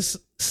do with this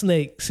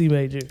snake, C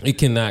Major? It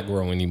cannot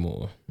grow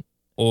anymore.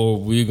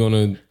 Or we're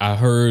gonna. I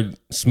heard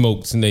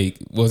smoked snake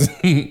wasn't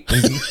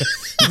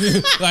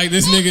like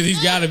this nigga.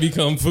 He's got to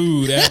become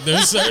food after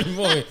a certain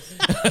point.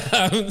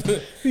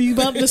 You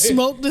about to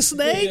smoke the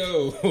snake?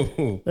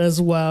 Yo.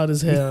 That's wild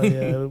as hell.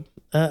 Yeah,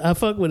 I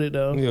fuck with it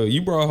though. Yo,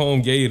 you brought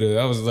home gator.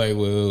 I was like,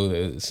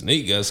 well,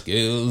 snake got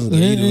scales.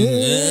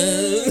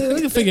 Gator.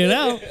 We can figure it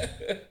out.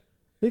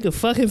 We can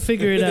fucking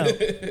figure it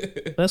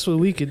out. That's what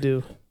we could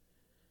do.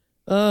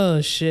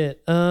 Oh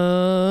shit.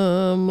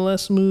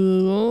 Let's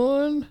move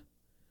on.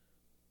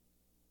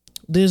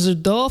 There's a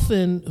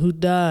dolphin who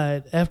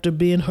died after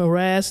being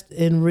harassed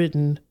and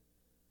ridden.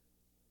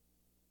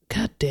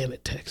 God damn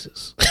it,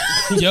 Texas.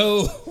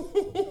 Yo.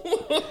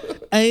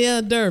 Hey,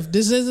 Durf,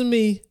 this isn't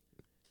me.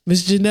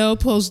 Miss Janelle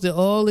posted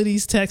all of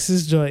these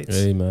Texas joints.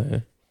 Hey,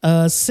 man.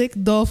 A sick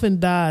dolphin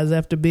dies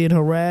after being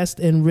harassed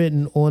and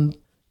ridden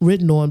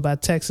on by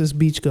Texas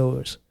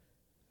beachgoers,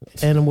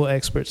 animal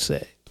experts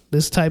say.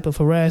 This type of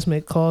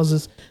harassment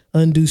causes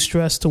undue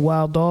stress to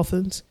wild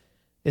dolphins.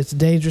 It's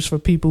dangerous for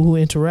people who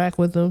interact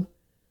with them.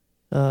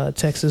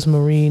 Texas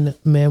marine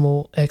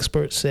mammal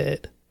expert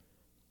said.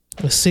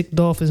 A sick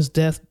dolphin's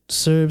death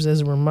serves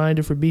as a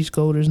reminder for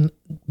beachgoers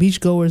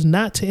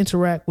not to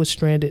interact with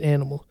stranded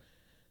animals.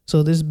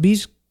 So this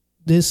beached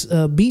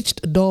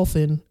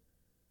dolphin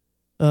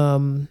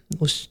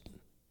was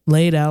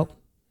laid out,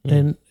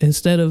 and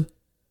instead of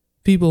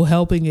people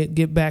helping it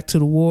get back to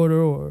the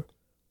water or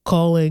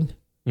calling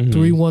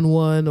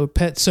 311 or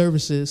pet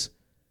services,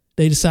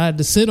 they decided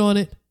to sit on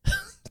it,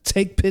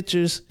 take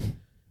pictures,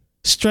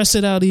 stress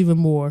it out even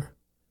more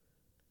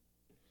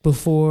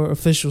before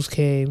officials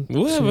came.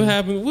 Whatever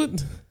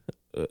happened?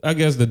 I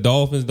guess the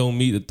dolphins don't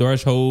meet the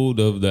threshold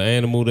of the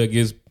animal that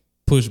gets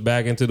pushed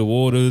back into the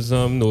water or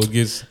something, or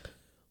gets.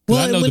 Well,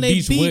 I know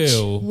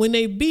when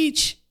they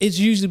beach, it's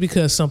usually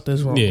because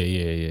something's wrong.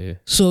 Yeah.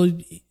 So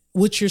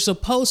what you're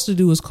supposed to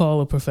do is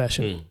call a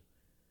professional.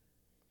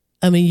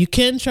 I mean, you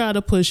can try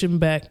to push him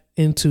back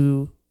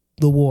into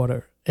the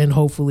water, and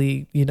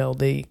hopefully,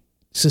 they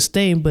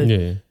sustain. But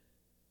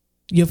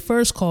your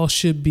first call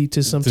should be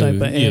to some type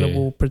of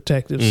animal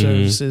protective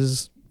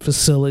services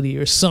facility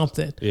or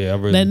something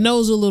that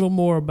knows a little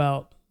more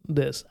about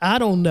this. I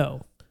don't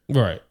know.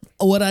 Right.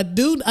 What I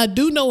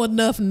do know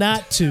enough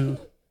not to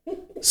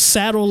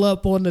saddle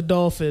up on the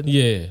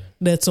dolphin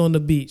that's on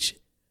the beach.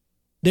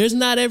 There's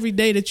not every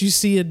day that you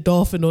see a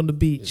dolphin on the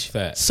beach.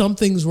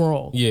 Something's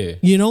wrong. Yeah.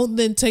 You don't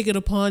then take it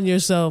upon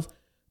yourself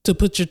to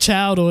put your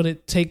child on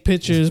it, take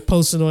pictures,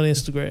 post it on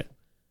Instagram.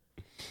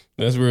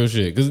 That's real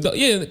shit.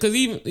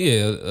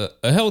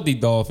 A healthy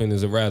dolphin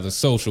is a rather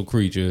social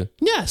creature.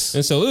 Yes.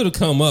 And so it'll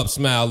come up,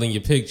 smile in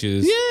your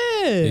pictures.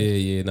 Yeah.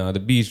 Yeah. Nah, the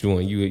beach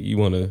one, you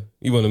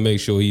wanna make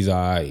sure he's all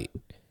right.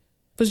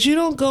 But you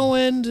don't go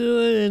into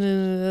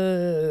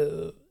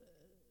it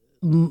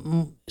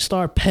and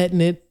start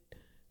petting it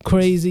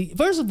crazy.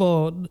 First of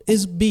all,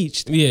 it's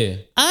beached. Yeah.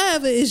 I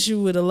have an issue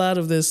with a lot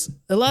of this.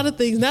 A lot of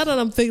things. Now that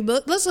I'm thinking,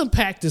 let's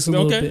unpack this a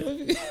little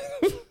bit.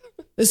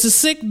 It's a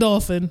sick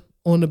dolphin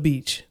on the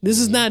beach. This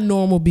is not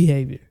normal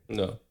behavior.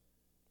 No.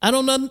 I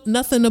don't know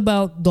nothing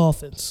about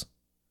dolphins.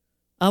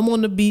 I'm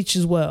on the beach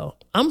as well.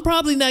 I'm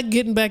probably not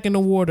getting back in the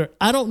water.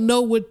 I don't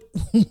know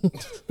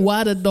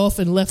why the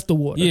dolphin left the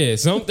water. Yeah,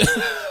 something.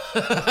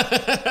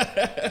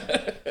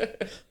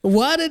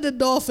 Why did the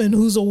dolphin,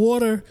 who's a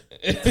water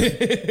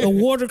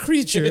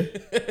creature,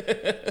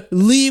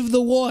 leave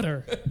the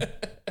water?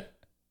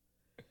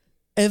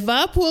 If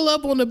I pull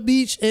up on the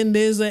beach and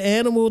there's an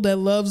animal that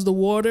loves the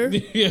water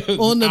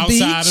on the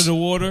beach, outside of the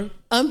water,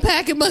 I'm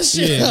packing my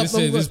shit up.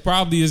 This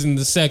probably isn't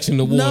the section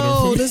of water.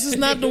 No, this is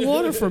not the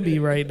water for me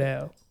right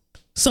now.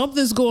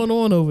 Something's going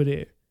on over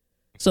there.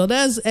 So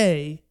that's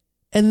A.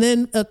 And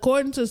then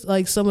according to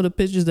like some of the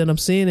pictures that I'm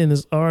seeing in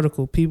this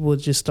article, people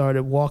just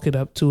started walking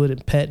up to it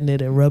and petting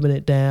it and rubbing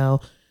it down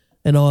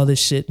and all this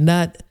shit.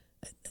 Not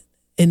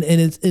and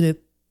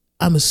it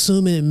I'm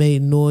assuming it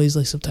made noise,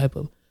 like some type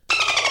of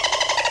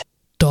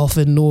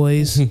dolphin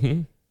noise.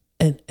 And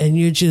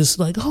you're just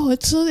like, oh,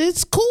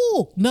 it's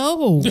cool.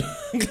 No.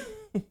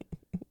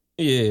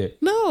 Yeah.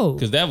 No.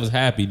 Because that was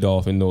happy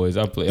dolphin noise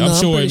I played. I'm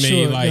sure it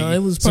made it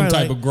was some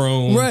type of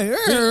groan. Right.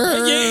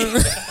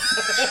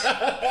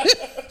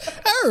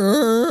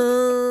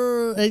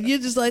 And you're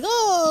just like,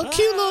 oh,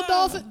 cute little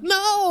dolphin.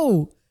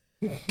 No.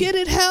 Get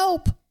it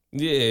help.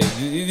 Yeah.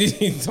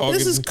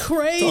 This is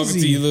crazy.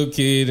 Talking to your little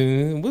kid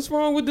and what's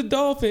wrong with the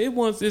dolphin? It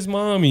wants its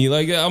mommy.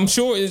 Like, I'm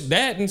sure it's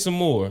that and some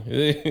more.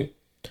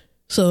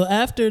 So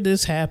after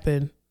this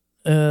happened,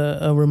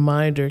 a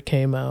reminder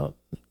came out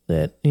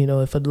that,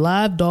 if a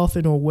live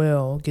dolphin or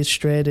whale gets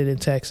stranded in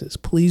Texas,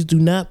 please do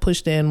not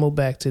push the animal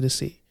back to the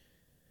sea.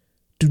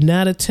 Do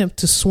not attempt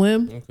to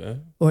swim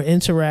or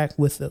interact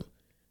with them.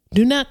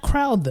 Do not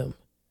crowd them.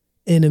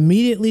 And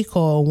immediately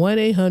call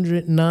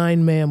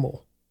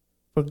 1-800-9-MAMMAL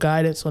for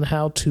guidance on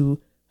how to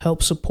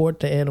help support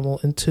the animal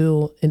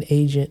until an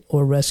agent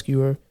or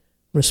rescuer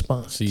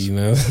response. See,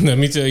 now, let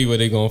me tell you what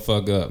they gonna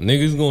fuck up.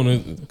 Niggas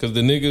because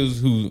the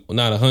niggas who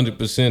not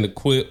 100%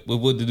 equipped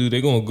with what to do,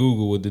 they gonna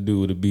Google what to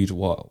do with a beach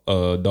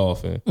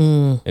dolphin.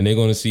 And they're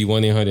gonna see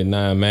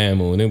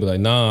 1-800-9-MAMMAL, and they'll be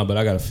like, nah, but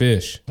I got a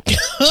fish.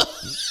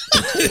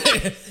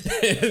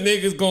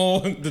 Niggas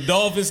the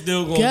dolphin's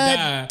still gonna die.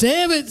 God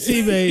damn it,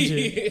 C-Major.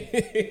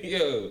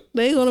 Yo.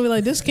 They gonna be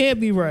like, this can't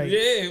be right.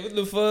 Yeah, what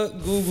the fuck?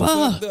 Google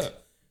fucked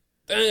up.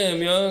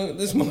 Damn, young,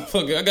 this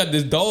motherfucker, I got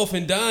this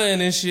dolphin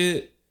dying and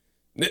shit.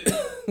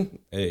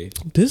 Hey,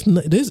 this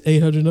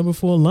 800 number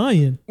for a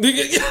lion. No,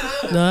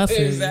 I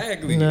feel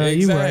exactly. No,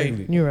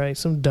 exactly. You're right.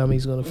 Some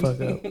dummy's gonna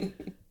fuck up.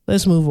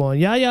 Let's move on.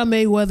 Yaya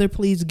Mayweather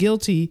pleads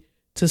guilty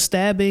to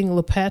stabbing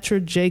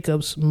LaPatra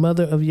Jacobs,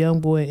 mother of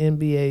YoungBoy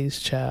NBA's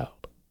child.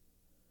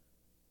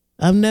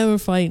 I'm never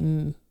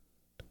fighting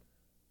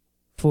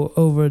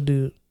over a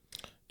dude.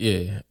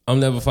 Yeah, I'm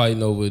never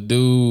fighting over a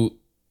dude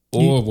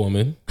or a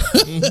woman.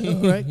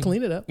 Right,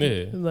 clean it up.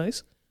 Yeah,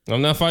 nice.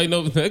 I'm not fighting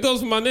over. That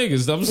goes for my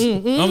niggas.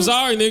 I'm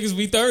sorry, niggas.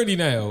 We 30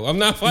 now. I'm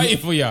not fighting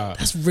for y'all.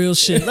 That's real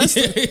shit. Let's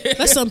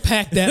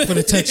unpack that for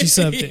the touchy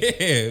subject.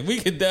 Yeah, we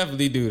could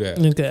definitely do that.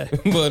 Okay,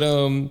 but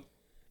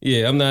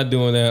yeah, I'm not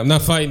doing that. I'm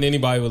not fighting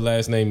anybody with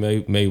last name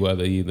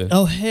Mayweather either.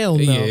 Oh hell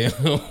no. Yeah,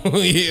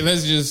 yeah.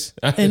 Let's just.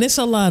 And it's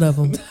a lot of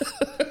them.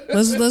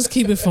 Let's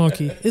keep it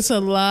funky. It's a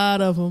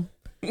lot of them.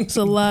 It's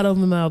a lot of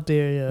them out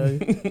there, yo.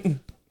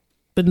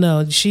 But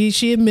no,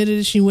 she admitted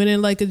it. She went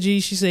in like a G.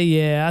 She said,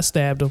 "Yeah, I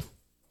stabbed him.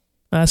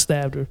 I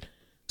stabbed her."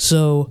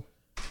 So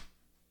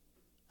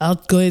I'll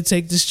go ahead and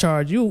take this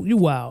charge. You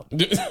wild.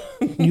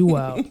 You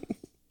wild.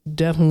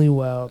 Definitely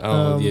wild.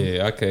 Oh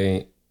yeah, I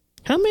can't.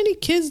 How many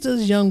kids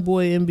does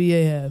YoungBoy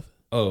NBA have?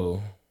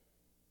 Oh.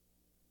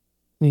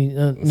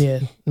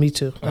 Yeah, me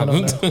too. I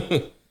don't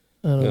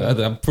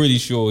know. I'm pretty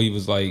sure he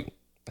was like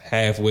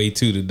halfway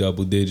to the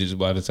double digits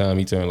by the time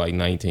he turned like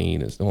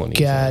 19 or 20.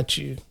 Got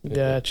you.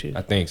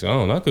 I think so. I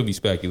don't know. I could be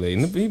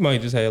speculating. He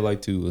might just have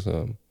like 2 or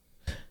something.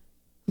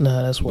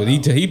 Nah, that's wild.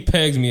 But he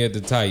pegs me at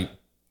the type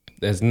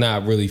that's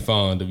not really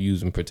fond of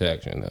using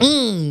protection.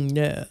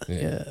 Yeah.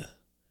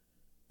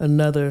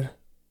 Another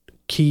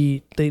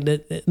key thing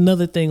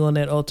another thing on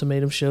that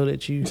ultimatum show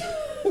that you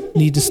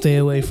need to stay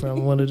away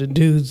from. One of the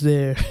dudes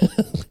there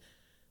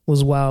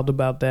was wild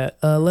about that.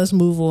 Let's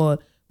move on.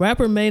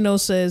 Rapper Mano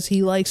says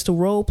he likes to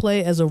role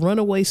play as a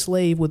runaway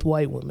slave with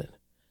white women.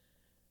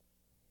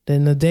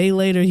 Then a day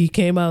later he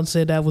came out and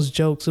said that was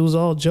jokes. It was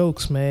all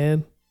jokes,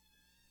 man.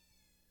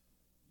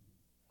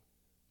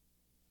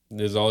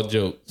 There's all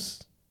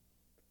jokes.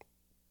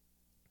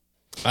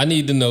 I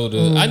need to know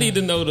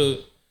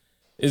the.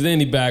 Is there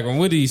any background?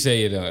 What did he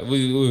say it on?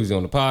 We was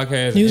on the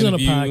podcast. He was on a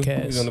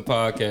podcast. He was on the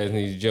podcast and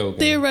he's joking.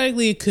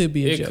 Theoretically, it could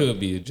be a joke. It could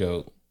be a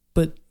joke.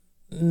 But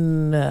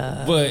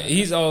nah. But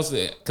he's also,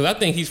 because I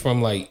think he's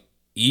from like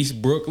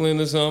East Brooklyn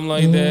or something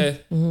like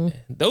that. Mm-hmm.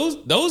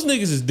 Those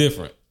niggas is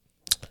different.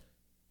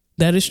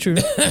 That is true.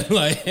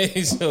 Like,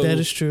 so That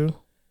is true.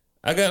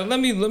 let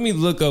me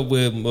look up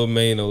where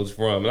Mano's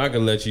from, and I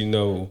can let you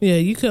know. Yeah,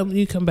 you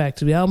come back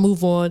to me. I'll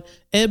move on.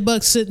 Ed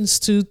Buck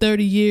sentenced to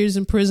 30 years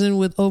in prison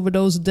with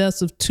overdose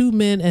deaths of 2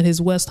 men at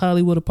his West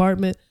Hollywood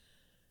apartment.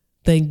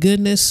 Thank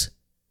goodness.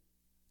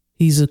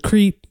 He's a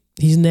creep.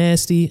 He's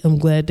nasty. I'm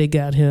glad they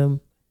got him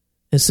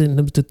and sentenced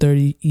him to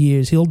 30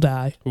 years. He'll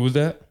die. Who was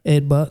that?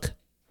 Ed Buck.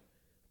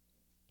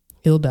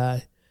 He'll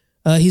die.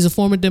 He's a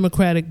former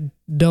Democratic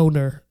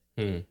donor.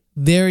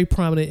 Very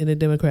prominent in the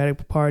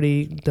Democratic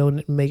Party,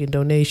 making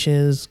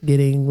donations,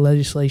 getting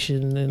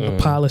legislation and the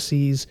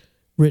policies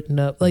written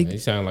up. Like, He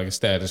sound like a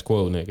status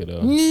quo nigga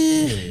though.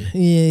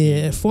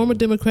 Yeah. Former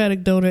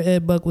Democratic donor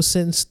Ed Buck was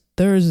sentenced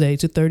Thursday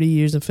to 30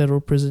 years in federal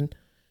prison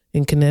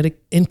in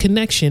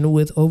connection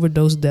with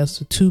overdose deaths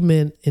of 2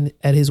 men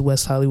at his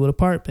West Hollywood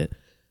apartment.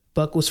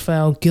 Buck was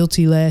found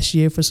guilty last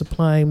year for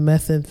supplying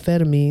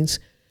methamphetamines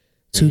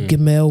to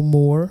Gamel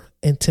Moore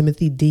and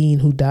Timothy Dean,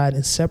 who died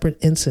in separate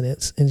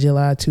incidents in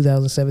July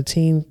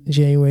 2017,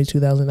 January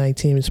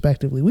 2019,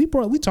 respectively. We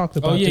talked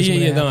about this.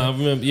 Yeah. No, I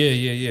remember.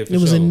 Yeah. It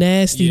was a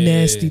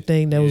nasty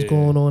thing that was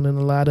going on, and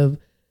a lot of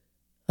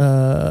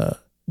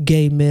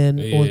gay men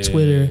on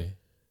Twitter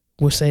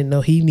were saying,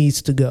 no, he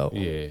needs to go.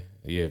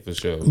 Yeah, for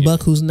sure.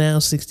 Buck, who's now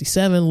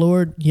 67,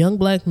 lured young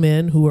black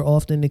men who were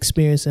often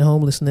experiencing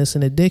homelessness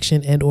and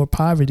addiction and or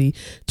poverty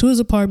to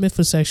his apartment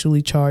for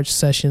sexually charged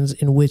sessions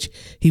in which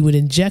he would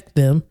inject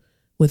them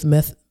with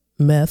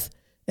meth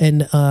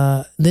and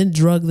then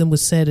drug them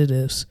with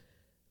sedatives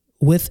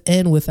with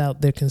and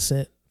without their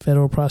consent.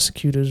 Federal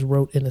prosecutors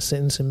wrote in a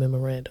sentencing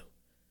memorandum.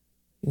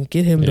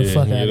 Get him the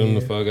fuck out of here. Get him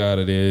the fuck out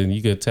of there, and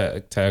you could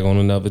tag on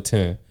another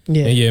 10.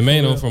 Yeah, and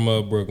Mano from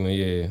Brooklyn.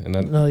 Yeah, and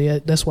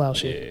that's wild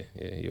shit.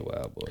 Yeah, you're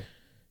wild boy.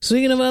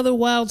 Speaking of other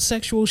wild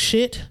sexual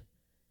shit,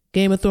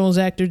 Game of Thrones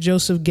actor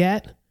Joseph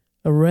Gatt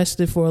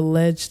arrested for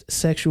alleged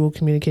sexual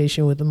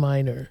communication with a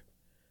minor.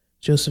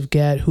 Joseph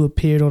Gatt, who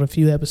appeared on a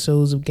few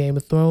episodes of Game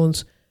of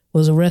Thrones,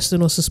 was arrested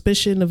on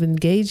suspicion of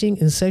engaging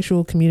in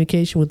sexual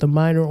communication with a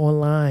minor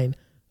online,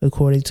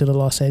 according to the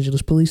Los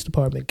Angeles Police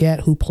Department.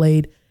 Gatt, who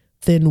played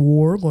Thin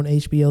Warg on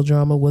HBO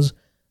drama, was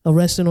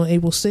arrested on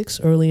April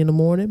 6th early in the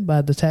morning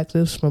by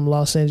detectives from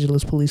Los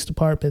Angeles Police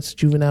Department's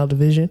Juvenile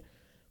Division,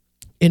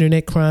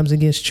 Internet Crimes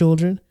Against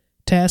Children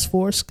Task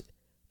Force,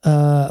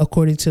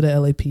 according to the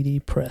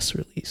LAPD press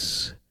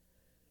release.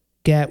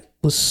 Gatt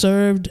was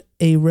served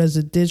a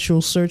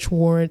residential search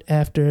warrant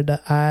after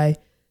the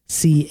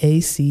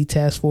ICAC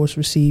task force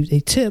received a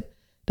tip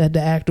that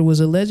the actor was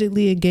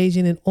allegedly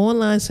engaging in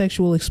online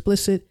sexual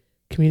explicit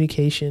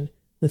communication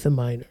with a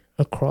minor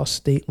across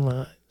state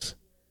lines.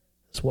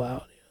 It's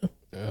wild. Yeah.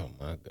 Oh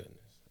my goodness!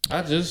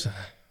 I just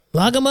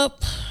lock him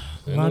up.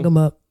 Lock him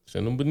up.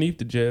 Send him beneath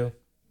the jail.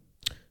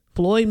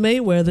 Floyd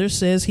Mayweather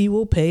says he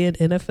will pay an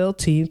NFL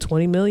team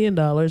 $20 million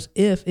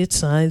if it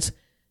signs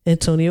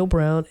Antonio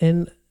Brown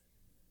and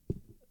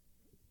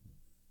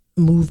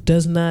move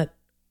does not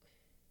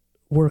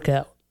work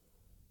out.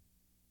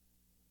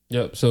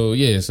 Yep. So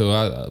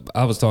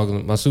I was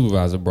talking. My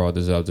supervisor brought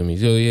this up to me.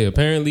 So yeah,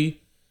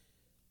 apparently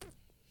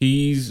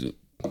he's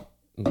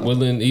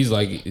willing. He's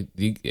like,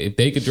 if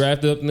they could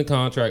draft up in the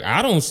contract,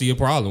 I don't see a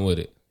problem with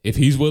it. If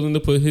he's willing to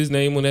put his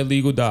name on that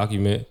legal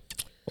document,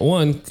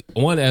 one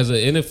as an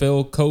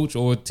NFL coach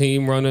or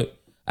team runner,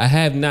 I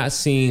have not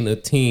seen a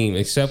team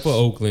except for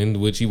Oakland,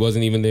 which he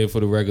wasn't even there for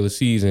the regular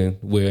season,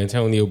 where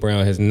Antonio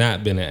Brown has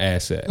not been an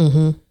asset.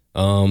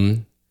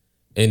 And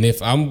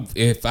if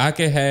I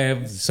could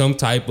have some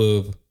type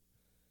of,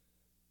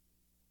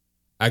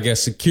 I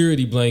guess,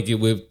 security blanket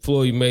with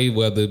Floyd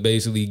Mayweather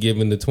basically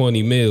giving the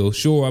 $20 million,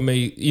 sure, I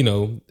may,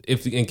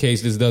 if in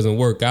case this doesn't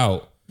work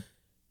out,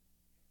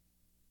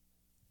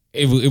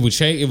 it would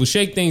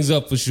shake things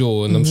up for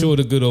sure, and I'm sure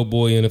the good old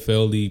boy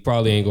NFL league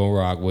probably ain't gonna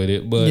rock with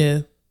it, but yeah.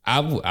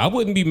 I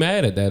wouldn't be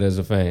mad at that as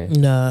a fan.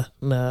 Nah.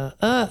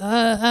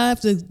 I have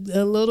to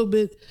a little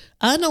bit.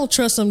 I don't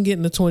trust him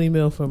getting the $20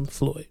 million from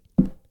Floyd.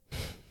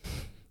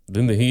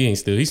 Then he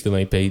still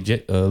ain't paid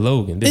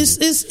Logan. It's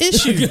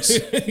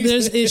issues.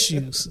 There's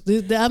issues.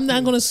 I'm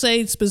not going to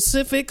say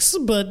specifics,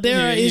 but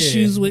there are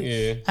issues with.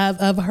 Yeah.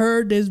 I've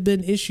heard there's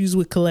been issues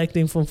with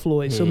collecting from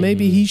Floyd, so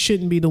maybe he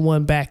shouldn't be the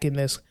one backing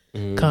this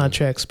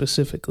contract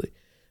specifically.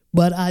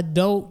 But I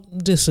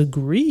don't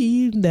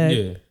disagree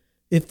that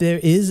if there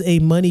is a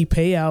money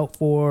payout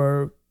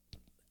for,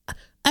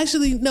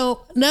 actually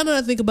no. Now that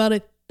I think about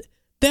it,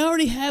 they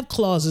already have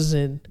clauses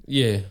in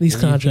these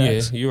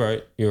contracts. Yeah,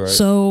 you're right.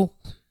 So.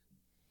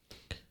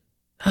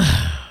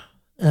 I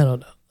don't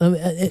know. I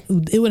mean,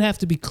 it would have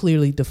to be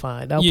clearly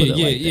defined. I'll put it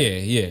like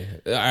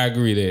that. I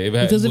agree there.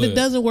 Because if it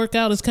doesn't work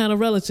out, it's kind of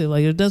relative.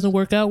 Like, if it doesn't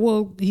work out,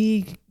 well,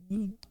 he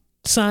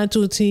signed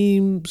to a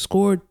team,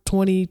 scored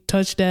 20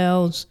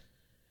 touchdowns,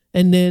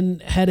 and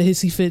then had a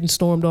hissy fit and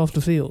stormed off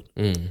the field.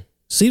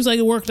 Seems like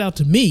it worked out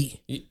to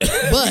me.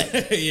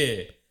 But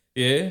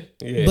Yeah.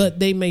 But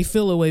they may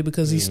feel away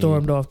because he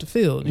stormed off the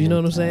field. You know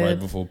what I'm saying? Right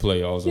before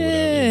playoffs or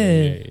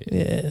whatever.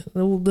 Yeah.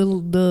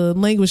 The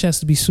language has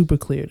to be super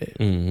clear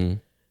there.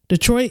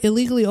 Detroit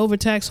illegally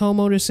overtaxed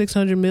homeowners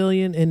 $600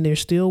 million, and they're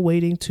still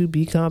waiting to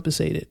be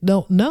compensated.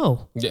 No.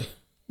 Yeah.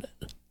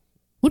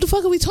 What the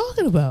fuck are we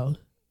talking about?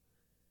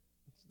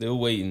 Still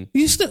waiting.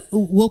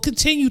 We'll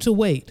continue to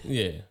wait.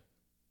 Yeah.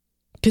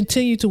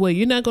 Continue to wait.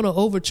 You're not going to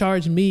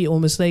overcharge me on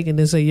mistake and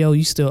then say, yo,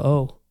 you still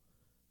owe.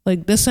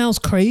 Like, that sounds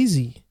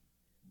crazy.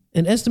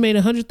 An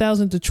estimated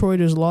 100,000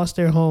 Detroiters lost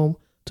their home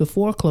to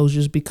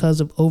foreclosures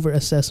because of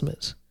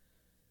overassessments.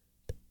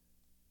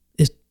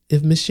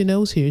 If Miss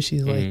Chanel was here,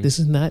 she's like, this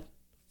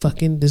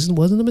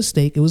wasn't a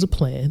mistake. It was a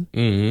plan.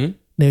 Mm-hmm.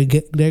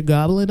 They're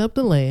gobbling up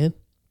the land.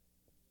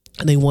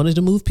 And they wanted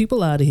to move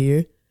people out of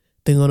here.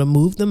 They're going to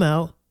move them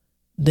out.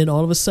 Then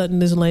all of a sudden,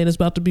 this land is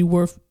about to be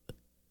worth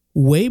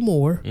way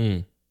more.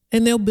 And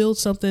they'll build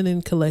something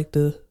and collect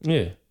the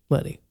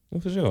money.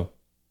 For sure.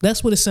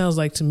 That's what it sounds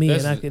like to me.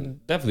 That's and I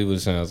can definitely what it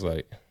sounds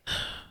like.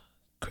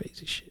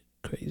 Crazy shit.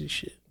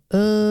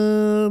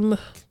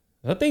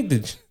 I think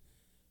that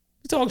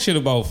you talk shit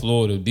about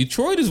Florida.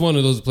 Detroit is one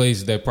of those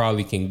places that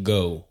probably can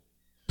go.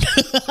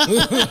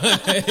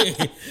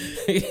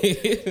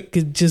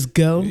 Could just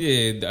go.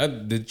 Yeah,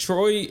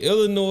 Detroit,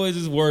 Illinois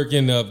is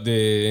working up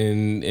there,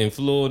 in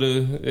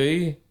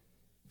Florida,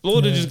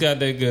 Florida just got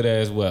that good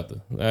ass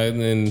weather,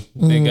 and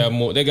they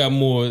got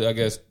more, I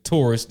guess,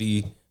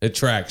 touristy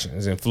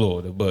attractions in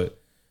Florida,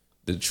 but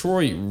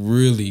Detroit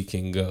really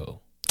can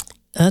go.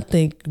 I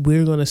think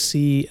we're gonna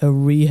see a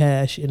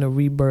rehash and a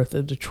rebirth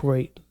of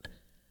Detroit,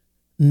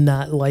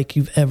 not like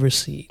you've ever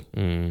seen.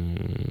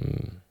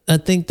 I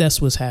think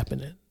that's what's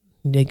happening.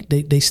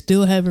 They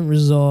still haven't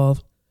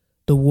resolved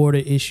the water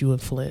issue in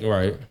Flint.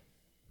 Right.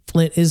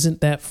 Flint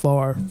isn't that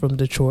far from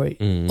Detroit.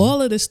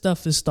 All of this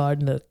stuff is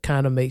starting to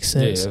kind of make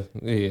sense.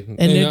 Yeah. And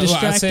they're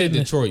distracted. I said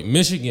Detroit,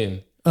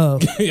 Michigan. Oh,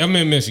 I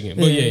meant Michigan,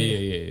 but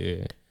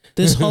yeah.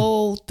 This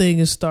whole thing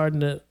is starting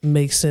to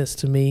make sense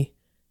to me,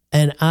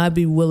 and I'd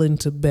be willing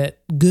to bet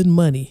good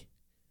money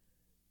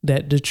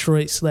that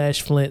Detroit /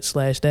 Flint /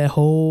 that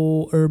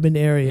whole urban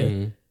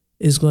area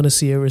is going to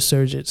see a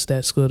resurgence.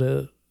 That's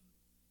gonna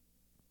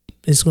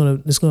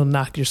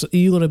knock your.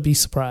 You're gonna be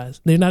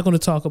surprised. They're not going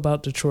to talk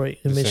about Detroit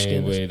and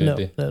Michigan. No.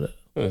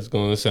 It's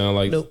going to sound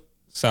like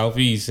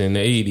Southeast in the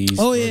 80s.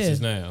 Oh yeah,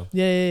 versus now.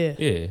 Yeah.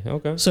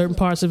 Okay. Certain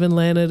parts of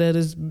Atlanta that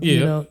is,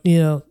 you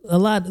know, a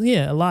lot of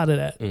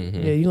that.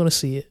 Yeah, you're gonna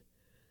see it.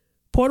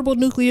 Portable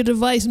nuclear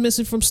device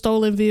missing from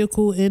stolen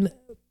vehicle in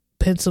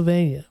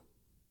Pennsylvania.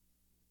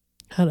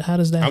 How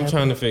does that happen? I'm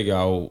trying to figure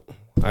out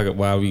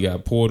why we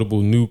got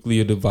portable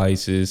nuclear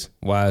devices,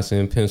 why it's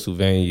in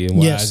Pennsylvania, and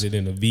why is it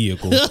in a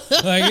vehicle?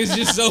 Like, it's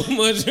just so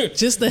much.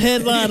 Just the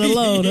headline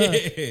alone, huh?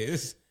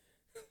 Yes.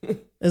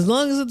 As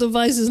long as the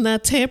device is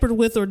not tampered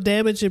with or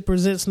damaged, it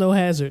presents no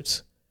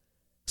hazards.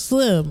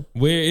 Slim.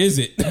 Where is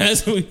it?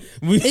 That's what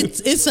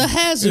it's a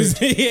hazard.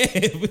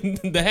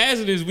 The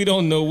hazard is we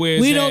don't know where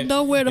it's we don't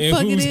know where the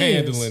fuck it is.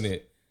 Who's handling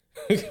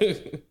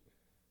it?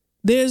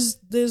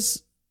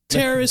 There's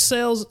terrorist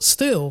cells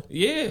still.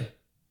 Yeah.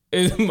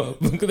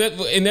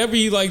 In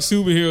every like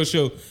superhero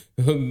show,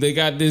 they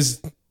got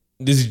this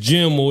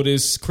gem or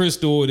this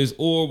crystal or this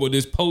orb or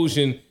this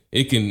potion.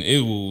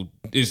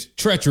 It's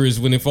treacherous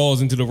when it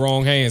falls into the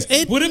wrong hands.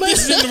 What if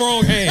this is in the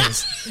wrong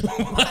hands?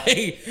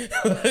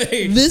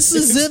 This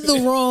is in the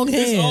wrong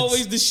hands. It's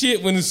always the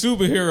shit when the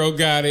superhero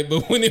got it,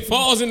 but when it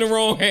falls in the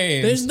wrong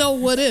hands. There's no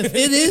what if.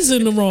 It is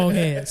in the wrong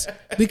hands.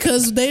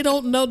 Because they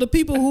don't know the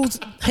people whose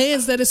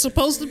hands that it's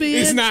supposed to be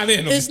in. It's not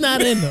in them. It's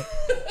not in them.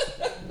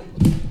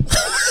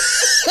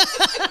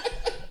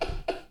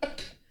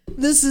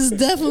 This is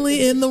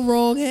definitely in the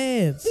wrong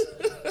hands.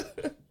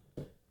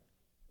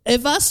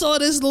 If I saw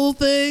this little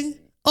thing,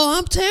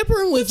 I'm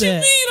tampering with that.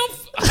 What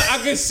you mean? I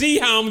can see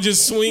how I'm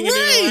just swinging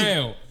it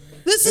around.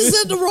 This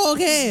is in the wrong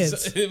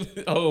hands.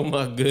 Oh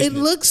my goodness! It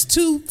looks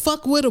too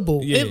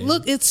fuckwittable. Yeah.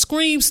 It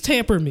screams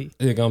tamper me.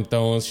 I think I'm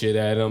throwing shit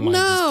at him.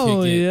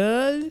 No,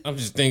 yeah. I'm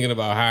just thinking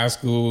about high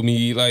school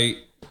me, like.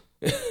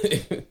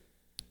 God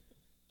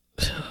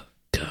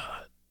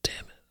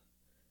damn it!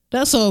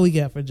 That's all we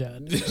got for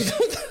John.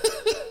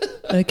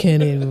 I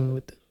can't even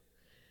with it.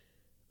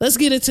 Let's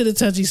get into the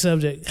touchy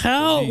subject.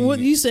 What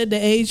you said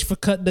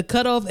the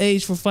cutoff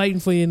age for fighting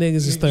for your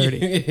niggas is 30.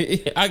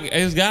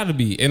 It's got to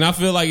be, and I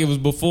feel like it was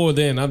before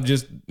then. I'm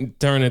just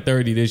turning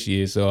 30 this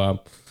year, so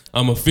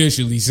I'm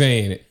officially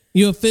saying it.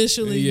 You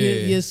officially,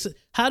 yes.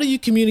 How do you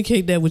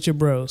communicate that with your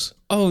bros?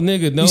 Oh,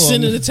 nigga, no. You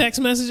sending a text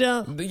message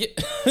out?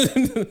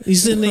 You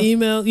sending an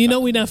email? You know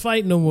we not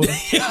fighting no more.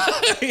 Yeah,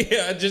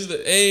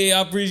 hey,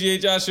 I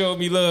appreciate y'all showing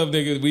me love,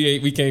 nigga.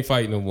 We can't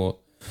fight no more.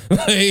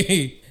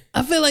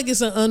 I feel like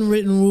it's an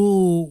unwritten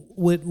rule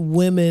with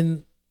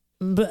women,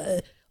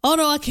 but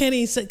although I can't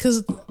even say,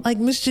 because like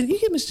you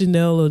get Miss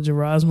Janelle or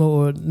Gerasmo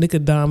or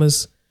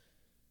Nicodamus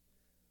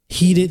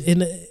heated,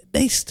 and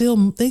they still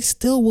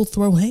will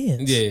throw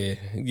hands. Yeah.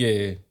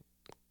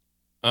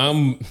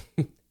 I'm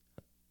the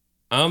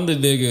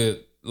nigga.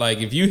 Like,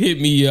 if you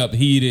hit me up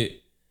heated,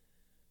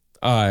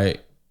 all right.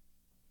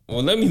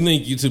 Well, let me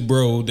link you to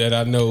bro that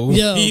I know.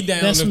 Yo, he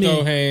down to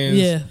throw hands.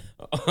 Yeah.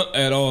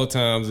 At all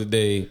times of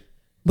day.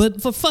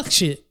 But for fuck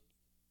shit,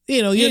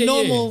 You know, your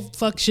normal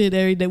fuck shit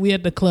every day. We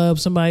at the club,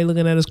 somebody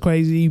looking at us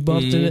crazy, you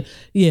bumped it.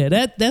 Yeah,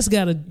 that's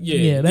gotta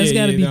be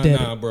dead.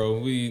 Nah,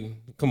 bro.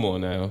 Come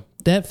on now.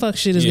 That fuck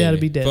shit has gotta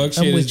be dead. Fuck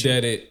shit is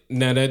dead.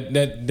 Now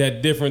that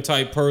different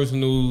type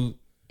personal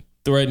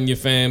threaten your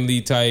family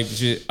type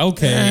shit.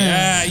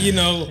 Okay, you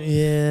know.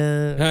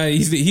 Yeah.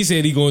 He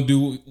said he gonna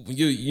do.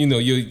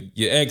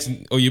 Your ex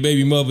or your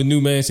baby mother, new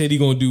man said he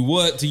gonna do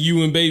what to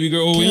you and baby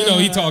girl. You know,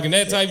 he talking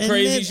that type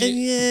crazy shit.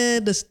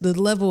 And the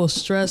level of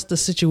stress, the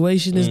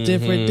situation is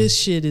different. This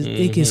shit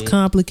it gets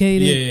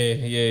complicated.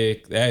 Yeah.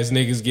 As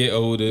niggas get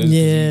older,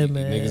 man.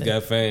 Niggas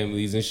got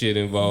families and shit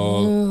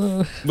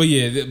involved. But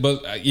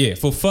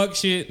for fuck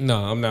shit, no,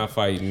 I'm not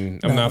fighting.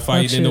 I'm not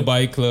fighting in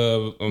nobody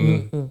club.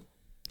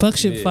 Fuck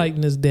shit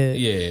fighting is dead.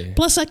 Yeah.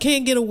 Plus, I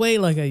can't get away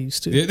like I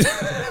used to.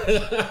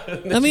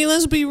 I mean,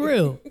 let's be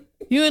real.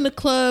 You're in the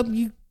club,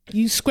 you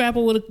scrap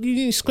with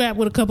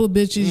a couple of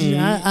bitches.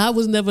 I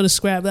was never the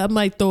scrap. I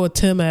might throw a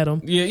Tim at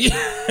them. Yeah.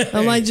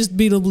 I might just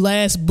be the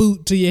last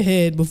boot to your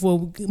head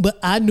but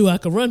I knew I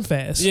could run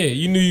fast. Yeah,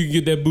 you knew you could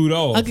get that boot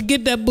off. I could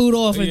get that boot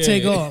off and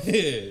take off.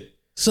 Yeah.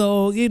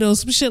 So,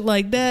 some shit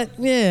like that,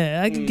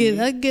 I could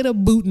get a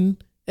booting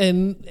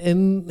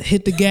and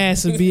hit the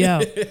gas and be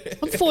out.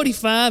 I'm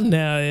 45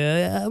 now.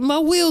 Yeah. My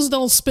wheels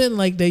don't spin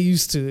like they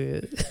used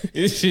to.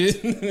 This shit,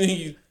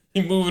 he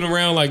moving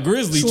around like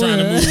Grizzly trying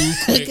to move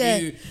quick.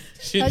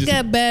 I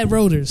got bad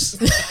rotors.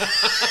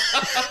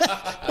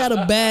 Got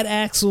a bad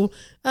axle.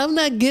 I'm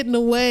not getting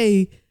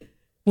away.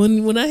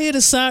 When I hear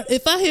the siren,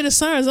 if I hear the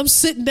sirens, I'm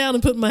sitting down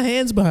and putting my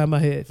hands behind my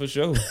head. For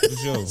sure.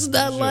 It's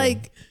not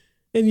like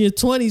in your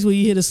 20s where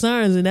you hear the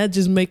sirens and that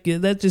just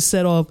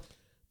set off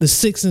the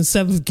 6th and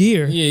 7th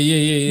gear.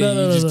 Yeah.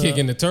 No, you just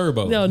kicking the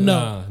turbo. No,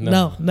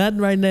 not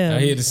right now. I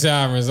hear the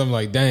sirens. I'm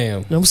like,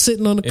 damn. I'm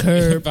sitting on the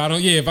curb.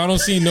 If I don't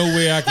see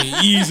nowhere I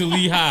can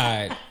easily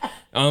hide,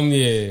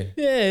 Yeah,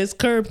 it's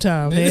curb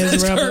time.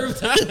 Hands around.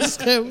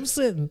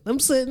 I'm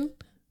sitting.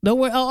 Don't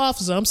worry. Oh,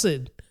 officer, I'm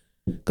sitting.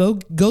 Go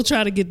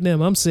try to get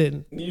them. I'm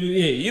sitting.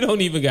 You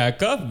don't even got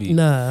cuff me.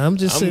 Nah, I'm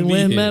just sitting.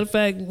 Matter of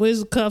fact,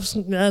 where's the cuffs?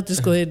 I'll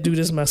just go ahead and do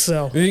this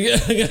myself. I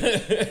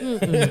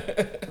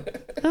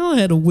don't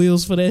have the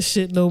wheels for that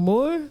shit no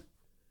more.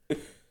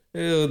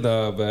 Hell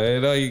nah,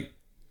 man.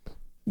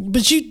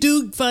 But you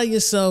do find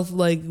yourself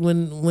like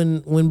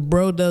when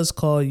bro does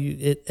call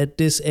you at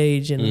this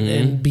age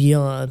and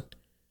beyond,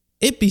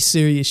 it be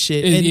serious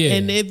shit.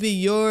 And it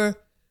be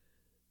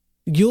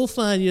you'll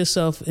find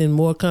yourself in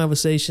more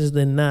conversations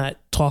than not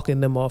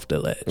talking them off the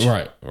ledge.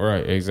 Right,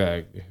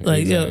 exactly.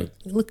 Like,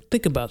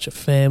 think about your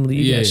family.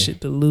 You got shit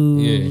to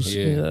lose.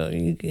 Yeah.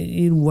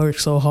 You work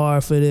so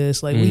hard for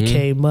this. Like, we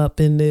came up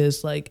in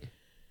this. Like,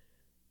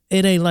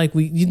 it ain't like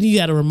you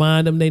got to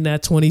remind them they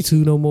not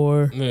 22 no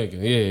more.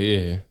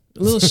 Yeah.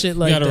 Little shit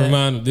like that. You got to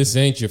remind them this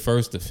ain't your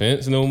first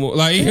offense no more. Or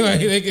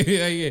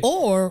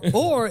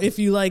if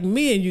you like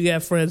me and you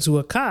got friends who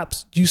are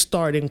cops, you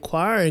start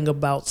inquiring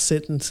about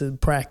sentencing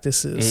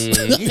practices.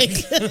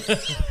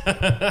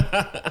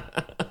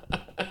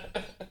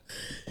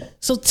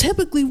 So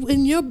typically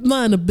in your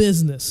line of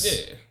business,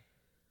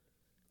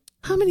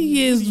 how many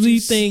years do you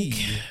think...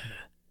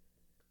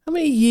 How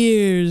many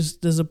years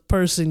does a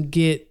person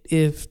get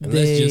if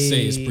let's just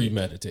say it's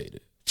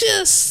premeditated?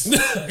 Just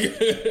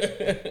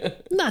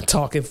not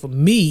talking for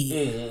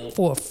me,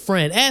 for a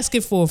friend.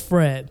 Asking for a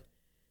friend.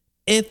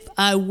 If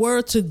I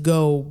were to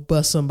go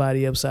bust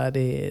somebody upside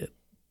the head,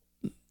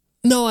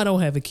 no, I don't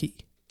have a key.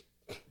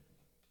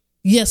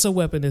 Yes, a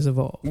weapon is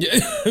involved. Yeah,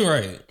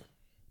 right.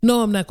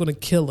 No, I'm not going to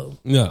kill him.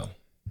 No.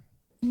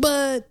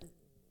 But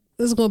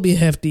there's going to be a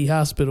hefty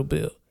hospital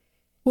bill.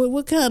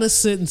 What kind of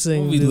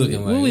sentencing? What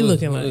we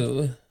looking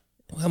like?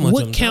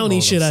 What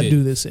county should I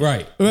do this in?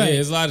 Right. Yeah,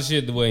 there's a lot of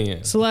shit to weigh in.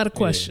 It's a lot of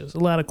questions.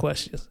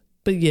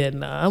 But yeah,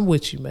 nah, I'm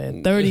with you,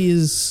 man.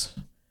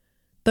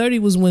 30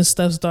 was when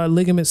stuff started,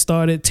 ligaments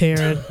started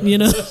tearing. You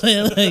know what I'm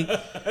saying?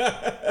 Like,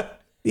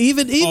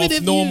 even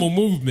if normal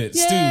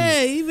movements too.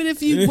 Yeah, even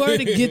if you were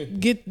to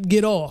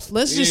get off.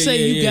 Let's just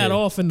say you got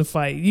off in the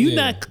fight. You're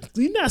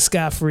not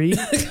scot-free.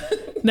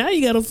 Now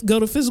you gotta go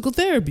to physical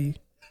therapy.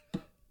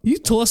 You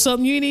tore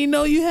something you didn't even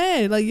know you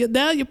had. Like,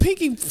 now your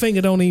pinky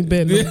finger don't even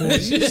bend no more.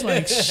 You're just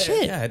like,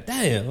 shit. God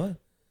damn.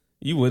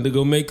 You went to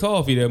go make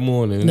coffee that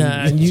morning.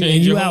 Nah, and you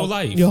your out. whole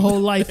life. Your whole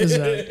life is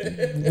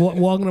out.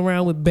 Walking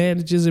around with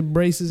bandages and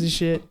braces and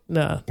shit.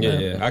 Nah.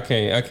 Yeah. I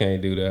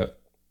can't do that.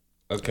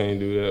 I can't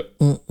do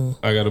that.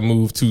 I got to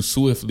move too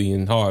swiftly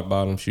in hard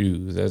bottom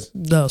shoes. That's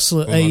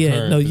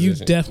you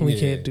definitely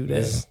can't do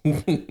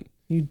that.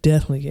 You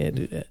definitely can't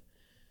do that.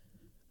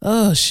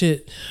 Oh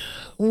shit.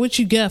 What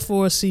you got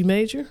for us, C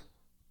Major?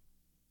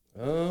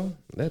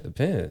 That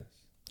depends.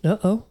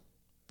 Uh-oh.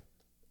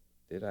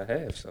 Did I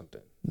have something?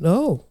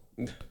 No.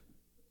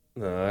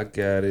 No, I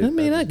got it. I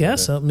mean, I got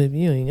something if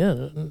you ain't got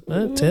it.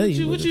 I'll tell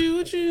you. What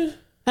you?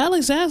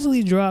 Alex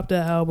Asley dropped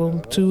an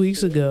album 2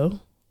 weeks ago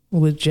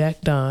with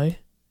Jack Dye.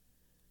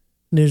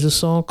 There's a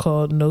song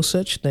called No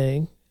Such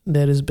Thing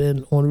that has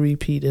been on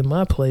repeat in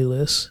my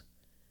playlist.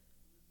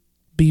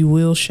 B.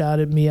 Will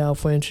shouted me out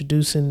for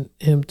introducing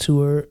him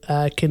to her.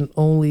 I can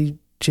only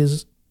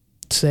just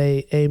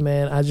say, hey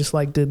man, I just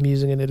like good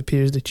music, and it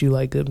appears that you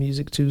like good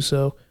music too.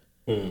 So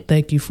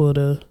thank you for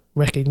the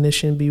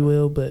recognition, B.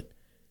 Will, but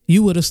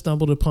you would have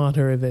stumbled upon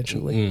her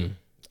eventually.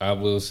 I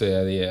will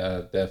say, yeah,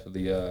 I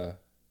definitely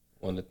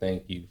want to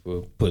thank you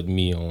for putting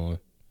me on,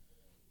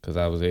 because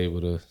I was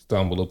able to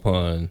stumble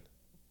upon,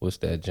 what's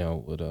that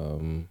jump with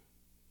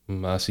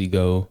Mossy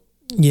Go?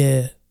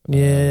 Yeah. And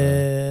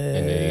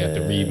then you got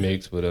the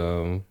remix with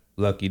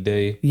Lucky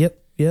Day.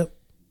 Yep. Yeah.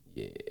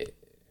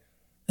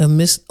 I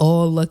missed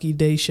all Lucky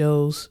Day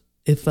shows.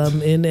 If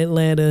I'm in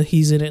Atlanta,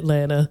 he's in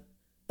Atlanta.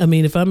 I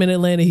mean, if I'm in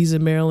Atlanta, he's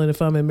in Maryland.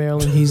 If I'm in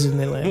Maryland, he's in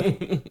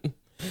Atlanta.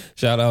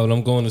 Shout out,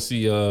 I'm going to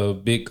see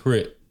Big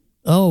Crit.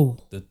 Oh,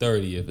 The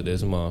 30th of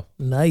this month.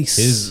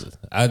 nice.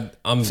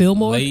 I'm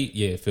Fillmore? late.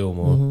 Yeah,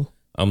 Fillmore.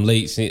 I'm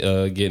late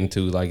getting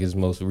to like his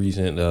most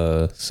recent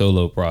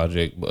solo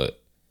project, but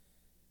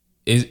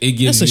it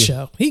gives That's a you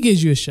show. He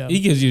gives you a show. He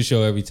gives you a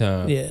show every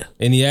time. Yeah.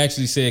 And he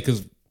actually said,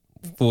 because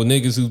for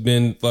niggas who've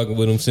been fucking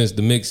with him since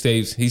the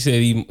mixtapes, he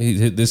said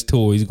he this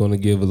tour he's going to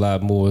give a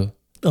lot more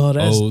Oh,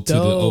 that's old to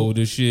dope. the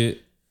older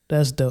shit.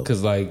 That's dope.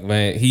 Cause like,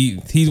 man,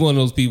 he's one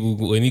of those people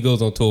who, when he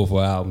goes on tour for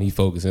an album, he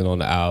focusing on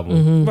the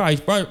album.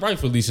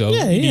 Rightfully so.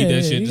 Yeah, you yeah, need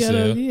that shit you to gotta,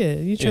 sell. yeah,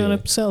 you trying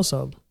to sell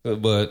something,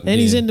 But and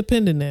he's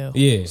independent now.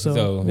 Yeah.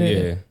 So, I've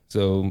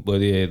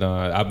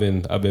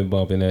been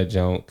bumping that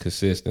junk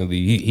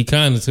consistently. He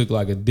kind of took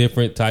like a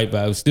different type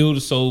vibe, still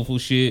the soulful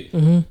shit,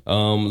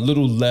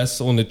 little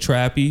less on the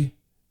trappy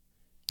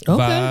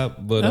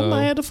vibe. But I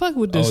might have to fuck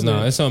with this. Oh no,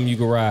 now. it's something you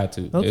can ride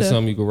to. Okay. It's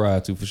something you can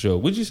ride to for sure.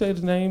 What'd you say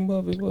the name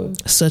of it was?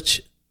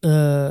 Such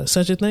a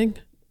thing.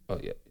 Oh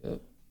yeah.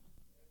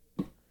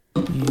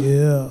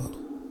 Yeah,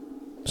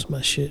 that's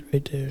my shit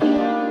right there.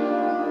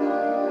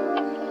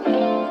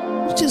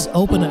 You just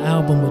open an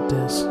album with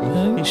this.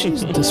 Man,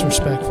 she's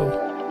disrespectful.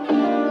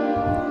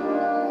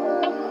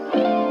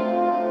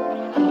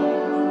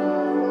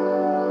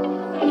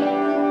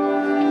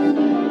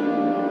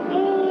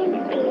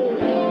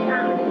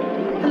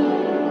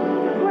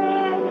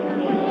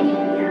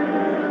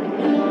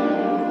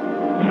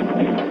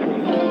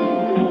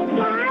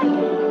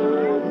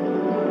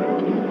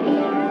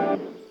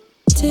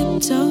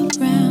 Tiptoed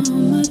round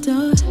my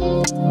door,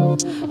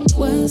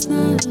 was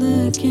not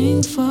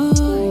looking for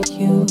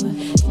you,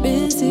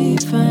 busy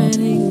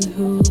finding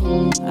who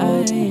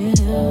I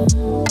am.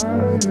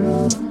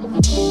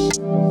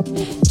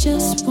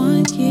 Just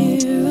 1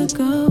 year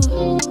ago,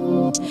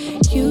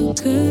 you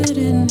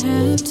couldn't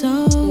have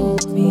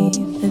told me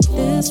that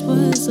this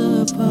was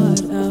a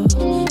part of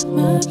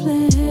my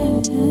plan.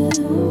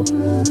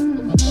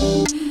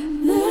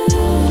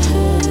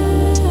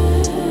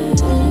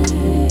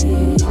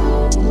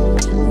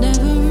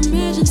 Never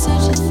imagined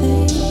such a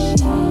thing.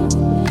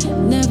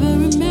 Never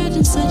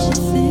imagined such a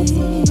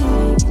thing.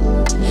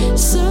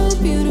 So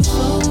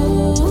beautiful.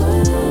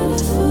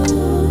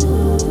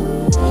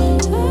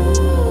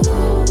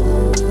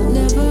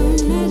 Never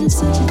imagined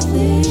such a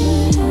thing.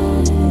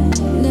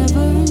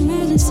 Never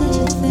imagined such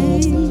a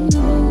thing.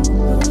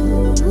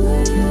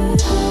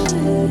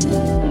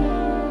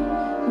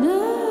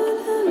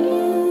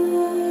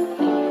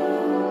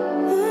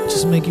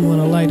 Just make you want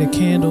to light a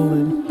candle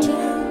and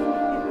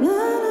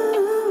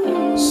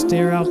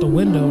stare out the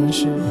window and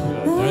shit.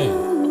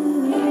 Damn.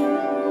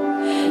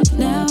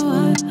 Now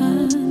I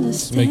understand.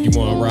 Just make you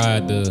want to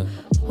ride to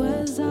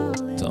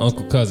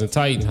Uncle Cousin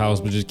Titan house,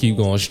 but just keep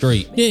going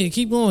straight. Yeah,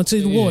 keep going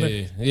to the water.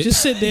 Yeah.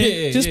 Just sit there.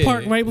 Yeah, just yeah.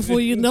 park right before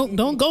you.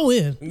 Don't go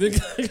in.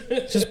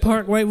 Just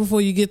park right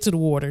before you get to the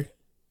water.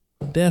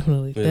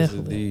 Definitely, Yes,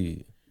 definitely.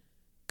 indeed.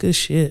 Good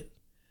shit.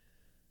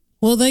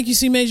 Well, thank you,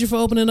 C Major, for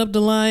opening up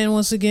the line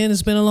once again.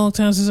 It's been a long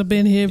time since I've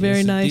been here. Very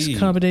Yes, nice indeed.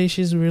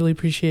 accommodations. Really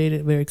appreciate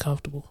it. Very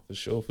comfortable. For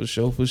sure.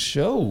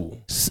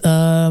 Miss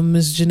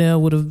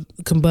Janelle would have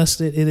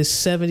combusted. It is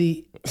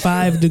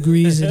 75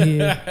 degrees in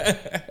here.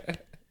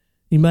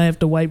 You might have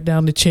to wipe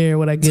down the chair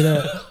when I get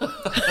up.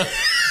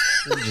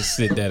 Just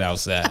sit that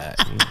outside.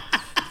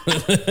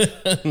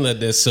 Let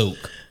that soak.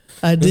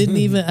 I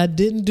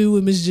didn't do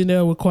what Miss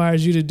Janelle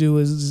requires you to do,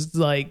 is just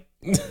like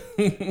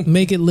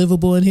make it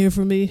livable in here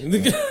for me.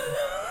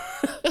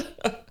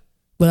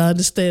 But I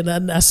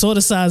understand. I saw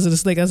the size of the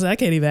snake. I said, I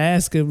can't even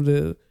ask him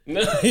to.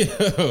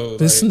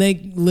 The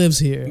snake lives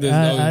here.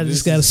 I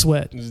just got to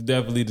sweat. It's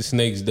definitely the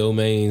snake's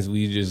domains.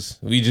 We just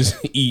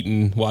eat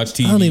and watch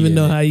TV. I don't even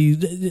know how you.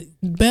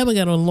 Bama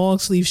got on a long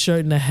sleeve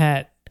shirt and a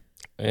hat.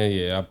 And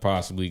yeah, I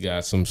possibly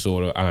got some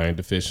sort of iron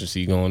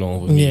deficiency going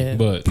on with me. Yeah,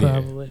 But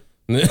probably.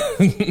 Yeah.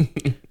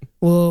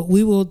 Well,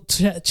 we will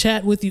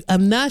chat with you.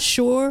 I'm not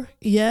sure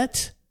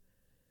yet.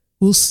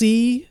 We'll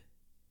see.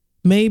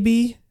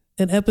 Maybe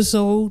an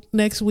episode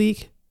next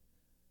week.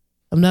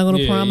 I'm not going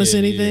to promise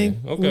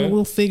anything. Yeah. Okay.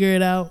 We'll figure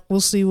it out.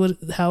 We'll see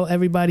how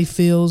everybody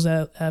feels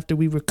after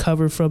we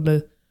recover from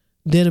the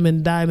Denim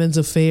and Diamonds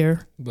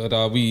affair. But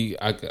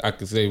I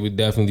could say we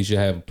definitely should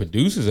have a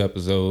producers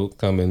episode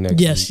coming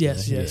next Yes,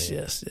 week.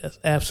 yes.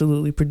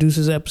 Absolutely.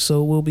 Producers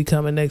episode will be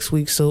coming next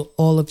week. So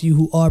all of you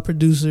who are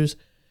producers,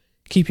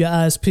 keep your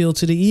eyes peeled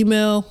to the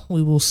email.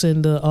 We will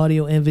send the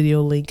audio and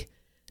video link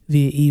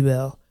via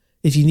email.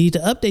 If you need to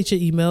update your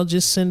email,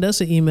 just send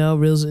us an email,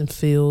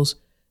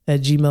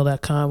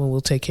 reelsandfeels@gmail.com, and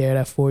we'll take care of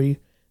that for you.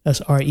 That's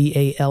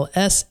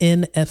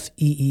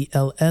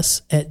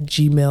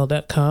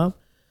REALSNFEELS@gmail.com.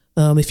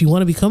 If you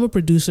want to become a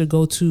producer,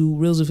 go to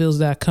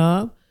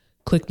reelsandfeels.com,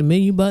 click the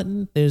menu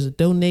button. There's a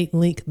donate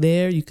link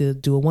there. You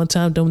could do a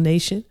one-time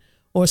donation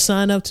or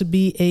sign up to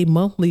be a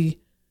monthly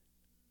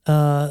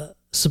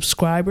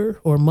subscriber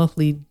or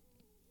monthly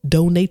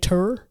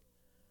donator,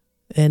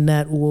 and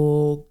that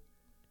will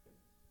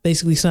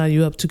basically sign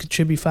you up to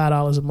contribute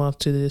 $5 a month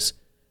to this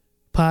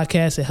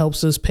podcast. It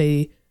helps us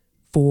pay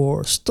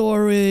for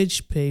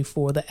storage, pay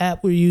for the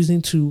app we're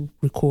using to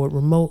record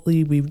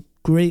remotely. We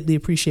greatly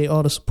appreciate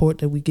all the support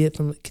that we get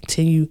from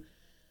continued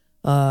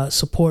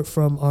support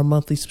from our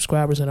monthly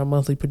subscribers and our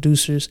monthly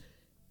producers.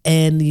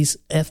 And these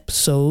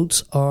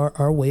episodes are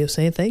our way of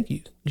saying thank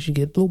you. You should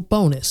get a little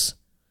bonus.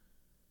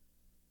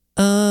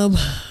 I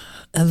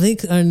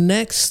think our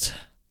next,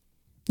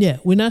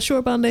 we're not sure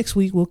about next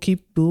week. We'll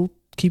keep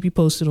you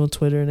posted on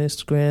Twitter and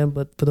Instagram.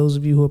 But for those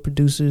of you who are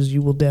producers,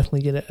 you will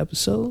definitely get an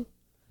episode.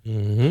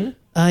 Mm-hmm.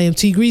 I am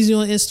T Greasy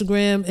on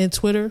Instagram and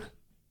Twitter.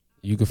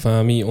 You can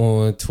find me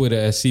on Twitter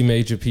at C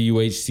Major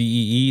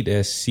PUHCEE.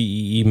 That's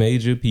CEE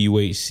Major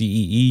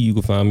PUHCEE. You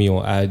can find me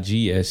on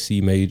IG at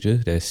C Major.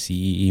 That's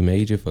CEE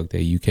Major. Fuck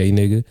that UK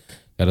nigga.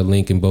 Got a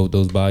link in both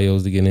those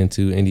bios to get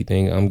into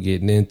anything I'm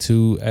getting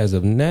into as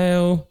of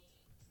now.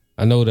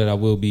 I know that I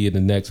will be in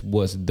the next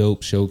What's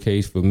Dope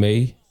showcase for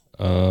May.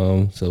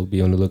 So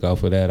be on the lookout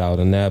for that out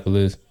in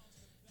Annapolis.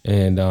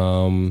 And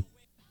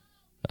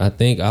I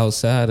think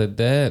outside of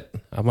that,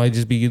 I might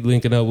just be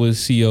linking up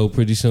with CO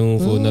pretty soon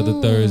for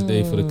another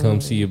Thursday for the Come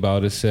See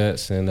About It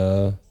sets. And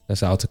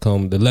that's out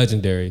Tacoma, the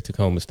legendary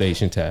Tacoma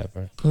Station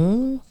Tavern.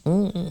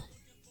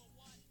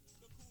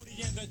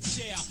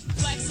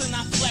 Flexing,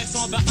 I flex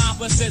on the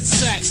opposite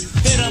sex.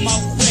 Hit 'em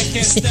up quick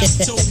and step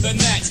to the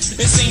next.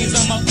 It seems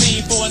I'm a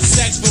fiend for a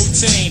sex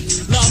routine.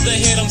 Love to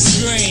hit 'em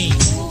scream.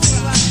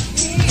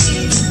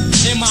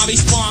 And my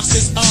response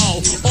is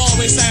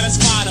always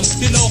satisfy them.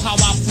 You know how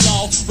I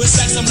flow. With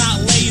sex I'm not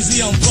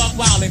lazy, I'm buck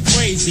wild and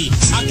crazy.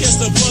 I kiss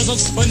the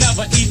bosoms but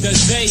never eat the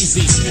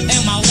daisies.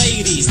 And my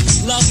ladies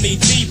love me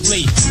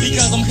deeply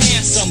because I'm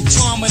handsome,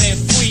 charming and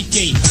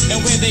freaky.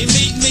 And when they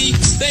meet me,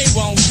 they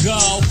won't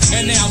go.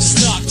 And now I'm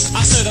stuck,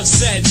 I should have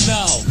said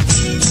no.